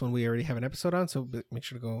 This one we already have an episode on, so make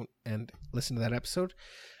sure to go and listen to that episode.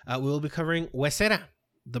 We will be covering Huesera,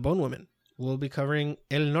 The Bone Woman. We'll be covering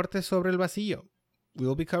El Norte sobre el Vacío. We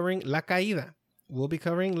will be covering La Caída. We'll be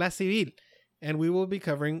covering La Civil. And we will be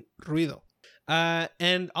covering Ruido.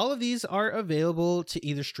 And all of these are available to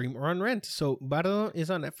either stream or on rent. So Bardo is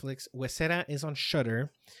on Netflix. Huesera is on Shudder.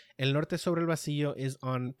 El Norte sobre el Vacío is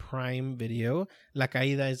on Prime Video. La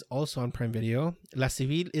Caída is also on Prime Video. La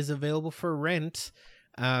Civil is available for rent.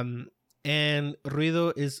 And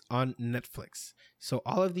Ruido is on Netflix. So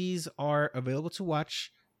all of these are available to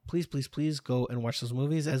watch. Please, please, please go and watch those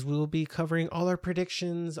movies, as we will be covering all our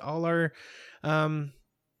predictions, all our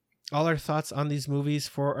thoughts on these movies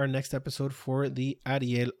for our next episode for the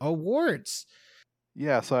Ariel Awards.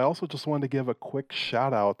 Yeah, so I also just wanted to give a quick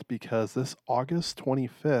shout out because this August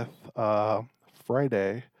 25th,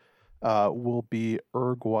 Friday, will be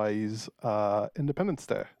Uruguay's Independence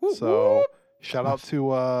Day. Woo, so woo. Shout out to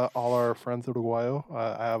all our friends Uruguayo.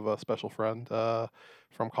 I have a special friend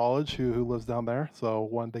from college who lives down there. So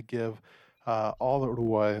wanted to give all the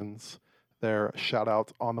Uruguayans their shout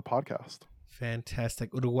out on the podcast.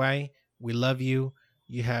 Fantastic. Uruguay, we love you.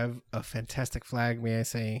 You have a fantastic flag, may I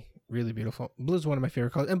say. Really beautiful. Blue is one of my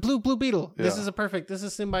favorite colors. And blue Beetle. Yeah. This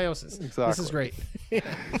is symbiosis. Exactly. This is great. Yeah.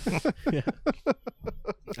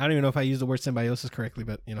 I don't even know if I used the word symbiosis correctly,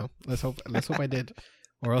 but let's hope I did.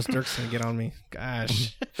 Or else Dirk's gonna get on me.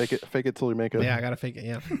 Gosh. Fake it till you make it. Yeah, I gotta fake it.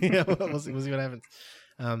 Yeah. We'll see what happens.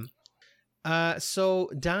 So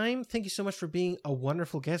Dime, thank you so much for being a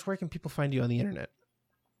wonderful guest. Where can people find you on the internet?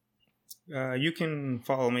 You can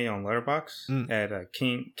follow me on Letterboxd at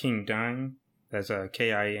King Dime. That's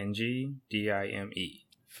KingDime.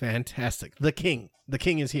 Fantastic. The king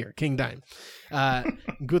is here. King Dime.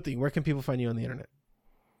 Guti, where can people find you on the internet?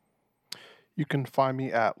 You can find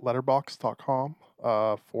me at letterboxd.com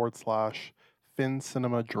 /Fin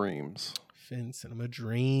Cinema Dreams. Fin Cinema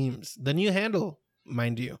Dreams. The new handle,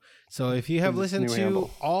 mind you. So if you have listened to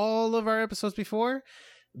all of our episodes before,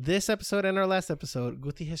 this episode and our last episode,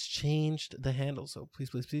 Guti has changed the handle. So please,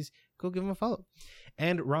 please, please go give him a follow.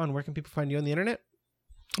 And Ron, where can people find you on the internet?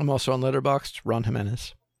 I'm also on Letterboxd, Ron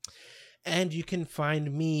Jimenez. And you can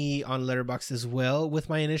find me on Letterboxd as well with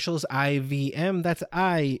my initials IVM. That's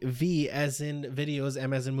IV as in videos,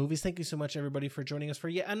 M as in movies. Thank you so much, everybody, for joining us for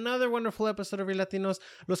yet another wonderful episode of Real Latinos.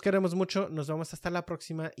 Los queremos mucho. Nos vemos hasta la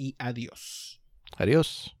próxima y adiós.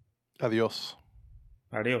 Adiós. Adiós.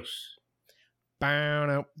 Adiós.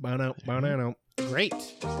 Great.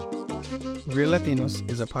 Real Latinos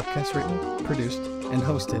is a podcast written, produced, and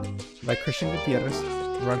hosted by Christian Gutierrez,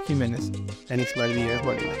 Ron Jimenez, and Ismael Villegas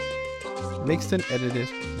Bolívar. Mixed and edited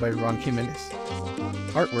by Ron Jimenez.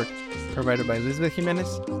 Artwork provided by Elizabeth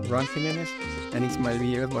Jimenez, Ron Jimenez, and Ismael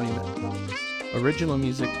Villegas Bolívar. Original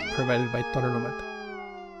music provided by Toro Lomata.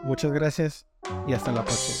 Muchas gracias y hasta la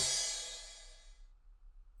próxima.